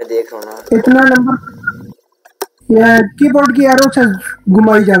 एक मैं देख रहा हूँ ना, इतना नंबर ये कीबोर्ड की एरो से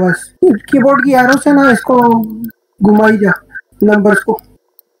घुमाई जा, बस कीबोर्ड की एरो से ना इसको घुमाई जा नंबर्स को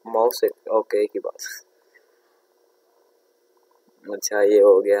माउस से। ओके एक ही बात। अच्छा ये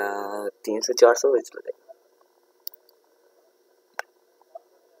हो गया 300 400 इस पे।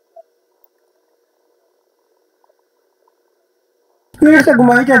 फिर से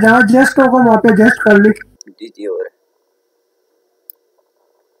घुमाई जा, जहाँ जस्ट होगा वहाँ पे जस्ट कर ली। जी हो रहा है।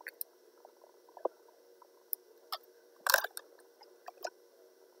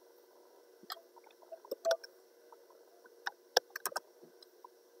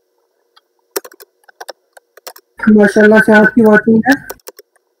 माशाल्लाह से आपकी वॉचिंग है।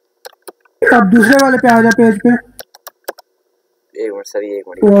 अब दूसरे वाले पे आ जा, पेज पे। एक मिनट सर, एक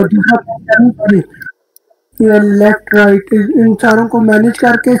मिनट। और दूसरा ये लेफ्ट राइट इन चारों को मैनेज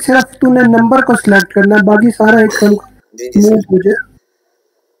करके सिर्फ तूने नंबर को सिलेक्ट करना है, बाकी सारा एक काम मुझे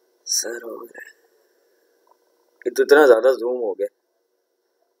सर हो गया। ये तो इतना ज्यादा जूम हो गया।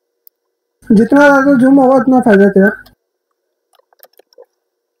 जितना ज्यादा जूम होगा उतना फायदा तेरा।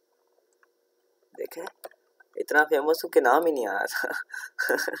 देखे इतना फेमस हूँ कि नाम ही नहीं आ रहा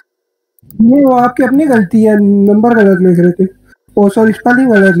था। ये वो आपकी अपनी गलती है, नंबर गलत लिख रहे थे। ओ सॉरी,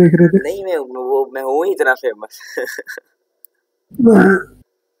 स्पेलिंग गलत लिख रहे थे। नहीं मैं हूँ ही इतना फेमस।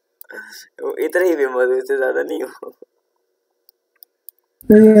 वो इतना ही फेमस हूँ, इससे ज्यादा नहीं हूँ।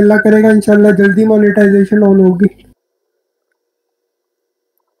 नहीं अल्लाह करेगा इंशाल्लाह जल्दी मोनेटाइजेशन ऑन होगी।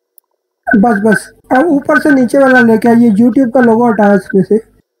 बस बस अब ऊपर से नीचे वाला लेके आइए, यूट्यूब का लोगो हटा इसमें से।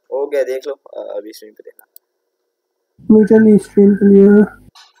 हो गया देख लो, अभी स्क्रीन पे देखना। मुझे नहीं स्क्रीन पे नहीं है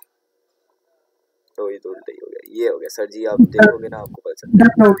तो ये तो उल्टा ही हो गया। ये हो गया सर जी, आप देखोगे ना आपको पता चलेगा।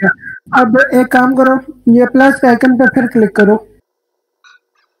 डन हो गया। अब एक काम करो, ये प्लस के आइकन पे फिर क्लिक करो।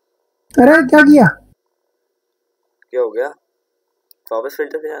 अरे क्या किया? क्या हो गया? वापस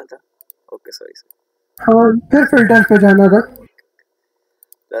फिल्टर पे जाना था। Okay sorry sir. हाँ फिर फिल्टर्स पे जाना था।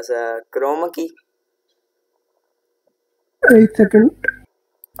 प्लस क्रोमा की। एक सेकंड,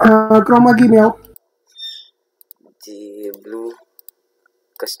 हाँ क्रोमा की में आओ जी। ब्लू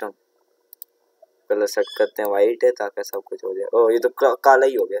कस्टम कलर सेट करते हैं, वाइट है ताकि सब कुछ हो जाए। ओ ये तो काला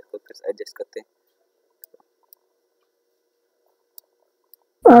ही हो गया, तो फिर एडजस्ट करते हैं।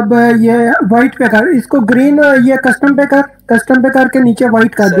 अब ये वाइट पे कर, इसको ग्रीन ये कस्टम पे कर, कस्टम पे करके नीचे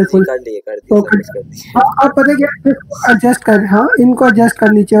वाइट कर दे फुल। कर दिए। अब पता क्या, एडजस्ट कर। हाँ इनको एडजस्ट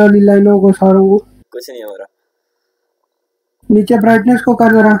कर, नीचे वाली लाइनों को सारों को। कुछ नहीं हो रहा। नीचे ब्राइटनेस को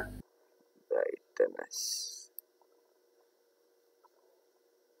कर रहा। ब्राइटनेस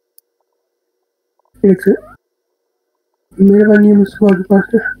एक से मेरे पास नहीं, मुझके पास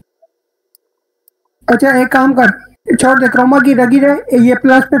है। अच्छा एक काम कर, छोड़ दे, क्रोमा की लगी रहे। ये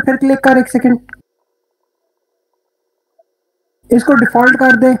प्लस पे फिर क्लिक कर, एक सेकंड इसको डिफॉल्ट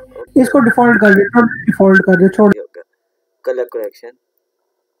कर दे, इसको डिफॉल्ट कर दे, डिफॉल्ट कर दे, छोड़। कलर करेक्शन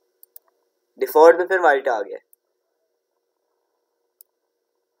डिफॉल्ट में फिर वाइट आ गया।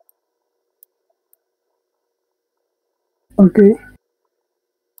 ओके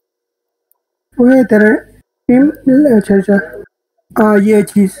वो तेरे अच्छा अच्छा हाँ ये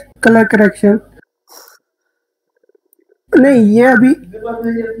चीज कलर करेक्शन नहीं, ये अभी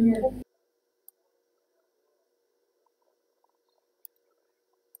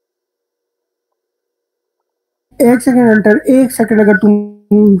एक सेकंड एंटर, एक सेकंड अगर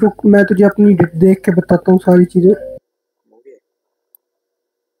तुम रुक, मैं तुझे अपनी देख के बताता हूँ सारी चीजें। हो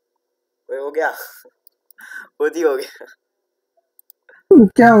गया। हो गया।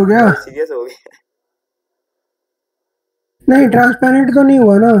 क्या हो गया? सीरियस हो गया। नहीं ट्रांसपेरेंट तो नहीं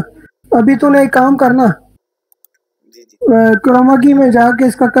हुआ ना अभी। तूने एक काम करना, जी जी क्रोमा की में जाके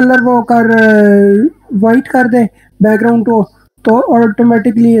इसका कलर वो कर वाइट कर दे बैकग्राउंड को, तो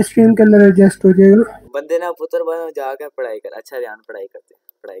ऑटोमेटिकली स्क्रीन के अंदर एडजस्ट हो जाएगा। बंदे ना पुत्र बनो जाकर पढ़ाई कर। अच्छा ध्यान पढ़ाई करते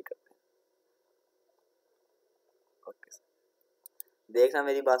ओके सर। देखना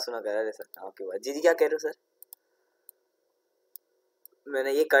मेरी बात सुना कर रहे सर आपकी बात। जी जी क्या कह रहे हो सर?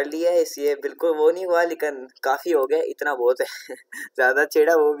 मैंने ये कर लिया है इसलिए बिल्कुल वो नहीं हुआ, लेकिन काफी हो गया, इतना बहुत है। ज्यादा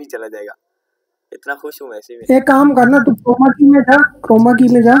छेड़ा वो भी चला जाएगा। इतना खुश हूँ वैसे भी। एक काम करना तू क्रोमा की में जा, क्रोमा की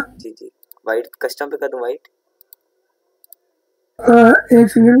में जा। जी जी वाइट कस्टम पे कर दूं वाइट। एक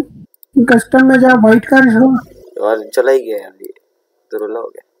सेकंड, कस्टम में जा वाइट कर इसको। और चला ही गया यार ये तो रोला हो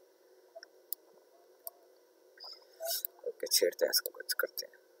गया। ओके छेड़ते हैं इसको, कुछ करते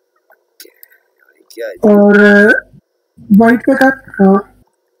हैं। ओके क्या है? और वाइट पे कर। हाँ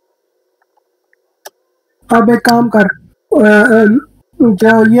अब एक काम कर,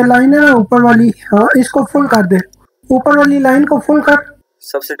 जो ये लाइन है ना ऊपर वाली, हाँ इसको फुल कर दे। ऊपर वाली लाइन को फुल कर,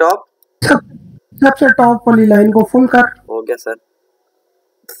 सबसे टॉप सबसे टॉप वाली लाइन को फुल कर। हो गया सर।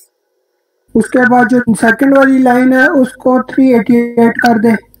 उसके बाद जो सेकंड वाली लाइन है उसको 388 कर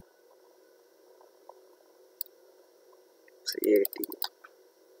दे।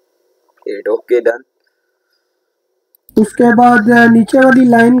 388 ओके डन। उसके बाद नीचे वाली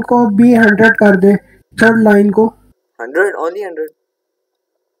लाइन को भी 100 कर दे, थर्ड लाइन को। 100 ओनली 100?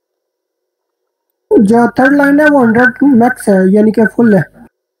 जो थर्ड लाइन है वो 100 मैक्स है, यानी कि फुल है।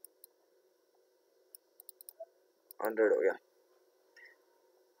 100 हो गया।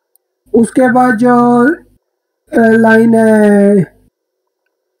 उसके बाद जो लाइन है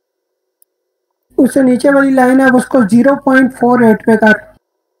उससे नीचे वाली लाइन है उसको 0.48 पे कर।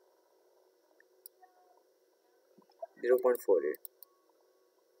 0.48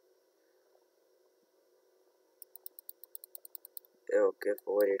 ओके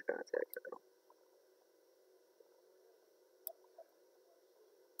 48 करना चाहिए। क्या करूं?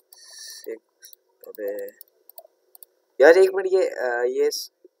 6 अबे यार एक मिनट, ये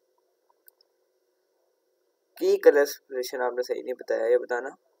की कलर सेपरेशन आपने सही नहीं बताया, ये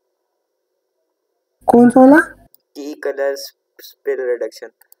बताना। कौन सा वाला? की कलर स्पिल रिडक्शन।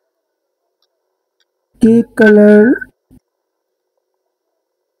 की कलर,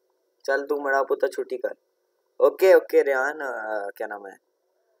 चल तू मरा पुता छुट्टी कर। ओके ओके रेहान क्या नाम है,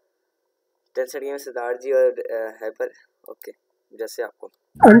 टेंशन गेम सिद्धार्थ जी और हैपर। ओके जैसे आपको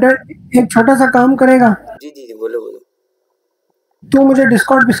अंडर एक छोटा सा काम करेगा। जी जी जी बोलो बोलो। तू मुझे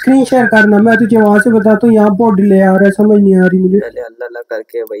डिस्कॉर्ड पे स्क्रीन शेयर करना, मैं तुझे वहां से बताता हूँ। यहाँ बहुत डिले आ रहा है, समझ नहीं आ रही मुझे। पहले अल्लाह अल्लाह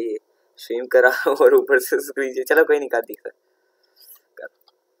करके भाई स्ट्रीम करा और ऊपर से स्क्रीन शेयर। चलो कोई नहीं कर दी सर।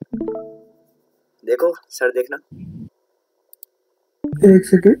 देखो सर देखना। एक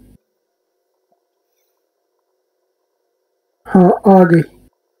सेकंड, हाँ आ गई।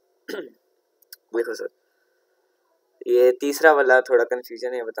 देखो सर ये तीसरा वाला थोड़ा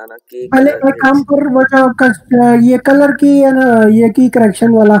कंफ्यूजन है, बताना कि पहले एक काम कर, वो जो ये कलर की है ना, ये की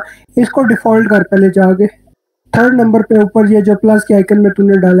करेक्शन वाला, इसको डिफॉल्ट कर पहले जाके थर्ड नंबर पे ऊपर ये जो प्लस के आइकन में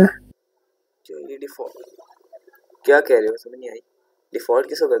तूने डाला है। जो ये डिफॉल्ट क्या कह रहे हो समझ नहीं आई। डिफॉल्ट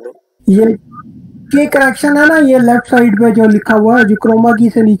किसको कर दूं? ये की करेक्शन है ना, ये लेफ्ट साइड पे जो लिखा हुआ है जो क्रोमा की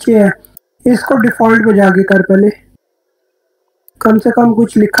से नीचे है, इसको डिफॉल्ट पे जाके कर पहले। कम से कम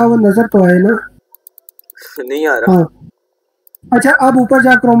कुछ लिखा हुआ नजर तो आए ना। नहीं आ रहा। हाँ अच्छा अब ऊपर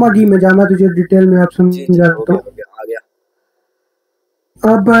जा, क्रोमा की में जा, मैं तुझे डिटेल में आप समझा देता हूँ। आ गया।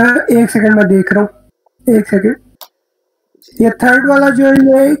 अब एक सेकंड में देख रहा हूँ, एक सेकंड। ये थर्ड वाला जो है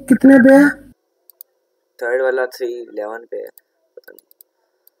ये कितने पे है? थर्ड वाला 311 पे है, पता नहीं।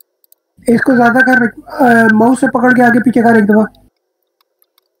 इसको ज्यादा कर, माउस से पकड़ के आगे पीछे कर एक दफा।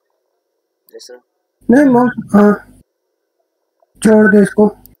 नहीं माउस, हाँ छोड़ दे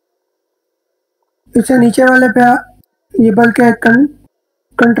इसको। इससे नीचे वाले पे आ, ये बल्कि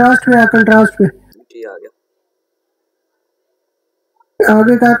कंट्रास्ट पे आ, कंट्रास्ट पे जी आ गया।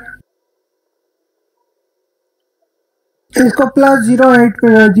 आगे कर। इसको +08 पे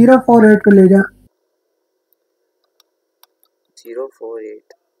 048 पे ले जा।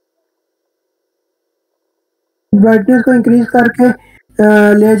 048 ब्राइटनेस को इंक्रीज करके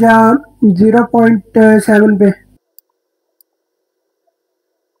ले जा 0.7 पे।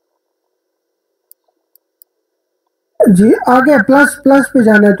 जी आगे प्लस पे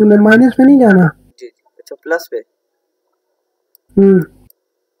जाना है तूने, माइनस पे नहीं जाना। जी अच्छा प्लस पे।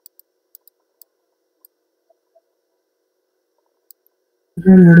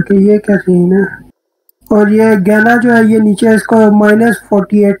 लड़के ये क्या सीन है। और ये गहना जो है ये नीचे, इसको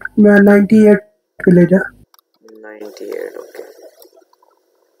 -48 में 98 पे ले जा। 98 ओके।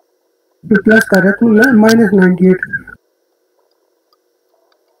 प्लस कर रहा तू ना -98।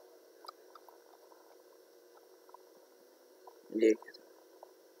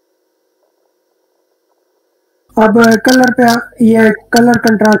 अब कलर पे ये कलर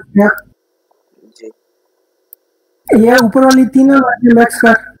कंट्रास्ट पे जी ये ऊपर वाली तीनों मैक्स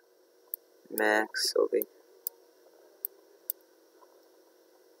कर। मैक्स हो गई।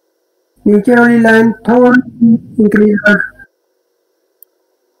 नीचे वाली लाइन थोड़ी इंक्रीज कर,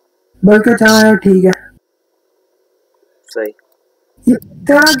 बल्कि चाहे ठीक है। सही। ये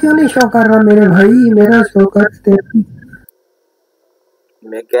तेरा क्यों नहीं शो कर रहा मेरे भाई, मेरा शो कर तेरा।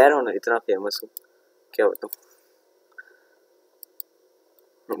 मैं कह रहा हूँ ना इतना फेमस हूँ, क्या बताऊँ।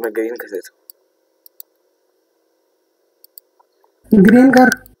 मैं ग्रीन कर देता हूँ। ग्रीन कर।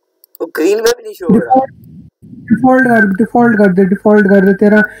 वो ग्रीन में भी नहीं शो हो रहा। डिफॉल्ट कर दे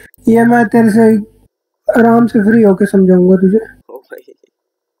तेरा। ये मैं तेरे से आराम से फ्री होके समझाऊंगा तुझे। ओ भाई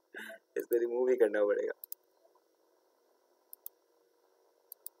इसको रिमूव ही करना पड़ेगा।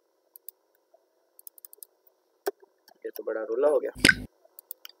 ये तो बड़ा रोला हो गया।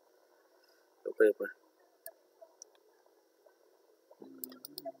 तो कोई पर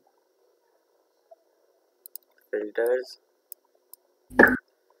फिल्टर्स,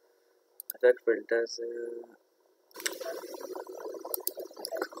 अच्छा फिल्टर्स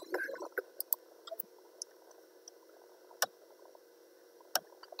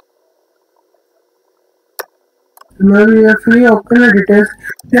मैं ये फ्री होकर ना डिटेल्स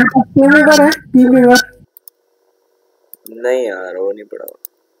तेरे को टीवीवर है टीवीवर। नहीं यार वो नहीं पड़ा।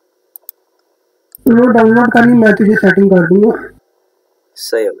 वो डाउनलोड करनी, मैं तुझे सेटिंग कर दूंगा।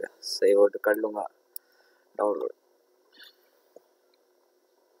 सही हो गया, सही हो तो कर लूंगा डाउनलोड।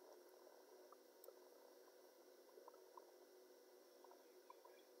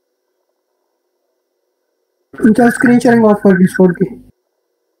 चल स्क्रीन शेयरिंग ऑफ कर डिस्कॉर्ड की,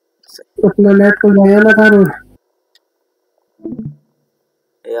 अपना नेट को जाया ना कर।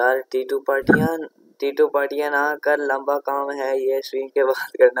 यार टी2 पार्टियां ना कर, लंबा काम है ये, स्ट्रीम के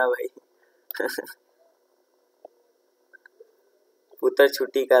बाद करना भाई। पुत्र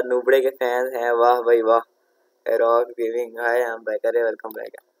छुट्टी का नुबड़े के फैंस हैं, वाह भाई वाह। रॉक गेमिंग हाय, हम बैक करे, वेलकम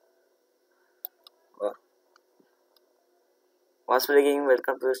बैक। वाह master gaming,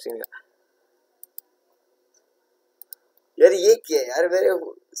 welcome to stream. यार ये क्या है यार, मेरे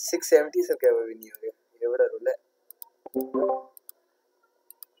 670 से क्या भी नहीं हो गया, ये बड़ा रोल है।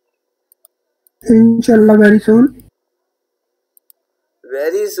 इंशाल्लाह वेरी सून।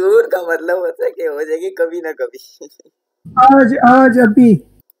 वेरी सून का मतलब होता है कि हो जाएगी कभी ना कभी। आज अभी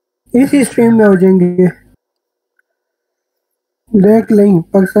इसी स्ट्रीम में हो जाएंगे, देख लें।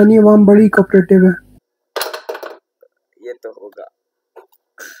 पाकिस्तानी अवाम बड़ी कोऑपरेटिव है। ये तो होगा।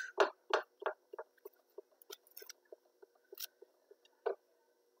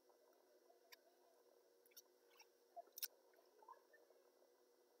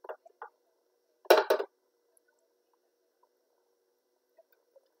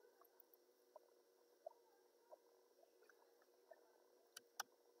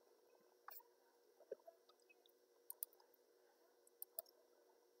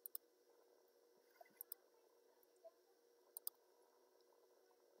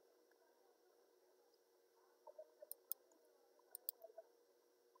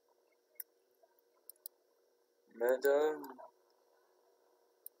 मैं तो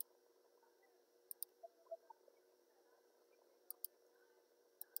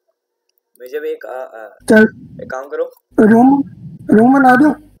मैं जब एक काम करो, रूम बना दो।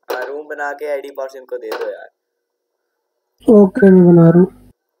 रूम बना के आईडी पास इनको दे दो यार। ओके मैं बना रहा हूँ।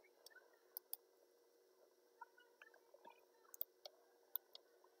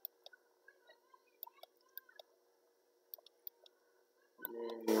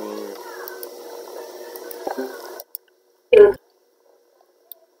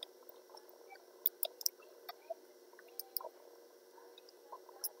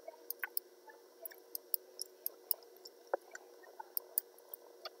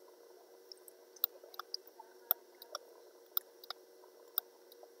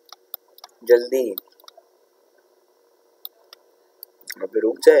 जल्दी अबे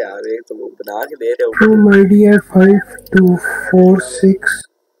रुक जा यार, एक तो वो बना के दे रहे हो। रूम आईडी है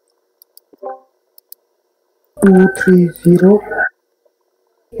 5246230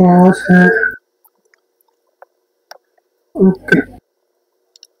 पास है। ओके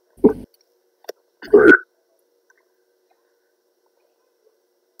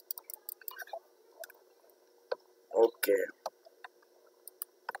ओके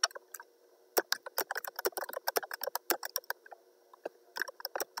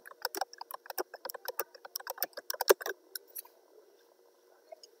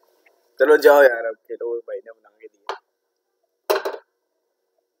चलो जाओ यार अब खेलो, भाई ने बना के दिया।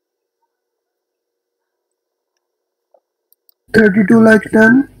 $32 लाइक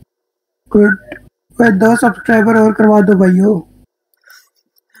डन। गुड। भाई 2 सब्सक्राइबर और करवा दो भाइयों।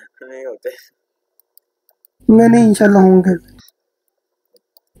 नहीं होते। नहीं इंशाल्लाह होंगे।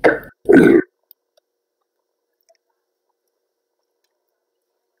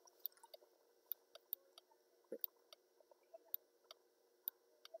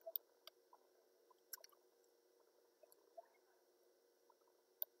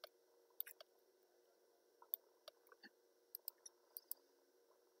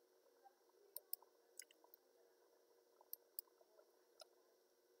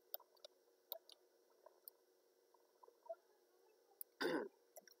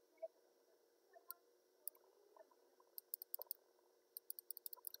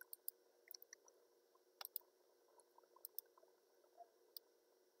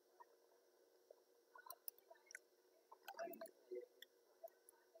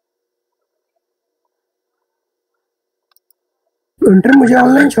 इंटर मुझे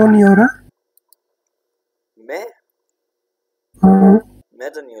ऑनलाइन शो नहीं हो रहा। मैं हाँ मैं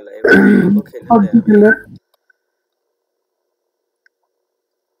तो नहीं हो लाइव वो खेलने अब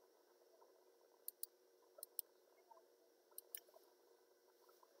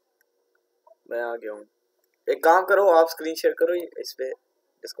मैं आ गया हूँ। एक काम करो, आप स्क्रीन शेयर करो इस पे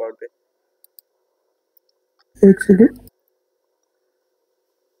डिस्कॉर्ड पे। एक सेकंड।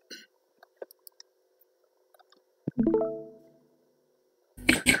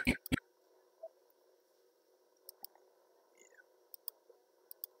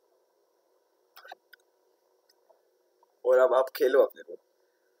 और अब आप खेलो अपने को।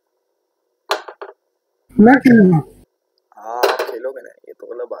 मैं खेलूंगा। हाँ आप खेलोगे ना, ये तो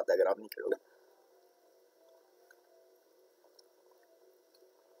गलत बात है अगर आप नहीं खेलोगे।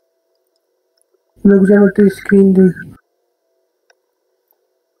 रुक जा, मैं तेरी स्क्रीन देख।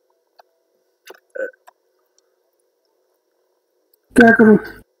 क्या करूं?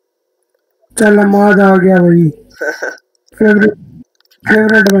 चल अमाद आ गया भाई।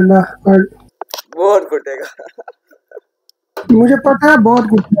 फेवरेट बंदा। और बहुत कुटेगा। मुझे पता है बहुत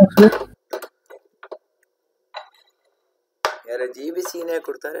कुछ है उसमें। यार अजीब ही सीन है,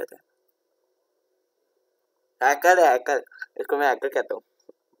 कुड़ता रहता है। हैकर है हैकर, इसको मैं हैकर कहता हूँ।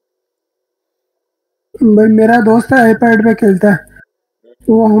 भाई मेरा दोस्त है आईपैड पे खेलता है,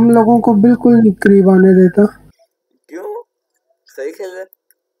 वो हम लोगों को बिल्कुल नहीं करीब आने देता। क्यों? सही खेल रहा है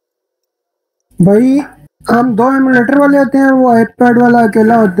भाई हम 2 एमुलेटर वाले होते हैं, वो आईपैड वाला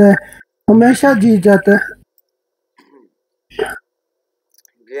अकेला होता है, हमेशा जीत जाता है।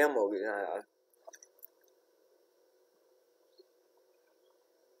 गेम हो गई ना यार।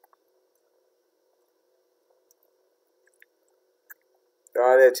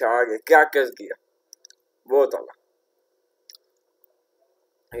 अरे अच्छा आगे क्या कर किया वो तो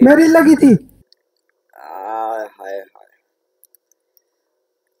मेरी लगी थी। हाय हाय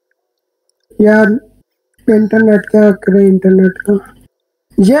यार इंटरनेट क्या करे, इंटरनेट का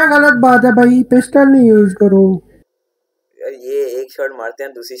ये गलत बात है भाई, पिस्टल नहीं यूज करो। यार ये एक शॉट मारते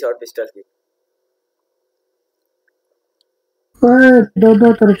हैं, दूसरी शॉट पिस्टल की।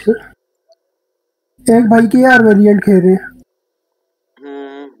 दो तरफ से एक भाई की यार वेरिएंट खेल रहे हैं।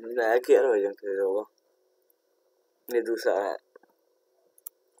 नया खेल वर्जन खेल रहा होगा, ये दूसरा है।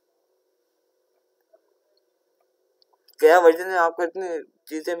 क्या वर्जन में आपको इतनी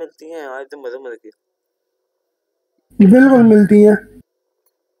चीजें मिलती हैं यार, इतने मजे मजे की। बिल्कुल मिलती है।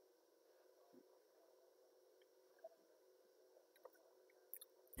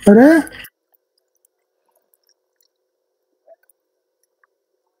 अरे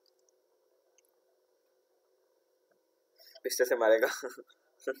पिस्टल से मारेगा।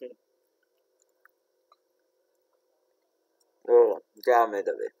 ओ क्या मैं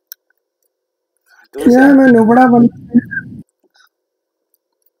दबे यार मैं नुबड़ा बन।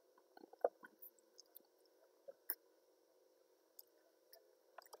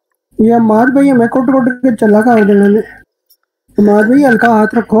 ये मार भाई हमें कोट कोट के चला का देने में। मार भाई हल्का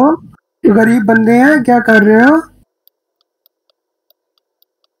हाथ रखो, गरीब बंदे हैं, क्या कर रहे हो?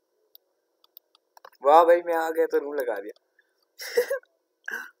 वाह भाई मैं आ गया तो रूम लगा दिया।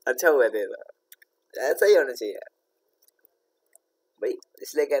 अच्छा हुआ तेरा, ऐसा ही होना चाहिए भाई,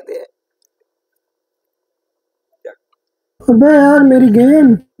 इसलिए कहते हैं। अबे यार मेरी गेम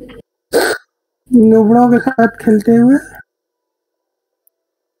नुबड़ों के साथ खेलते हुए।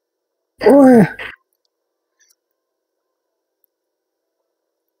 ओए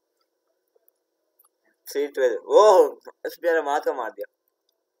 312 ओह इस प्यारा मार का मार दिया।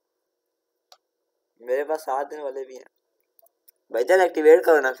 मेरे पास 7 दिन वाले भी हैं भाई, जान एक्टिवेट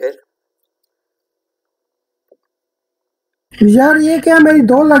करो ना फिर। यार ये क्या, मेरी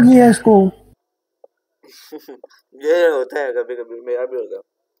 2 लगी है इसको। ये होता है कभी कभी, मेरा भी होता है।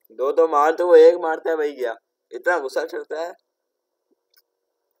 दो तो मार तो वो एक मारता है भाई, क्या इतना गुस्सा चढ़ता है।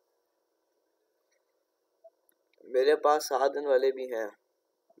 मेरे पास साधन वाले भी हैं,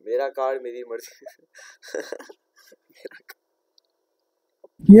 मेरा कार्ड मेरी मर्जी।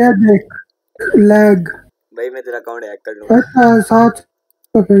 ये देख लैग। भाई मैं तेरा अकाउंट हैक कर लूंगा। अच्छा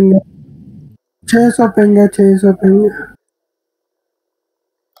 700 पिंग, 600 पिंग है, 600 पिंग।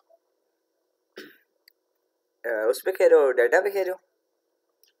 उस पे खेल रहे हो, डाटा पे खेल रहे हो?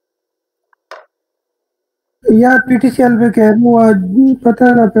 यार पीटीसीएल पे कह रहा हूँ, आज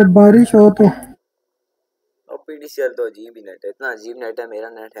पता ना फिर बारिश हो तो। और पीटीसीएल तो अजीब ही नेट है, इतना अजीब नेट है, मेरा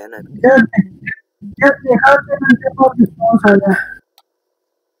नेट है ना। ये देखा घंटे पर रिस्पॉन्स आया।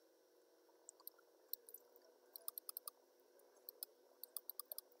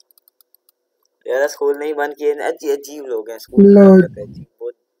 यार स्कूल नहीं बंद किए ना, अजीब लोग हैं स्कूल में, अजीब,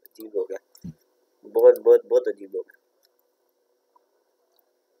 बहुत अजीब लोग हैं, बहुत बहुत बहुत अजीब लोग हैं।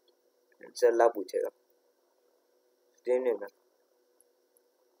 अल्लाह पूछेगा स्ट्रीम नहीं।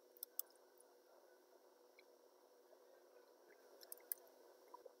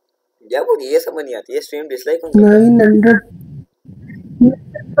 क्या मुझे ये समझ नहीं आती है, स्ट्रीम डिसलाइक कौन करता है? 900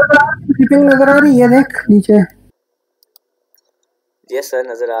 क्लिपिंग नजर आ रही है, देख नीचे। ये सर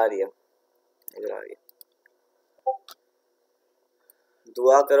नजर आ रही है, नजर आ रही है।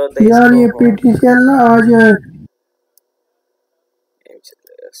 दुआ करो तो यार ये पीटीसीएल ना आज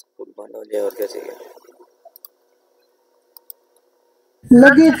स्कूल बंद हो जाए, और क्या चाहिए।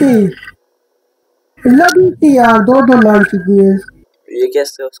 लगी थी यार, 2 लाख चुकी है। ये क्या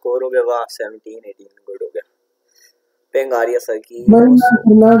स्कोर हो गया? वाह 17 18 गुड हो गया। पिंग आ रही है सर की, मैं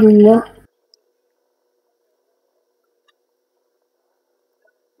सुना दूंगा।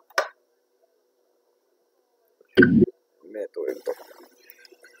 मैं तो एकदम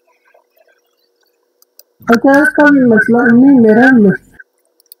अच्छा इसका भी मसला नहीं, मेरा भी मसला।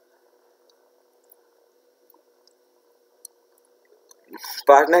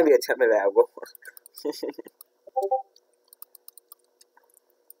 पार्टनर भी अच्छा मिला है आपको।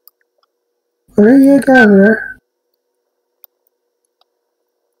 अरे ये क्या है?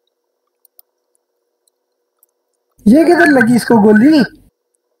 ये किधर लगी इसको गोली?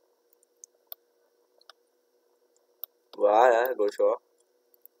 वाह यार गोशो।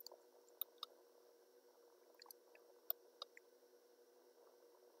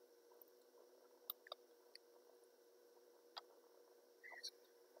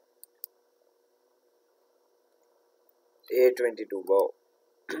 A22 wow.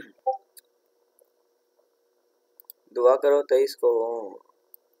 दुआ करो 23 को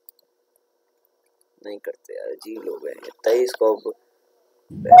नहीं करते यार, अजीब लोग हैं 23 को।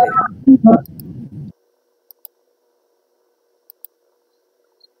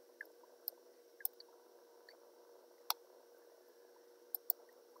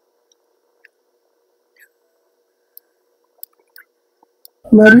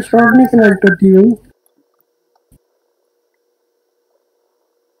 मेरी शॉट नहीं कनेक्ट होती हुई।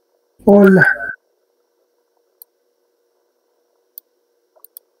 ओला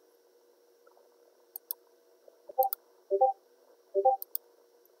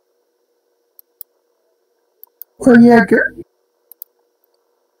ये क्या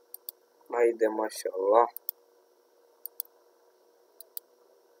भाई दे माशाल्लाह।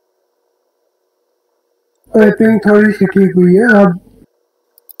 पिंग थोड़ी सी ठीक हुई है अब।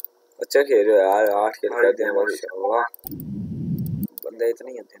 अच्छा खेल रहे हो यार, 8 किल कर दिया माशाल्लाह। बंदे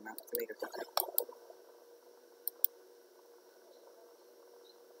इतने ही होते हैं ना, इतने ही करते हैं।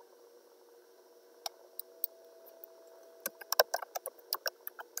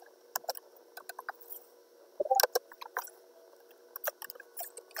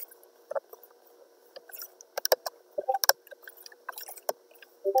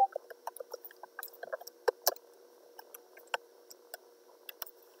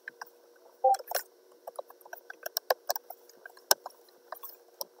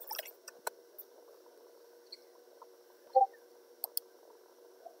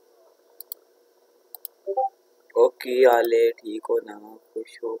 ओके आले ठीक हो ना,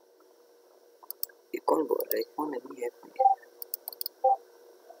 खुश हो। ये कौन बोल रहा है? कौन नहीं है?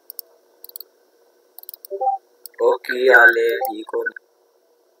 ओके आले ठीक हो ना।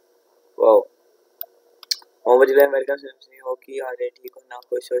 वाओ मोहम्मद भाई मेरे से ओके आले ठीक हो ना,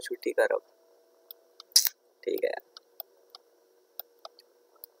 खुश हो, छुट्टी करो। ठीक है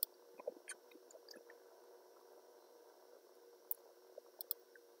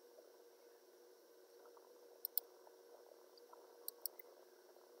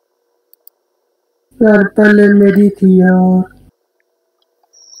यार पहले मेरी थी यार।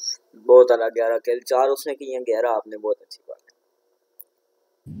 बहुत अलग 11 किल 4 उसने की है 11 आपने, बहुत अच्छी बात है।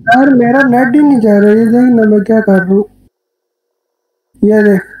 यार मेरा नेट ही नहीं जा रहा, ये देख ना मैं क्या कर रहा हूँ, ये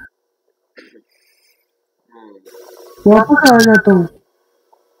देख वापस आ जाता हूँ।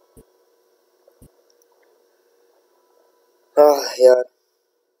 यार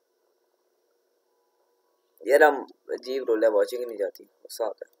यार हम अजीब रोल है, वॉचिंग नहीं जाती, गुस्सा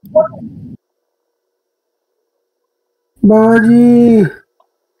आता है। बाजी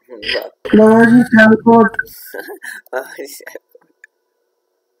बाजी सैलकोट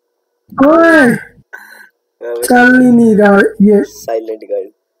ओए चल ही नहीं रहा ये साइलेंट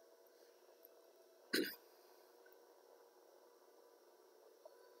गर्ल।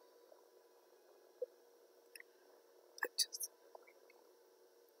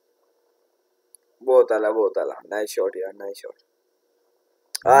 बहुत आला नाइस शॉट यार, नाइस शॉट।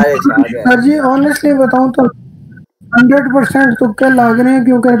 अरे सर जी ऑनेस्टली बताऊं तो 100% तुक्के लग रहे हैं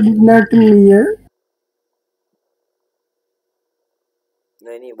क्योंकि नेट नहीं है।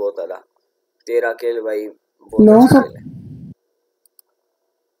 नहीं बहुत आला 13 किल भाई, 9 सौ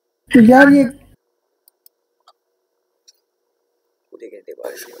तो यार ये पूरे घंटे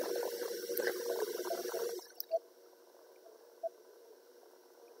बाद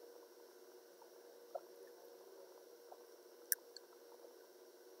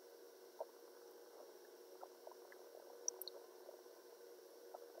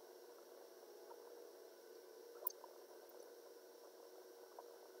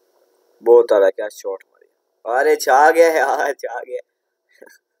बहुत आला, क्या शॉट मारी। अरे छा गया यार, छा गया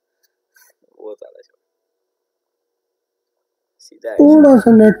बहुत आला शॉट सीधा थोड़ा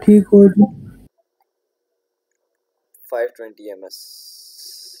सा नेट ठीक हो जाए। 520 ms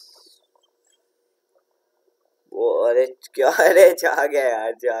वो। अरे क्या, अरे छा गया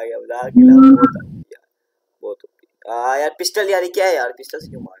यार, छा गया मजाक नहीं, बहुत यार बहुत यार पिस्टल यार, क्या है यार, पिस्टल से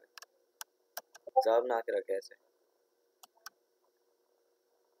क्यों मार साहब ना के रखा ऐसे।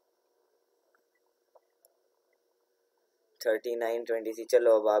 थर्टी 920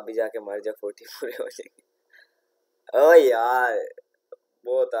 चलो अब आप भी जाके मर जा, 40 पूरे हो जाएंगे। ओ यार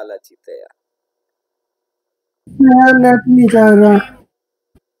बहुत आला चीते यार, नेट नहीं चल रहा,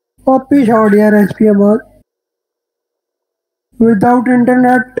 कॉपी शॉट यार एसपी बहुत। विदाउट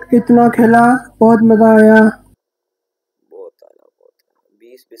इंटरनेट इतना खेला, बहुत मजा आया। बहुत आला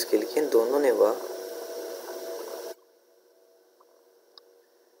 20 किल किए दोनों ने। वाह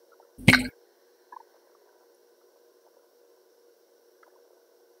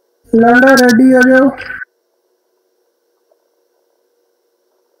लौंडा रेडी हो जाओ।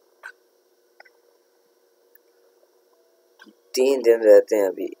 3 दिन रहते हैं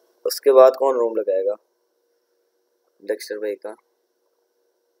अभी, उसके बाद कौन रूम लगाएगा? डेक्स्टर भाई का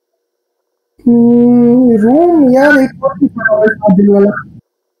रूम यार एक और ही पड़ा है शादी वाला।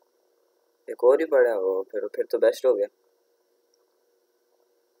 एक और ही पड़ा हो, फिर तो बेस्ट हो गया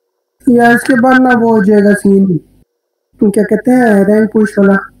या इसके बाद ना वो हो जाएगा सीन, क्या कहते हैं रैंक पुश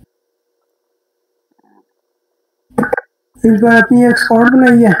वाला। इस बार अपनी एक स्क्वाड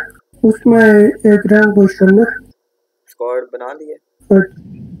बनाई है, उसमें एक रैंक पुश करना। स्क्वाड बना लिया,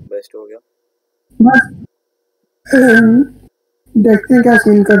 बेस्ट हो गया। बस देखते हैं क्या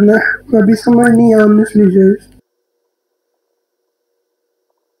सीन करना है, अभी समझ नहीं आया ऑनेस्टली।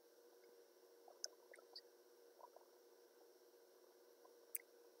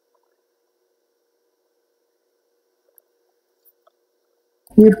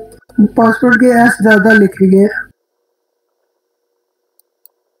 ये पासवर्ड के एस ज्यादा लिखे गए।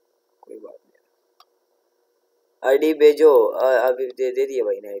 कोई बात नहीं, आईडी भेजो। अभी दे दिए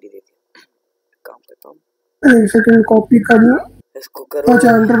भाई ने आईडी, दे दी। काम करता हूँ, एक सेकंड कॉपी कर लो इसको करो।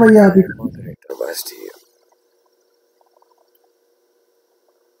 अच्छा अंदर भैया अभी मॉडरेटर बस ठीक है।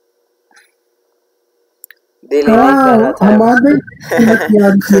 दिल ही नहीं कर रहा था हमारे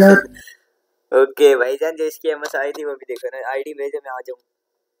याद किया। ओके भाईजान, जो इसकी एमएस आई थी वो भी देखो ना, आईडी भेजो मैं आ जाऊँ।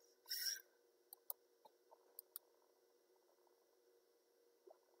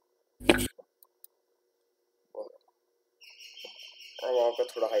 वहाँ पर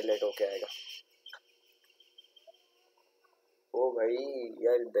थोड़ा हाईलाइट होके आएगा। ओ भाई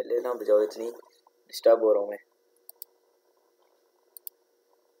यार दले ना बजाओ, इतनी डिस्टर्ब हो रहा हूँ मैं।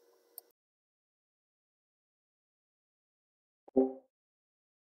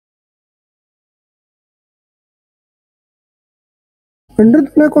 अंडर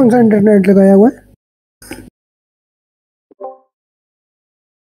तुमने कौन सा इंटरनेट लगाया हुआ है?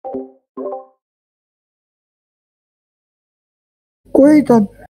 कोई तो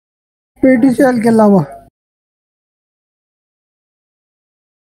पेटीसीएल के अलावा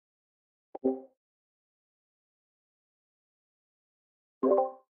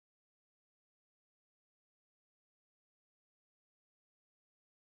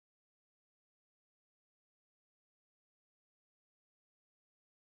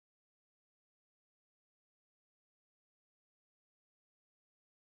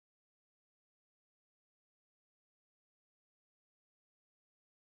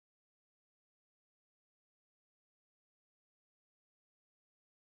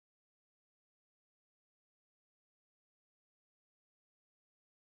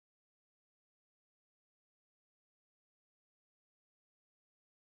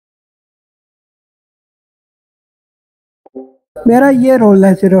मेरा ये रोल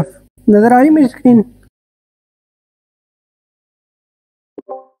है सिर्फ, नजर आ रही मेरी स्क्रीन?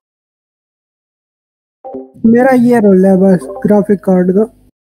 मेरा ये रोल है बस ग्राफिक कार्ड का।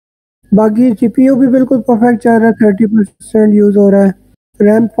 बाकी सीपीयू भी बिल्कुल परफेक्ट चल रहा है, 30% यूज हो रहा है,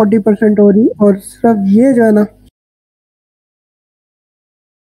 रैम 40% हो रही, और सिर्फ ये जो है ना,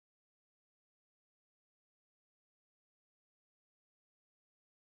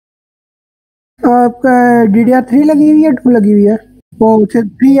 आपका DDR3 लगी हुई है, 2 लगी हुई है? वो उसे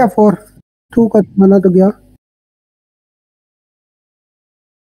 3 या 4, 2 का माना तो गया।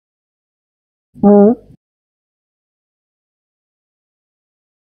 हाँ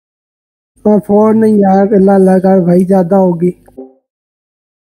हाँ, 4 नहीं यार, अल्लाह अल्लाह का भाई ज्यादा होगी।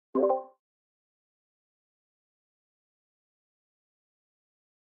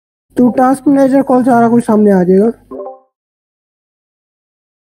 तू टास्क मैनेजर खोल, सारा कुछ सामने आ जाएगा।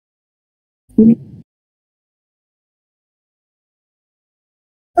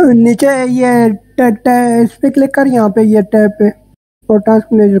 नीचे ये इस पे क्लिक कर, यहाँ पे ये टैब पे, और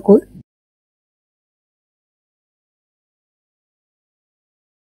टास्क मैनेजर खोल।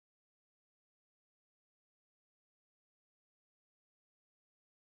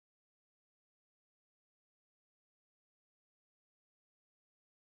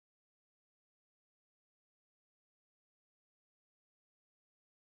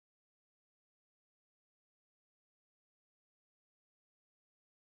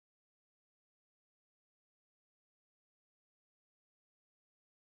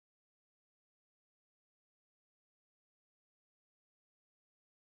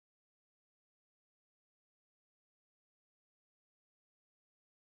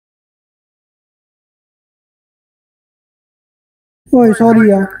 ओए सॉरी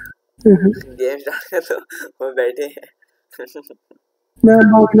यार। गेम स्टार्ट कर दो, वो बैठे हैं। मैं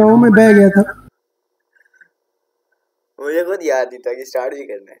भाग रहा हूँ, मैं बह गया था। मुझे खुद याद नहीं था कि स्टार्ट भी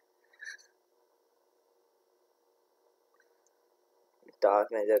करना है।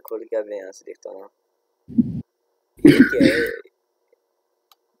 टास्क मैनेजर खोल के अब मैं यहाँ से देखता हूँ। ये क्या है?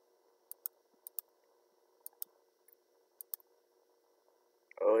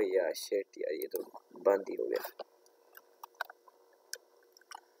 ओह यार शिट यार, ये तो बंद ही हो गया।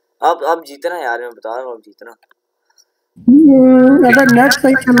 अब जीतना यार, मैं बता रहा हूँ, अब जीतना। अगर नेट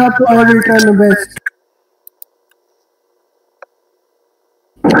सही चला तो I will try my best.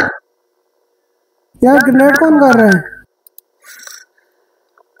 यार ग्रेनेड कौन कर रहा है?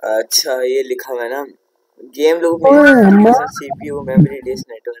 अच्छा ये लिखा हुआ है ना, गेम लूप में सीपीयू मेमोरी डिस्क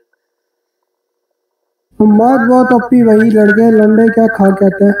नेटवर्क। बात बहुत ओपी भाई, लड़के लंडे क्या खा के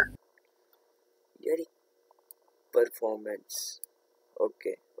आते हैं यार। परफॉर्मेंस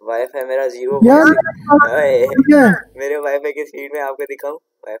ओके, वाईफाई मेरा 0। मेरे वाईफाई की स्पीड में आपको दिखाऊं,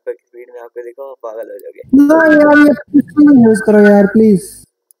 वाईफाई की स्पीड में आपको दिखाऊं, पागल हो जाओगे। ना यार ये यूज करो यार प्लीज।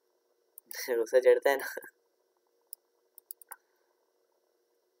 गुस्सा चढ़ता है ना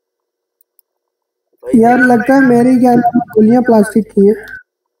यार, लगता है मेरी क्या गोलियां प्लास्टिक की है।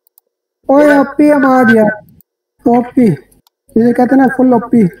 ओए ओपी मार यार, ओपी इसे कहते ना, फुल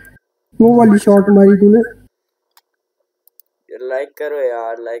ओपी। वो वाली शॉट मारी तूने। लाइक करो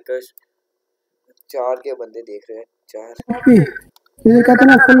यार, लाइक करो। 4 के बंदे देख रहे हैं, 4। ओपी इसे कहते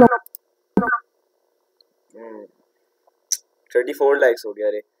ना, फुल 34 लाइक्स हो गया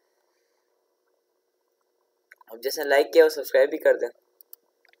रे। अब जैसे लाइक किया वो सब्सक्राइब भी कर दें।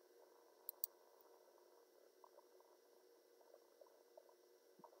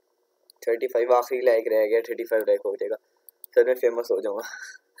 35 आखिरी लाइक रह गया, 35 लाइक हो जाएगा, फिर मैं फेमस हो जाऊंगा।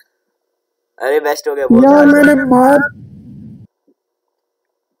 अरे बेस्ट हो गया यार मैंने मार।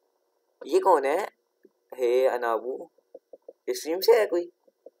 ये कौन है? हे अनाबू, स्ट्रीम से है कोई?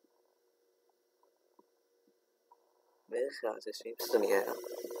 मेरे ख्याल से स्ट्रीम से तो नहीं आया।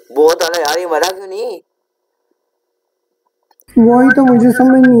 बहुत आला यार, ये मरा क्यों नहीं? वही तो मुझे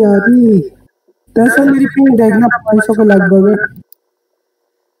समझ नहीं आ रही। दरअसल मेरी पिंग देखना 500 के लगभग है।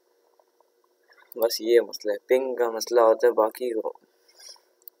 बस ये मसला है, पिंग का मसला होता है, बाकी को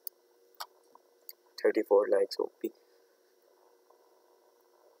 34 लाइक्स ओपी।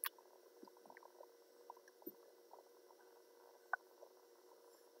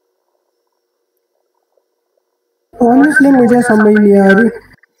 ऑनेस्टली मुझे समझ नहीं आ रही।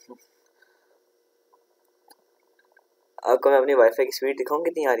 आपको मैं अपनी वाईफाई की स्पीड दिखाऊं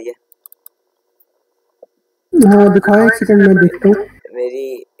कितनी आ रही है? हाँ दिखाओ, एक सेकंड में देखता हूँ।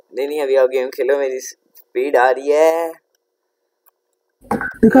 मेरी नहीं अभी आप गेम खेलो, मेरी स्पीड आ रही है।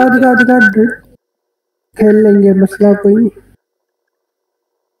 दिखा दिखा दिखा, खेल लेंगे, मसला कोई नहीं।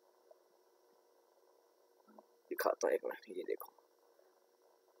 दिखाता हूँ एक मिनट, ये देखो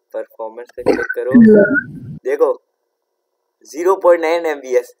परफॉर्मेंस पे क्लिक करो, देखो 0.9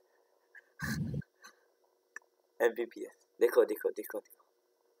 MBS Mbps। देखो देखो देखो देखो।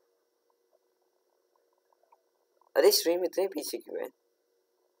 अरे स्ट्रीम इतने पीछे क्यों है?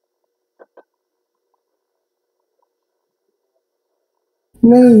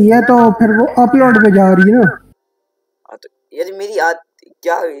 नहीं ये तो फिर वो अपलोड पे जा रही है ना। हाँ तो यार मेरी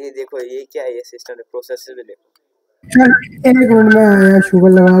क्या ये देखो, ये क्या है, ये सिस्टम है, प्रोसेसर भी देखो। चल 1 मिनट में आया, शुगर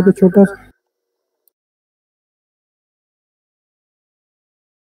लगा के छोटा सा।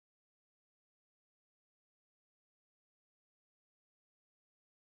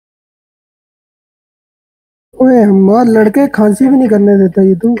 ओए हमार लड़के खांसी भी नहीं करने देता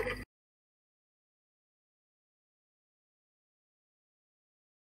ये तू।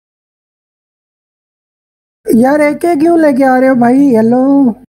 यार एक एक क्यों लेके आ रहे हो भाई? हेलो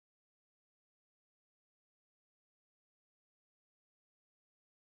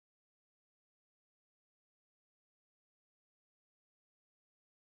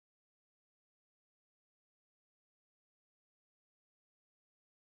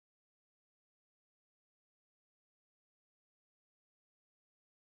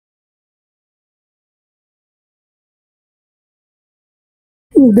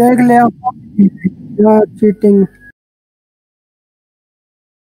देख ले यार चीटिंग।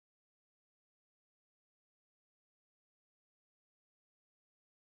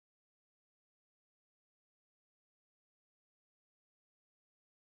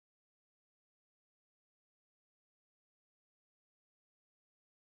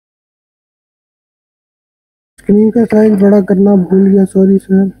 स्क्रीन का साइज बड़ा करना भूल गया, सॉरी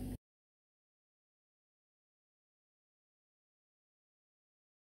सर।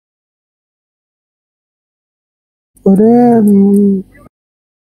 अरे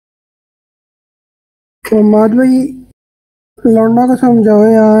माद भाई लौंडा को समझाओ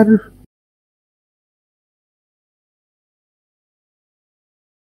यार।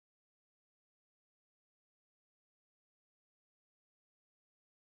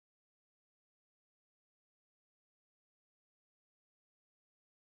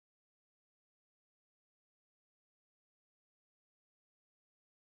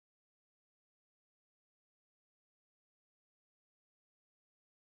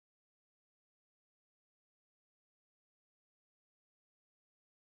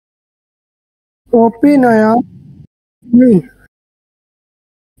 ओपी ना यार, नहीं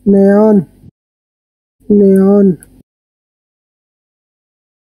नेऑन नेऑन।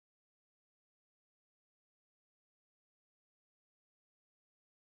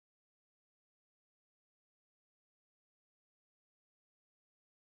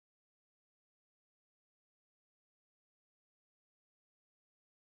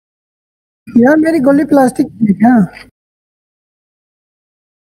 यार मेरी गोली प्लास्टिक की है क्या?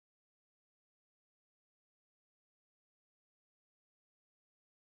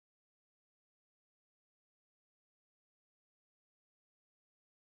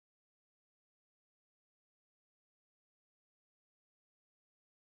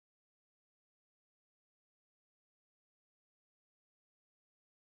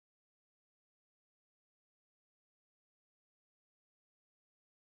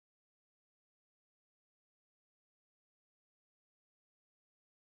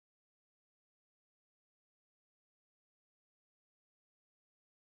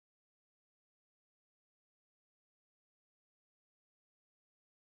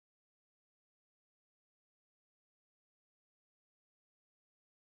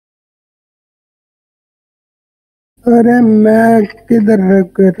 अरे मैं किधर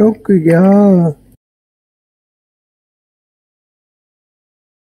रुक गया?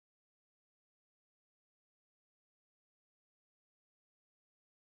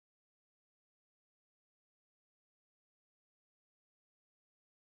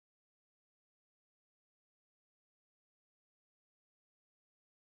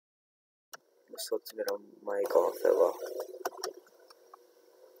 सोच मेरा माइक ऑफ है। वाह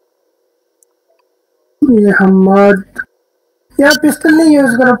ये हमाद यार पिस्टल नहीं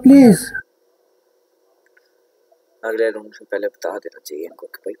यूज करो प्लीज। अगले रूम से पहले बता देना चाहिए इनको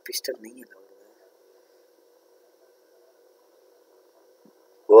कि भाई पिस्टल नहीं है।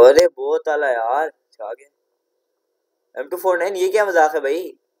 अरे बहुत आला यार आ गया M249। ये क्या मजाक है भाई?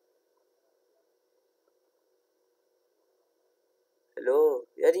 हेलो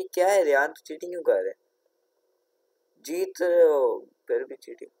यार ये क्या है? रियान तो चीटिंग क्यों कर रहे? जीत रहे हो फिर भी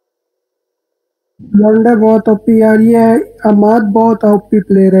चीटिंग। लौंडे बहुत ओपी यार, ये हमाद बहुत ओपी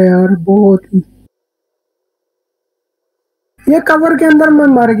प्लेयर है यार, बहुत ही। ये कवर के अंदर मैं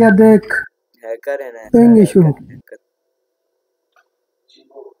मर गया देख। हैकर है ना, पिंग इशू।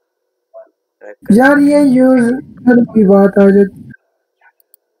 यार ये यूज की बात आ जाती।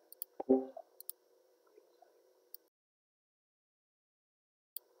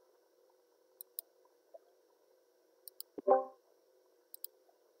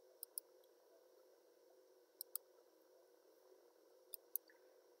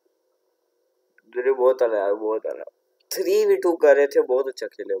 बहुत आला यार, बहुत आला। 3v2 कर रहे थे, बहुत अच्छा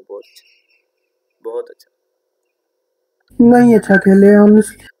खेले, बहुत अच्छा। नहीं अच्छा खेले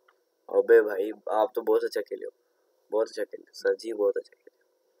ऑनेस्टली। अबे भाई आप तो बहुत अच्छा खेले हो, बहुत अच्छा खेले सर जी, बहुत अच्छा खेले।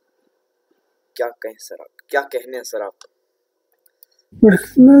 क्या कहें सर आप, क्या कहने हैं सर आप।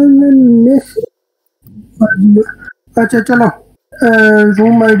 पर्सनल अच्छा चलो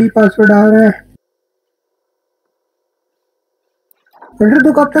रूम आईडी पासवर्ड आ रहा है। अंडर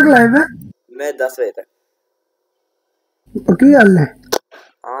तो कब तक लाइव है? मैं 10 बजे तक। पक्की गल है?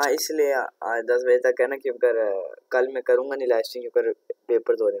 हाँ इसलिए आज 10 बजे तक है ना, क्योंकि कल मैं करूँगा नहीं लाइव स्ट्रीम, क्योंकि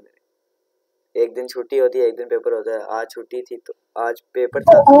पेपर तो हो रहे मेरे। एक दिन छुट्टी होती है, एक दिन पेपर होता है। आज छुट्टी थी तो आज पेपर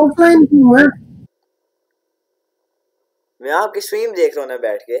था। ऑफलाइन क्यों है? मैं आपकी स्ट्रीम देख रहा हूँ ना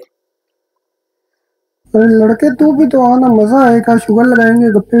बैठ के। अरे लड़के तू भी तो आना, मजा आएगा, शुगर लगाएंगे,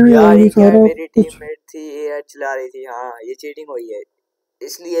 गप्पे भी यार होंगी ये क्या है, सारा मेरी कुछ। टीममेट थी एआई चला रही थी। हाँ ये चीटिंग हुई है,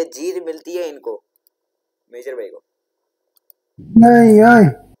 इसलिए जीत मिलती है इनको, मेजर भाई को। नहीं यार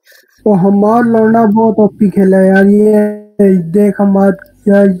तो हमार लौंडा बहुत ओपी खेला यार। ये देख हमार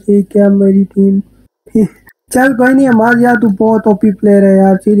यार, ये क्या मेरी टीम। चल कोई नहीं, हमार यार तू बहुत ओपी प्लेयर है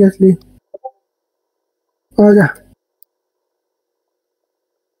यार, सीरियसली आजा।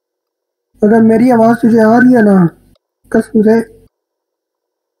 अगर मेरी आवाज तुझे आ रही है ना, कसम से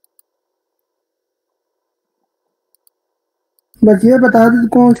बस ये बता दे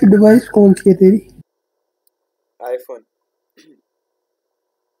कौन सी डिवाइस कौन सी है तेरी? आईफोन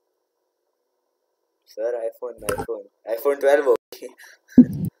सर, आईफोन 12 हो।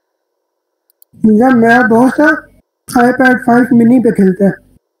 यार मेरा दोस्त है iPad 5 मिनी पे खेलता है,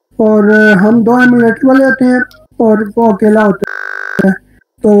 और हम दो एमुलेटर वाले होते हैं और वो अकेला होता है।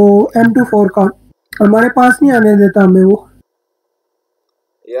 तो M24 का हमारे पास नहीं आने देता हमें वो।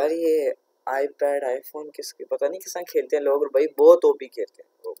 यार ये आईपैड आईफोन किसके पता नहीं किस खेलते हैं लोग भाई, बहुत ओपी खेलते हैं।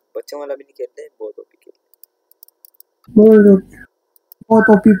 वो बच्चों वाला भी नहीं खेलते हैं, बहुत ओपी खेलते बहुत बहुत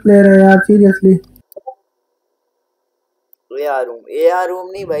ओपी प्लेयर है यार सीरियसली। हैं। एआर रूम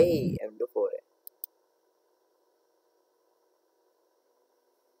नहीं भाई, M24 है।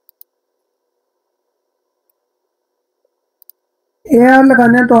 AR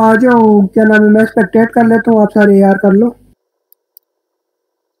लगाने तो आ जाओ, क्या नाम है, मैं स्पेक्टेट कर लेता हूँ, आप सारे AR कर लो।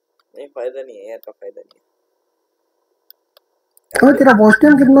 नहीं फायदा नहीं है यार, का फायदा नहीं और तेरा वॉच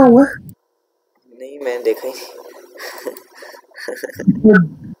टाइम कितना हुआ है? नहीं मैंने देखा ही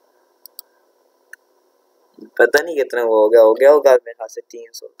पता नहीं कितना वो हो गया होगा मेरे ख्याल से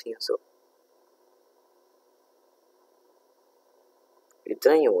 300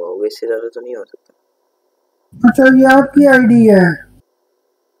 इतना ही हुआ होगा, इससे ज्यादा तो नहीं हो सकता। अच्छा ये आपकी आईडी है?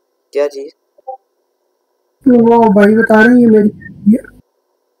 क्या चीज? वो भाई बता रहे हैं ये मेरी ID है।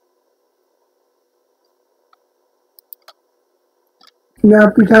 मैं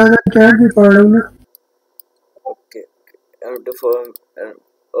आपकी चैट भी पढ़ रहा हूँ ना। ओके M24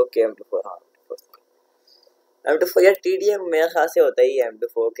 ओके M24 हाँ M24 यार TDM मेरे ख्याल से होता ही है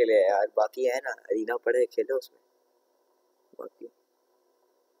M24 के लिए यार। बाकी है ना अरीना पढ़े खेले उसमें। बाकी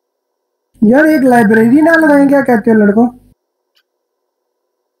यार एक लाइब्रेरी ना लगाएं, क्या कहते हो लड़कों?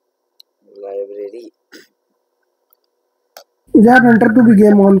 लाइब्रेरी यार हंटर तू भी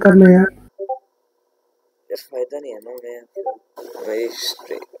गेम ऑन कर ले यार। फायदा नहीं है ना, मैं मेरी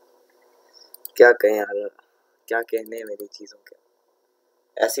क्या कहें यार, क्या कहने मेरी चीजों के।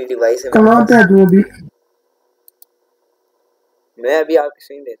 ऐसी डिवाइस है कहाँ पे है तू अभी? मैं अभी आपकी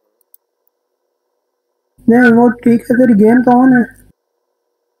स्क्रीन देख नहीं वो ठीक है, तेरी गेम तो ऑन है।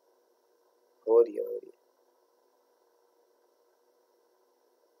 हो रही है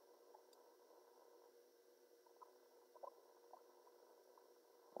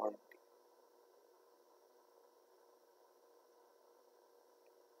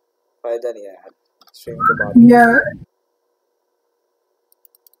फायदा नहीं है यार स्ट्रीम के बाद। यार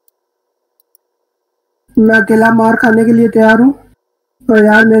मैं अकेला मार खाने के लिए तैयार हूँ, और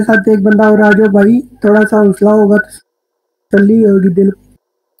यार मेरे साथ एक बंदा और आ जाओ भाई, थोड़ा सा हौसला होगा तो चली होगी दिल।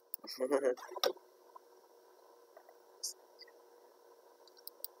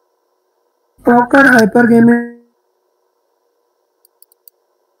 प्रॉपर हाइपर गेमिंग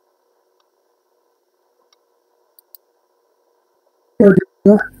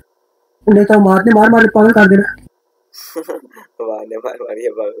नहीं तो मारने मार पागल कर देना। मार ये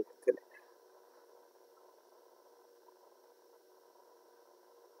बात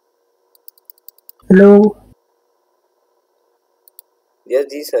हेलो। यस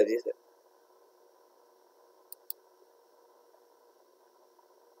जी सर, जी सर।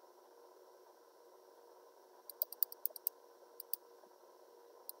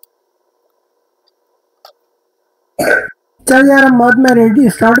 चल यार मत, मैं रेडी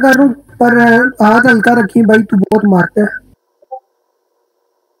स्टार्ट कर रहा हूँ, पर हाथ हल्का रखी भाई, तू बहुत मारता है।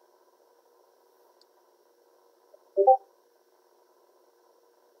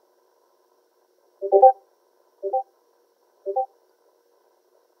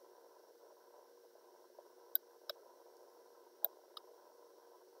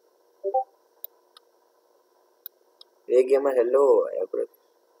 एक gamer hello bro.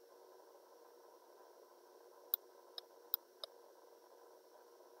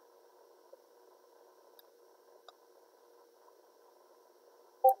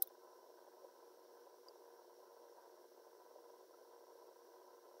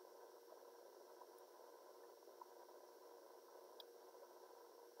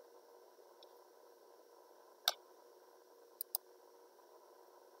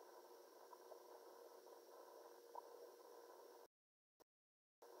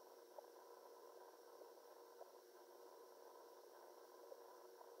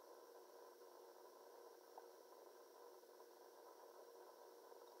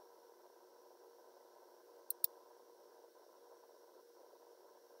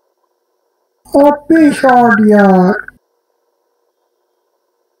 OP shot यार।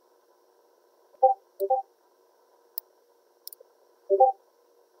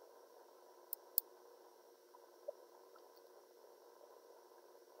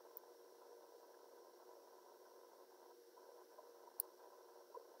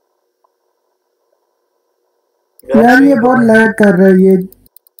 यार ये बहुत लैग कर रहा है ये।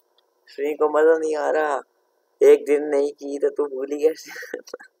 श्री को मजा नहीं आ रहा, एक दिन नहीं की तो तू भूल ही गया।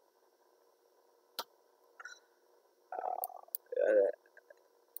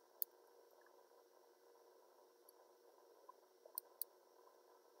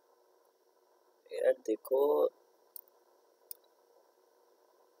 यार देखो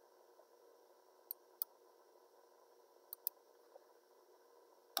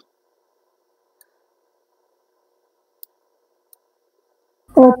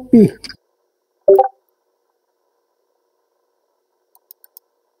ओपी।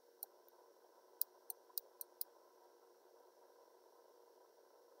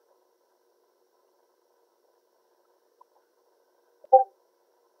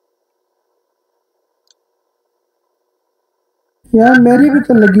 यार मेरी भी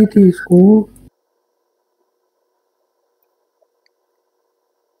तो लगी थी इसको।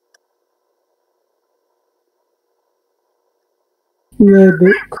 ये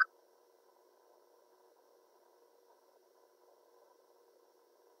देख।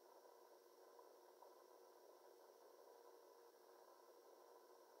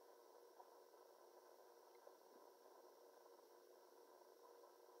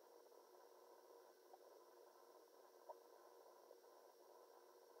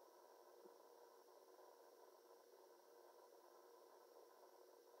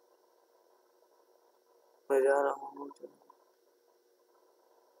 मैं जा रहा हूँ।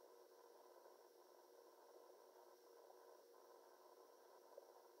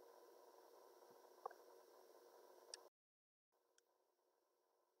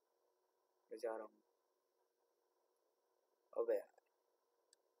 मैं जा रहा हूँ। अबे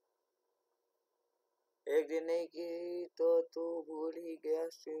एक दिन नहीं की तो तू भूल ही गया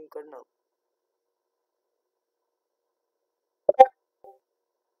स्ट्रीम करना।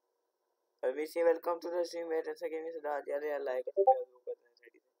 अभिषेक welcome to the stream met ऐसा गेमिंग से डाल यार लाइक करते हैं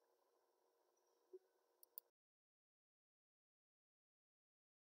साइड।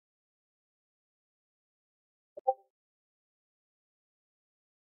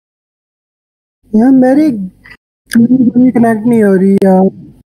 यार मेरी कनेक्ट नहीं हो रही यार।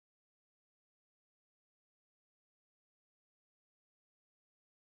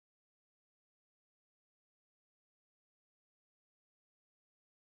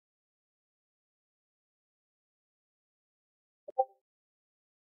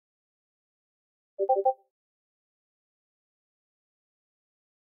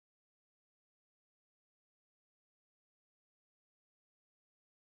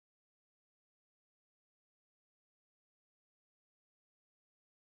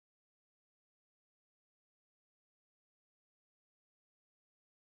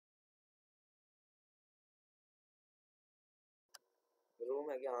 रूम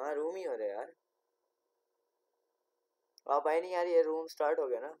है क्या? हाँ रूम ही हो रहा है यार। आप आए नहीं यार, ये रूम स्टार्ट हो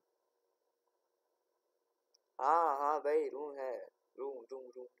गया ना। हाँ हाँ भाई रूम है। Room room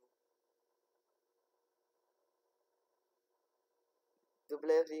room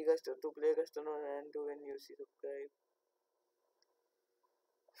play free to play customer and to win UC subscribe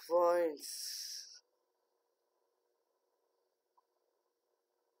points.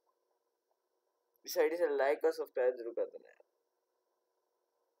 Besides like और सब्सक्राइब जरूर कर देना।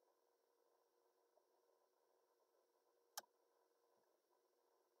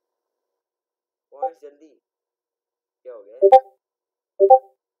 पॉइंट्स जल्दी क्या हो गया?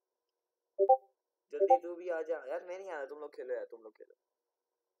 जल्दी तू भी आ जा यार। मैं नहीं आ रहा, तुम लोग खेलो यार, तुम लोग खेलो।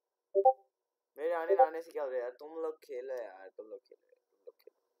 मेरे आने से क्या हो गया यार? तुम लोग खेलो यार, तुम लोग खेलो, तुम लोग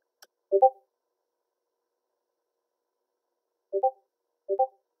खेलो।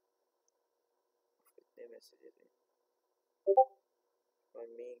 कितने मैसेज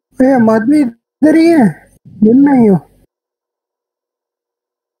हैं? हम आदमी इधर ही है, दिन में ही हो।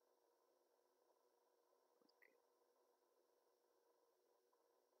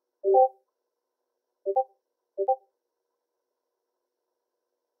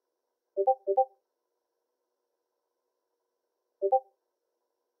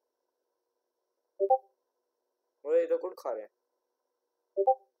 ये तो कुछ खा रहे हैं,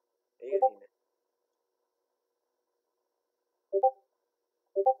 ये सीन है।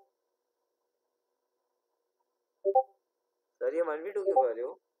 सर ये 1v2 क्यों कर रहे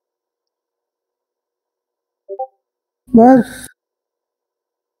हो? बस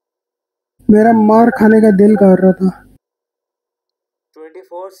मेरा मार खाने का दिल कर रहा था।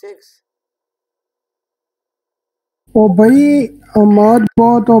 24-6 ओ भाई अमाद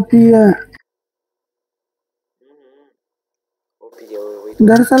बहुत ओपी है।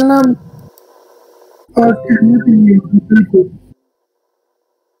 दरअसल ना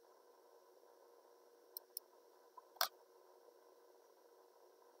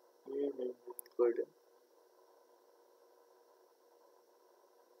गुड।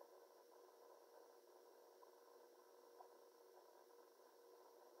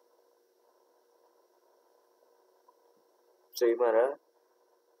 सही मारा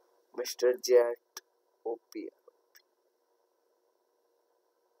मिस्टर जेट ओपी।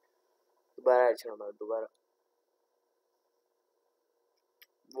 दोबारा अच्छा मार, दोबारा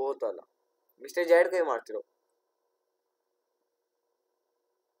बहुत आला। मिस्टर जेट को ही मारते रहो।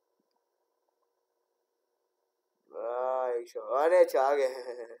 अरे छा गए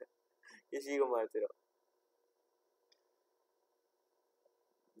किसी को मारते रहो।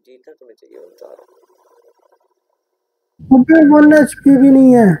 जीतना तुम्हें चाहिए, बता रहा हूँ। 1 HP भी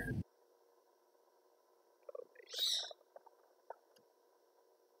नहीं है।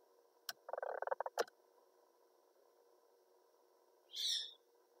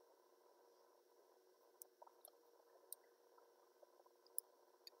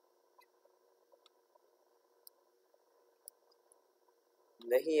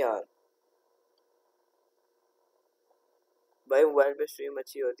 नहीं यार भाई, मोबाइल पे स्ट्रीम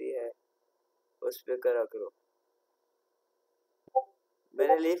अच्छी होती है, उस पे करा करो।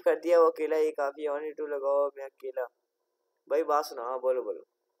 मैंने लीव कर दिया, वो अकेला ही काफी। ऑन टू लगाओ, मैं अकेला। भाई बात सुना। हाँ बोलो बोलो।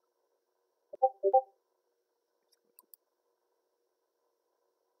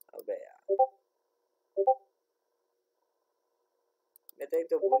 अबे यार मैं तो एक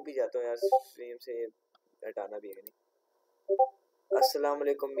तो भूल भी जाता हूँ यार, स्ट्रीम से हटाना भी है नहीं। अस्सलाम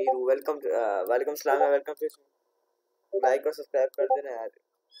वालेकुम मीरू, वेलकम। वालेकुम सलाम, वेलकम टू। लाइक और सब्सक्राइब कर देना यार।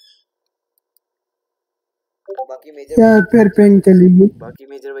 बाकी मेजर यार फिर पिंग चली गई। बाकी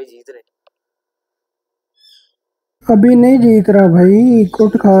मेजर भाई जीत रहे। अभी नहीं जीत रहा भाई,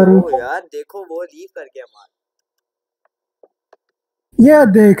 कुट खा रहा हूँ यार। देखो वो लीव कर गया मार। ये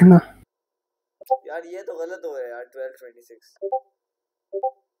देखना यार ये तो गलत हो रहा है यार। 12-26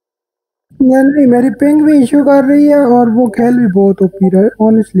 यार नहीं, मेरी पिंग भी इशू कर रही है और वो खेल भी बहुत ओपी रहा है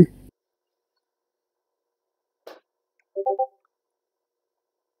ऑनेस्टली।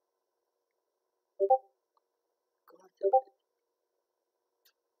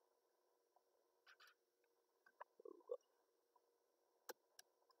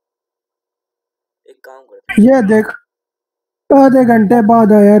 एक काम करते ये देख आधे घंटे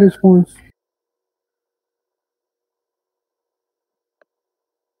बाद आया रिस्पॉन्स।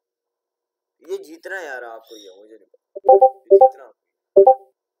 ये जीतना यार आपको, ये मुझे नहीं जीतना।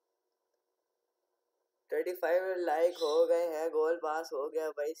 35 लाइक हो गए हैं, गोल पास हो गया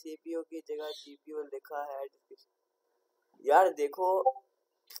भाई। सीपीयू की जगह जीपीयू लिखा है यार। देखो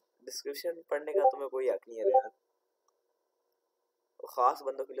डिस्क्रिप्शन पढ़ने का तुम्हें कोई हक नहीं है यार, खास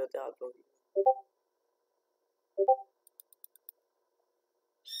बंदों के लिए होते हैं आप लोग।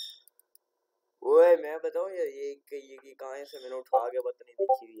 ओए मैं बताऊं ये कहाँ से मैंने उठा के पता नहीं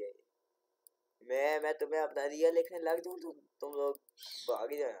लिखी हुई है। मैं तुम्हें अपना रियल लिखने लग जाऊं, तुम लोग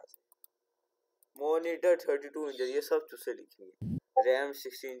भाग ही जाओ यहाँ से। मॉनिटर 32 इंच, ये सब तुझसे लिखी है। RAM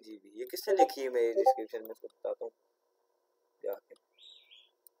 16 GB। ये किसने लिखी है मेरी डिस्क्रिप्शन में, बताता हूँ जाके।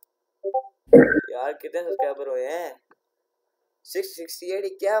 यार कितने सब्सक्राइबर हुए हैं? 668।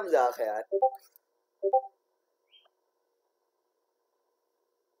 क्या मजाक है यार।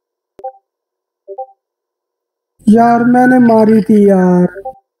 यार मैंने मारी थी यार।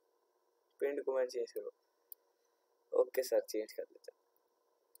 पिंड कमेंट चेंज करो। ओके सर, चेंज कर लेते हैं।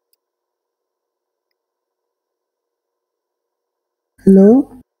 हेलो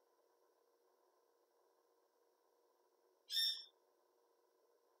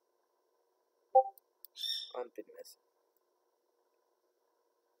अनपिन मैसेज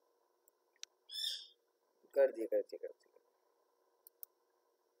कर दिए, कर दिए, कर दिए।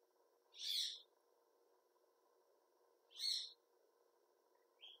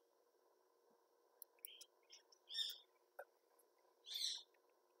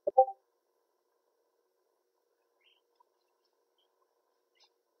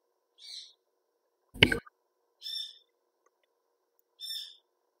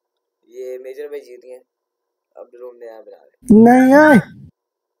 ये मेजर भाई जीत गए। अब रूम नया बना रहे। नहीं आए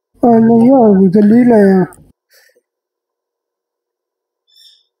और नहीं हो जल्दी लाया।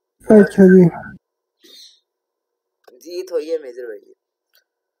 अच्छा जी, जीत हुई है मेजर भाई की।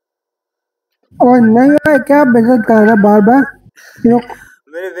 और नहीं आए क्या बेइज्जत कर रहा बार बार।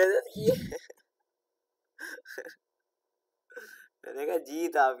 मेरे बेइज्जत की है। मैंने कहा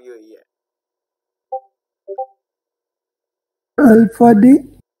जीत आपकी हुई है। अल्फा डी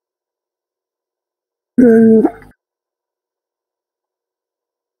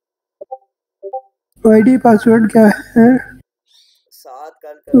आईडी पासवर्ड क्या है? 7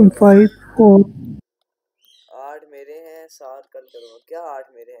 कल करूँगा। 54 8 मेरे हैं, 7 कल करूँगा। क्या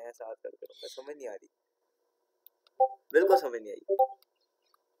 8 मेरे हैं, 7 कल करूँगा? समझ नहीं आ रही, बिल्कुल समझ नहीं आई।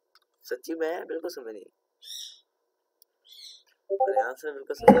 सच्ची में बिल्कुल समझ नहीं आई। और आंसर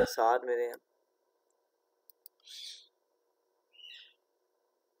बिल्कुल समझ। 7 मेरे हैं,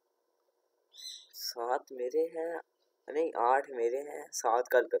 7 मेरे हैं, नहीं 8 मेरे हैं, 7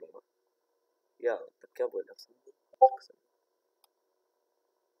 कल करूँगा। या तो क्या बोला?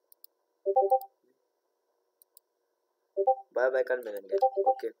 बाय बाय, कल मिलेंगे।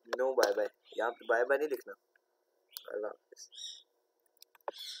 Okay, no bye bye. यहाँ पे बाय बाय नहीं लिखना। अल्लाह हाफिज़।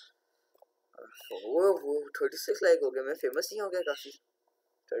 वो 36 लाइक हो गया। मैं फेमस नहीं हो गया काफी?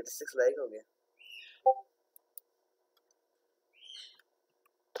 36 लाइक हो गया।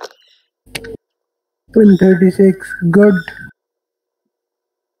 Pin 36 good.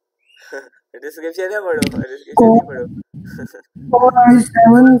 डिस्क्रिप्शन है पढ़ो, डिस्क्रिप्शन नहीं पढ़ो।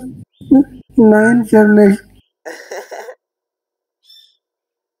 4i7 generation.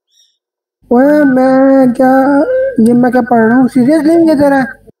 ओए मैं क्या पढ़ रहा हूँ सीरियसली ये तेरा?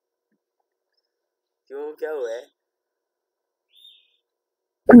 क्यों, क्या हुआ है?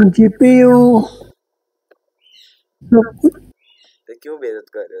 जीपीयू तो क्यों बेइज्जत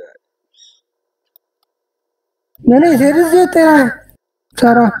कर रहे हो यार? नहीं सीरियसली तेरा है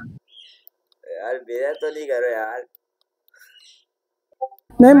सारा। यार बेइज्जत तो नहीं करो यार।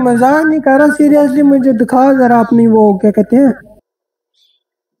 नहीं मजाक नहीं कर रहा, सीरियसली मुझे दिखा जरा अपनी वो क्या कहते हैं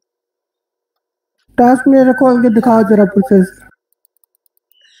टास्क मेरे खोल के दिखा जरा प्रोसेस।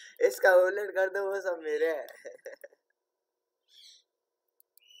 इसका उल्लेख कर दो, वो सब मेरे हैं।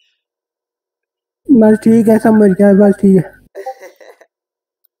 बस ठीक है, समझ गया, बस ठीक है।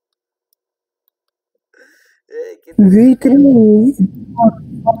 V3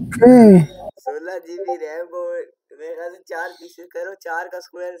 okay. 16 GB रैम को मेरे ख्याल से 4 पीसेस करो। 4 का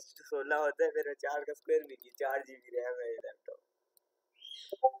स्क्वायर 16 होता है, फिर 4 का स्क्वायर भी 4 GB रैम है ये लैपटॉप।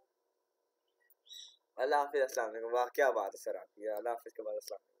 अल्लाह हाफिज़, अस्सलाम वालेकुम। वाह क्या बात है सर आपकी। अल्लाह हाफिज़ के बाद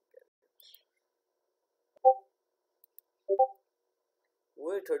अस्सलाम वालेकुम।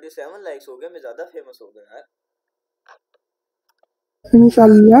 वो 37 लाइक्स हो गए, मैं ज्यादा फेमस हो गया यार।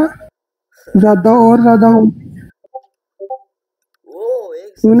 इंशाल्लाह ज्यादा और ज्यादा हो। वो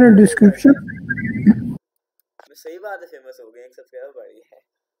एक तूने डिस्क्रिप्शन में सही बात है, फेमस हो गए। एक सब्सक्राइबर बढ़ गया है।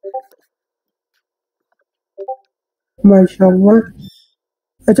 माशाल्लाह।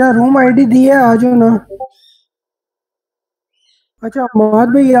 अच्छा रूम आईडी दी है, आ जाओ ना। अच्छा माद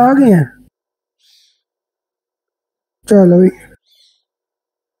भाई आ गए हैं। चलो भाई,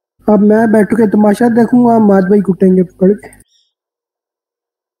 अब मैं बैठ के तमाशा देखूंगा, माद भाई कुटेंगे पकड़ के।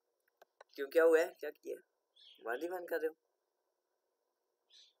 क्यों, क्या हुआ है? क्या किया? वादी बंद कर रहे हो?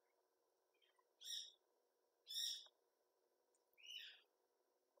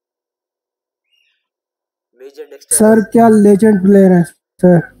 सर क्या लेजेंड प्लेयर है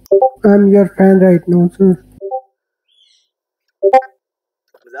sir. I am your fan right now sir.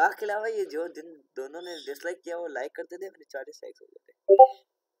 मजाक के अलावा ये जो जिन दोनों ने डिसलाइक किया वो लाइक करते थे, मेरे 40 लाइक्स हो गए थे।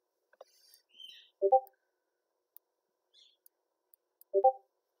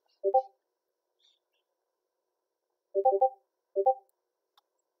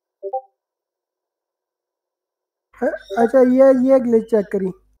 अच्छा ये ग्लिच चेक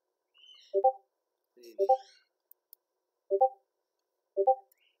करी।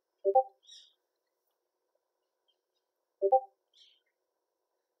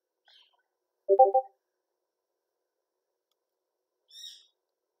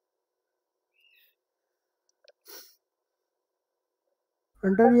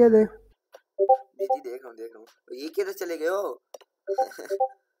 अंटर ये दे। जी देख रहा हूँ। ये किधर चले गए हो?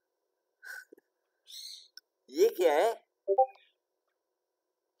 ये क्या है?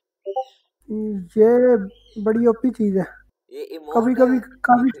 ये बड़ी ओपी चीज है। ये इमोट कभी कभी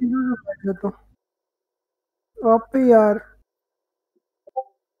काफी चीजों से बैठ जाता हूँ। ओपी यार।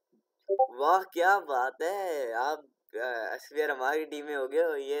 वाह क्या बात है, आप असफियर हमारी टीम में हो गए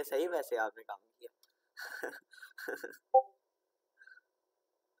हो। ये सही वैसे आपने काम किया।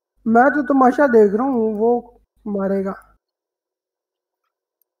 मैं तो तमाशा देख रहा हूँ, वो मारेगा।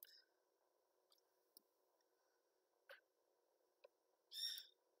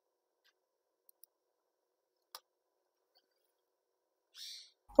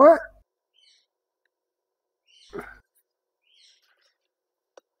 ओए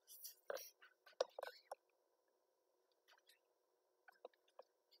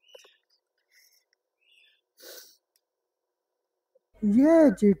ये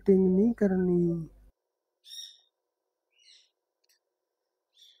चीटिंग नहीं करनी।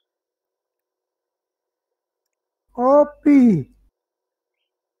 ओपी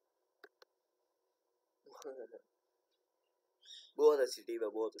बहुत अच्छी टीम है,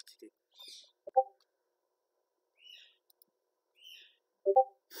 बहुत अच्छी टीम।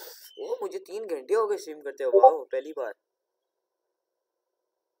 ओ मुझे 3 घंटे हो गए स्ट्रीम करते हुए। वाह पहली बार।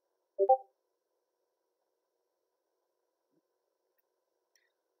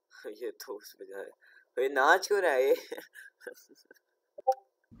 ये तो उस वजह है भाई, नाच क्यों रहा है ये?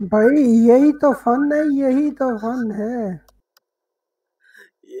 भाई यही तो फन है, यही तो फन है।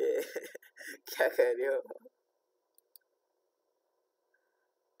 ये क्या कह रहे हो?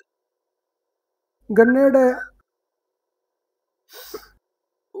 ग्रेनेड है।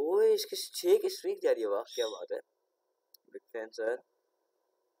 ओए इसके 6 की स्ट्रीक जा रही है। वाह क्या बात है, big fan sir.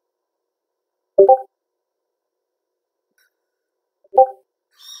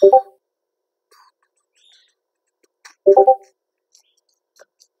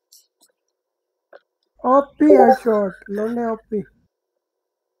 OP headshot लोने ओपी।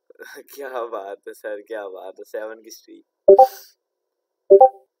 क्या बात है सर, क्या बात है। 7 की स्ट्रीक।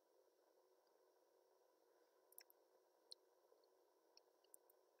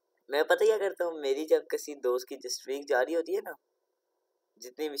 मैं पता क्या करता हूँ, मेरी जब किसी दोस्त की स्ट्रीक जारी होती है ना,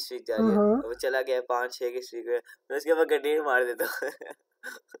 जितनी भी स्ट्रीक जारी है, वो चला गया 5-6 की स्ट्रीक है, मैं उसके बाद ग्रेनेड मार देता हूँ।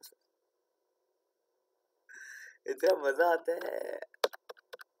 इतना मजा आता है।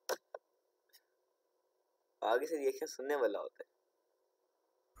 आगे से रिएक्शन सुनने वाला होता है।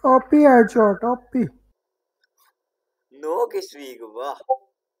 OP headshot OP. 9 की स्ट्रीक, वाह।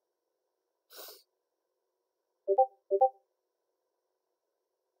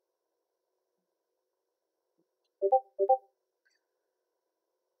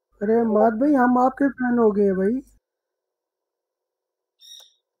 अरे माद भाई हम आपके फैन हो गए भाई।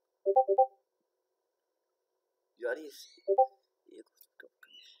 यार ये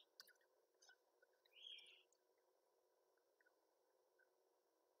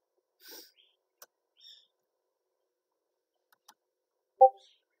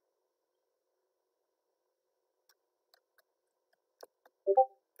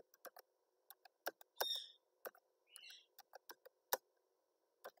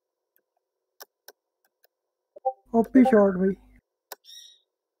ओपी शॉट भाई।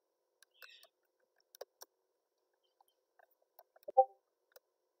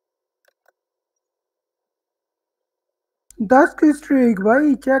 दस की स्ट्रीक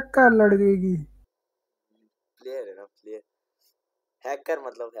भाई, चेक कर लड़के की। प्लेयर है ना, प्लेयर। हैकर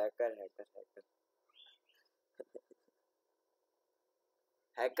मतलब हैकर हैकर हैकर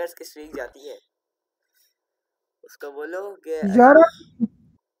हैकर्स की स्ट्रीक जाती है, उसको बोलो कि यार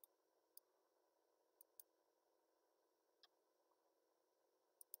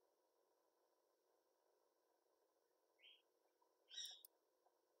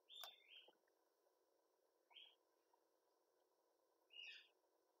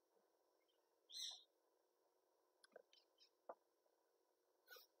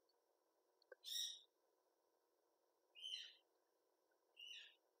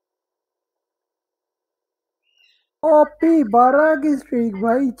ओपी 12 की स्ट्रीक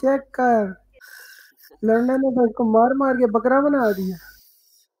भाई, चेक कर। लड़ने ने तो उसको मार मार के बकरा बना दिया।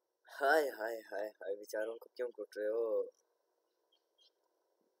 हाय हाय हाय हाय, बेचारों को क्यों कुट रहे हो?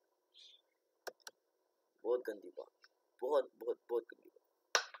 बहुत गंदी बात, बहुत बहुत बहुत गंदी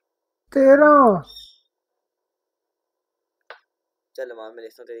बात। 13। चल मार, मैं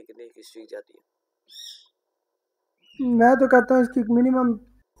देखता हूँ तेरी कितनी की स्ट्रीक जाती है। मैं तो कहता हूँ इसकी मिनिमम,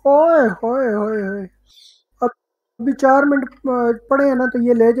 ओए होए होए होए, अब अभी 4 मिनट पड़े हैं ना, तो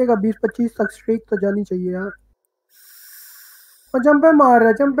ये ले जाएगा 20-25 तक। स्ट्रीक तो जानी चाहिए यार। और जंपे मार रहा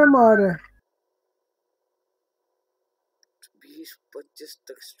है, जंपे मार रहा है। 20-25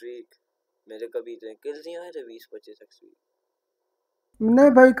 तक स्ट्रीक? मेरे कभी इतने किल्स नहीं आए थे 20-25 तक स्ट्रीक। नहीं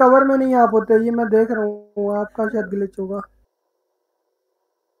भाई, कवर में नहीं आप होते, ये मैं देख रहा हूँ, आपका शायद ग्लिच होगा।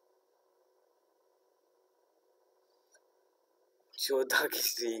 14 की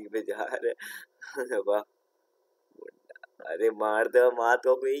स्ट्रीक पे जा रहे। वाह, अरे मार दो, मार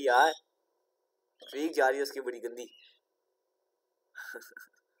तो कोई यार। स्ट्रीक जा रही है उसकी बड़ी गंदी।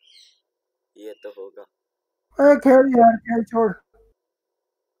 ये तो होगा। अरे खेल यार, खेल छोड़।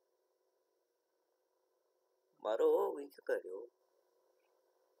 मारो, वही क्या कर रहे हो?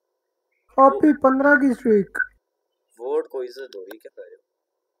 कॉपी 15 की स्ट्रीक। वोट को इज्जत दो, ये क्या कर रहे हो?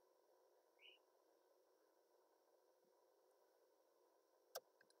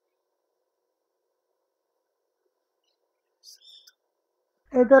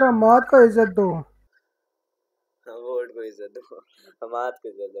 इधर मात को इज्जत दो। वोट को इज्जत दो, हमाद को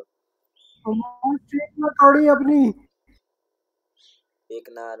इज्जत दो। स्ट्रीक में थोड़ी अपनी। एक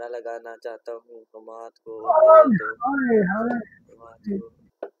नारा लगाना चाहता हूँ, हमाद को हाय इज्जत दो, हाय। हमाद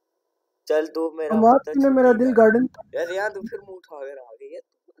को। चल तू मेरा हमाद पता ने मेरा दिल गार्डन। यार यार, तू फिर मुंह उठा कर आ गई है,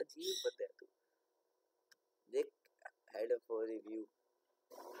 तू अजीब बंदा है तू। देख, head for review,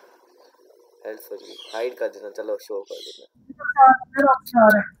 head for review hide कर देना, चलो शो कर देना।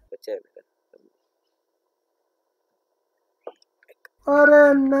 बच्चा है मेरा।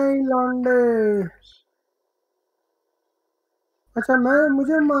 अरे नहीं लौंडे। अच्छा,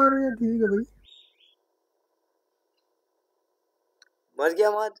 मुझे मार रहे हैं, ठीक है भाई। मर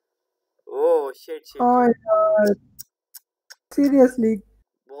गया माद। ओह शिट शिट हाँ शिट, यार, सीरियसली।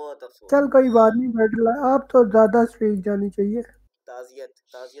 बहुत अफसोस। चल कोई बात नहीं, बैठ ला। आप तो ज्यादा स्ट्रीक जानी चाहिए। ताजियत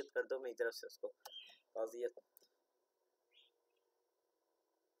ताजियत कर दो मेरी तरफ से उसको, ताजियत।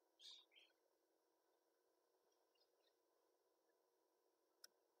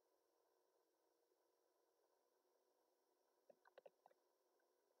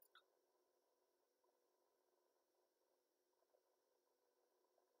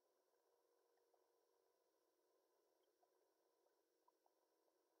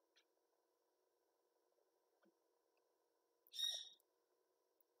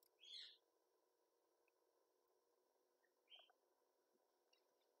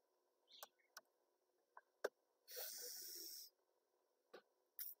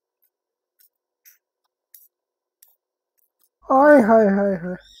 हाय हाय हाय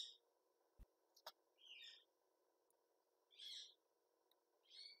हाय।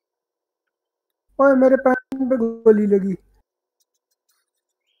 ओए मेरे पैन पे गोली लगी।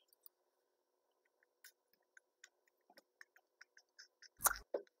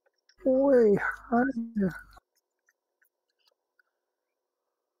 ओए हाय।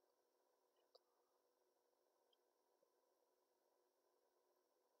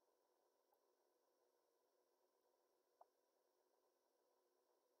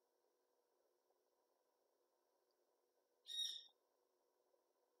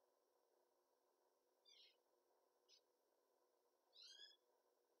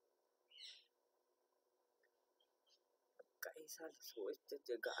 कई साल सोचते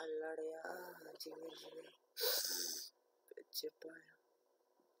जगा लड़या जीवन में बच्चे पाया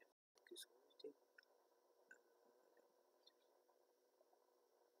कि सोचते।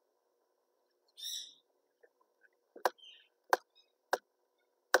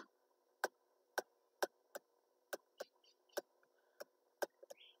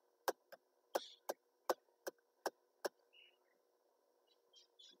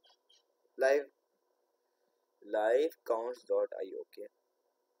 Live live counts dot I, okay,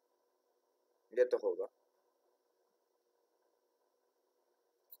 ये तो होगा।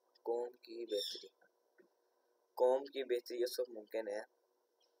 कौम की बेहतरी, कौम की बेहतरी ये सब मुमकिन है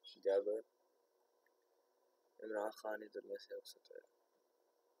जब इमरान खान ने दुनिया से रुखसत हुआ।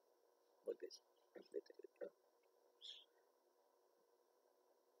 बहुत बेहतरी।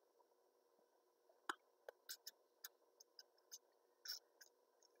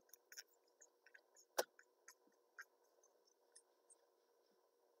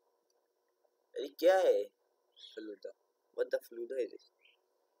 अरे क्या है Faluda. What the Faluda is this?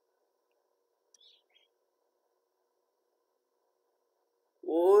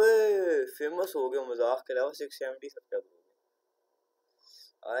 ओए फेमस हो गया मजाक के अलावा 670 सब्सक्राइबर हो गए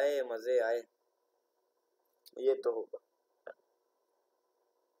आए मजे आए ये तो होगा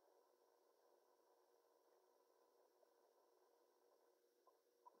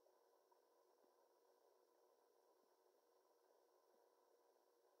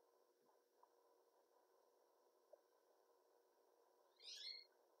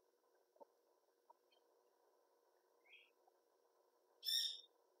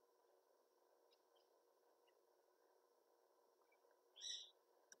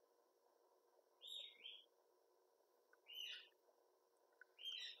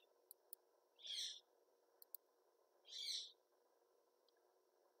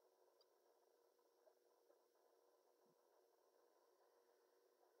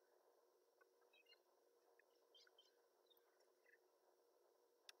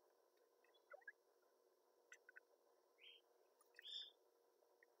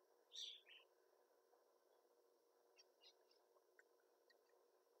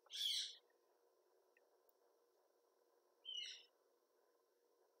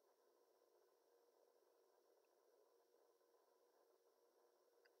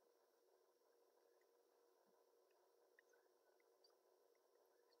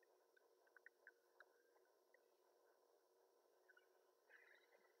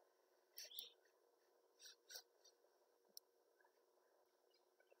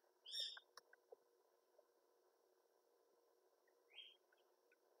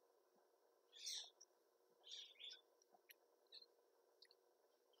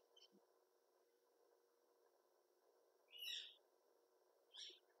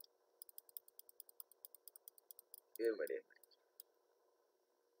ये बढ़िया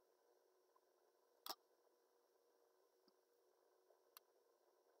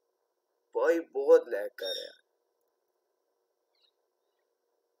भाई बहुत लैग कर रहा है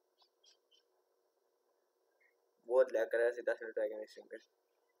बहुत लैग कर रहा है सीधा सीधा ड्रैगन स्ट्रीम पे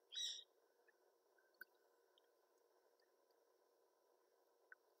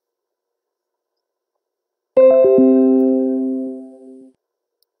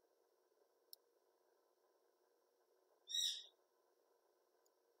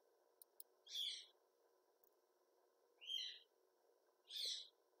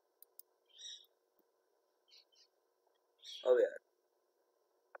अब यार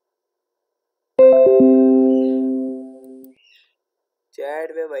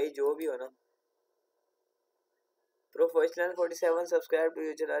चैट में भाई जो भी हो ना प्रोफेशनल 47 सब्सक्राइब टू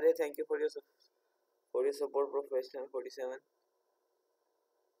यू चला रहे thank you for your support professional 47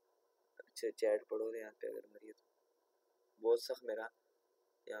 अच्छा चैट पढ़ो यहाँ पे अगर मरिए तो बहुत सख्त मेरा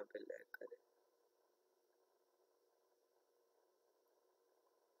यहाँ पे लैग करे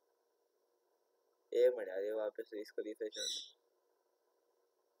एक मिनट आ जाए वापस इसको रिफ्रेश करना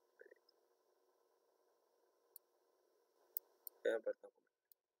क्या पढ़ता हूँ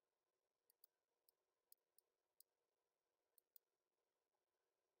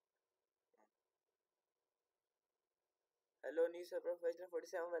Hello, new professional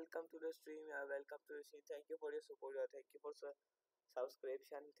 47. Welcome to the stream. Welcome to the stream. Thank you for your support. Thank you for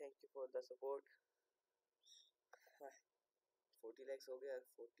subscription. Thank you for the support. 40 lakhs हो गया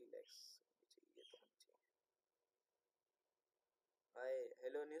 40 lakhs चाहिए तो होना चाहिए हाय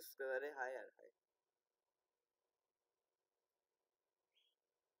हेलो न्यूज़ अरे हाय यार हाय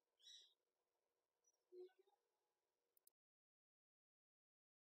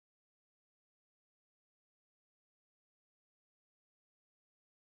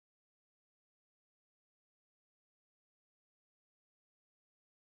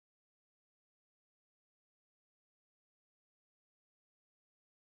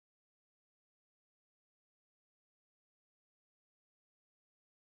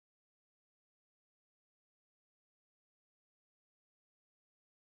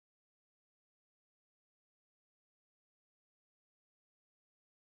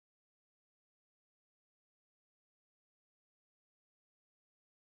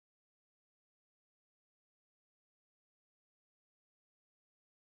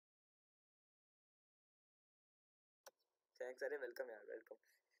थैंक्स अरे welcome यार welcome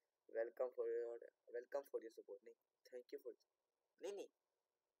welcome for your support नहीं थैंक यू फॉर नहीं नहीं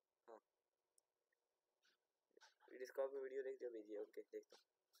हाँ डिस्कॉर्ड पे वीडियो देख जो भेजिए ओके देखता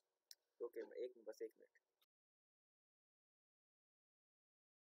हूँ ओके एक बस एक minute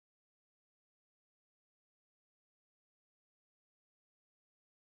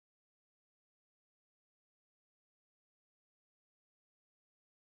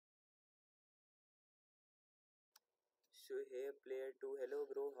Suhaib player 2 hello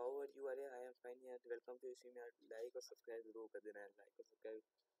bro how are you? अरे आई एम फाइन यार, वेलकम टू स्ट्रीम यार। लाइक और सब्सक्राइब जरूर कर देना यार, लाइक और सब्सक्राइब,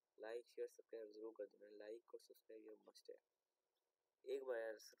 लाइक शेयर सब्सक्राइब जरूर कर देना, लाइक और सब्सक्राइब ये मस्ट है। एक बार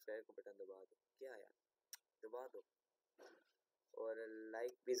यार सब्सक्राइब का बटन दबा दो, क्या यार दबा दो, और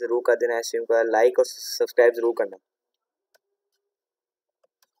लाइक भी जरूर कर देना स्ट्रीम को, लाइक और सब्सक्राइब जरूर करना।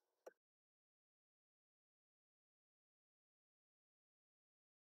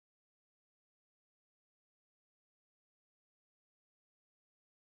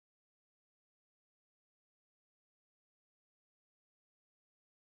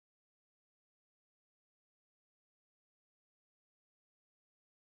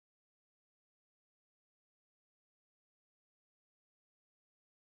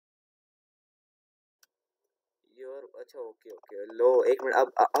 योर अच्छा ओके ओके लो एक मिनट,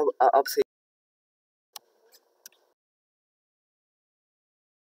 अब सही।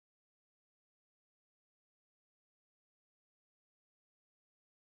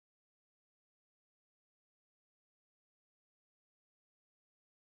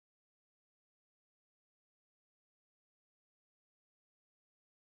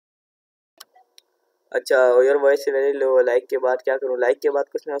 अच्छा your voice very low, like के बाद क्या करूँ? लाइक के बाद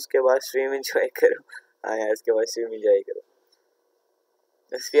कुछ ना, उसके बाद स्ट्रीम एंजॉय करो। हाँ यार इसके बाद स्ट्रीम एंजॉय करो।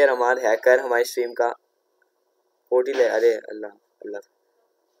 स्फीयर हमार हैकर हमारी स्ट्रीम का 40 लाइक, अरे अल्लाह अल्लाह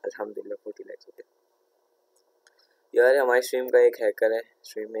अल्हम्दुलिल्लाह 40 लाइक्स होते यार। हमारी स्ट्रीम का एक हैकर है,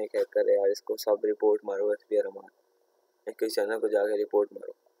 स्ट्रीम में एक हैकर है यार, इसको सब रिपोर्ट मारो। स्फीयर हमार किस चैनल को जाके रिपोर्ट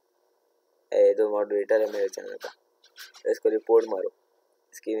मारो, ए तो मॉडरेटर है मेरे चैनल का, इसको रिपोर्ट मारो।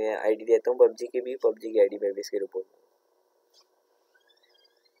 इसकी मैं आईडी देता हूँ पबजी की भी, पबजी की आईडी पे भी इसकी रिपोर्ट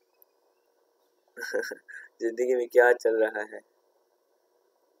जिंदगी में क्या चल रहा है?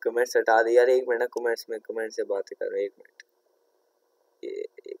 कमेंट्स हटा दे यार, एक मिनट कमेंट्स में, कमेंट से बातें करो, एक मिनट, ये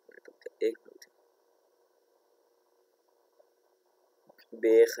एक मिनट, एक मिनट।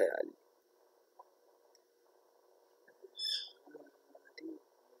 बेख्याली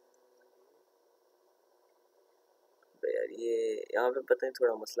यार, ये यहाँ पे पता नहीं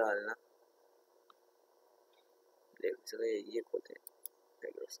थोड़ा मसला आ रहा है ना। चलो ये खोलते हैं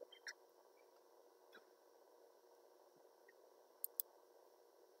माइक्रोसॉफ्ट।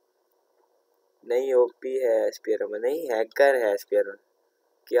 नहीं ओपी है स्पीयर में, नहीं हैकर है स्पीयर में।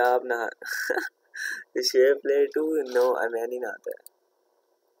 क्या आप ना शेयर प्ले टू नो मैं नहीं नहाता है।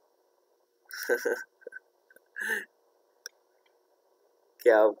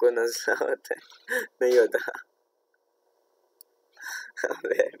 क्या आपको नजर होता है? नहीं होता।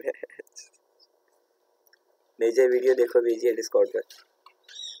 मेजर वीडियो देखो, भेजिए डिस्कॉर्ड पर।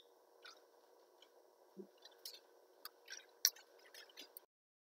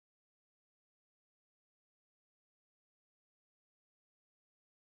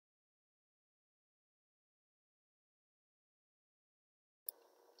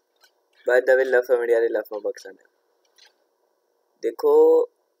 By the way love for India, love for Pakistan. देखो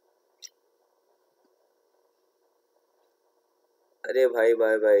अरे भाई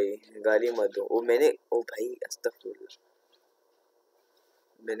भाई भाई गाली मत दो। ओ मैंने, ओ भाई अस्तगफुरुल्लाह,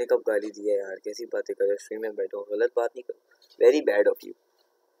 मैंने कब गाली दिया यार? कैसी बातें कर रहे हो? स्ट्रीम में बैठो, गलत बात नहीं करो। Very bad of you.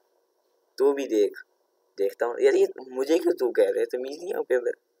 तू भी देख, देखता हूँ यार। ये मुझे क्यों तू कह रहे? तमीज नहीं है आपके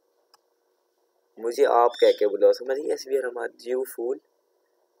अंदर? मुझे आप कह के बुलाओ, समझिए एसबीआर हमारा जीव फूल,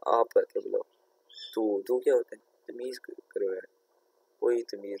 आप करके बुलाओ। तू क्या होता है? तमीज करो यार, कोई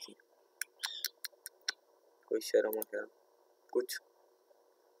तमीज नहीं, कोई शर्म हो क्या कुछ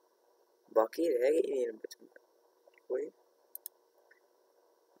बाकी रह गई नहीं बचपन में कोई।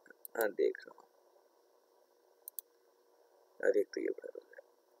 हाँ देख रहा हूँ, अरे तो ये बता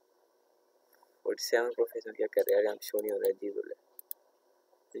 47 प्रोफेशनल क्या कर रहे हैं? यहाँ पे शो नहीं हो रहा है जी, बोले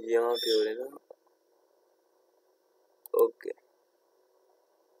यहाँ पे हो रहे ना। ओके,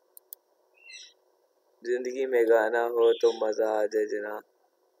 जिंदगी में गाना हो तो मजा आ जाए जनाब।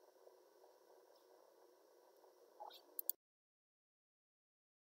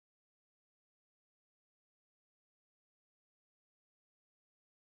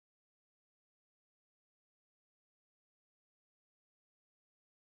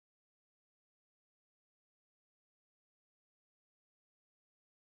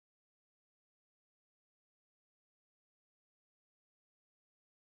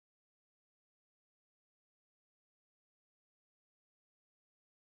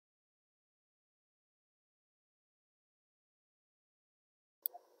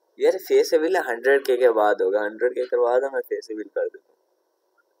 यार फेस रिवील 100K के बाद होगा, 100K करवा दो, मैं फेस रिवील कर दूँ।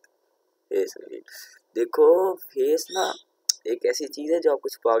 फेस रिवील देखो, फेस ना एक ऐसी चीज है जो आपको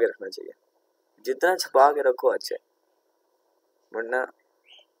छुपा के रखना चाहिए। जितना छुपा के रखो अच्छा है, वरना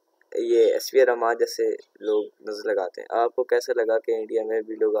ये एसवी रमाज जैसे लोग नजर लगाते हैं। आपको कैसा लगा कि इंडिया में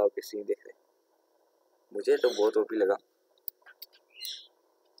भी लोग आपकी स्ट्रीम देख रहे हैं? मुझे तो बहुत ओपी लगा।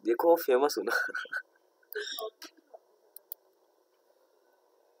 देखो फेमस हूँ ना।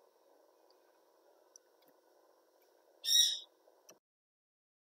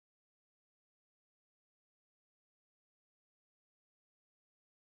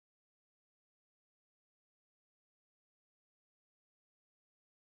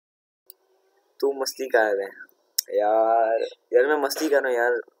 तू मस्ती कर रहे हैं यार। यार मैं मस्ती कर रहा हूँ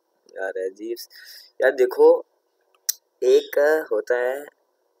यार। यार अजीब यार। देखो एक होता है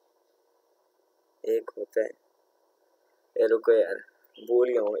यार, रुको यार भूल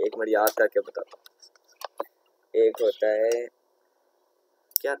गया हूँ, एक मिनट याद करके बताता हूँ। एक होता है,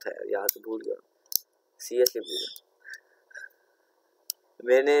 क्या था यार, याद भूल गया, सीरियसली भूल गया।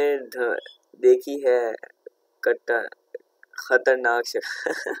 मैंने देखी है खतरनाक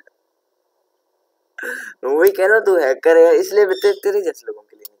शक्ल। वही कह रहा तू हैकर है इसलिए तेरे जैसे लोगों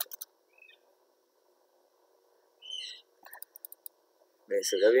के लिए नहीं।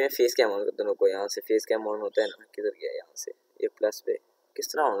 अभी मैं फेस कैम ऑन कर दोनों को। यहाँ से फेस कैम ऑन होता है ना, किधर गया, यहाँ से ये प्लस पे किस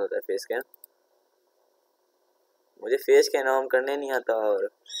तरह ऑन होता है फेस कैम? मुझे फेस कैम ऑन करने नहीं आता और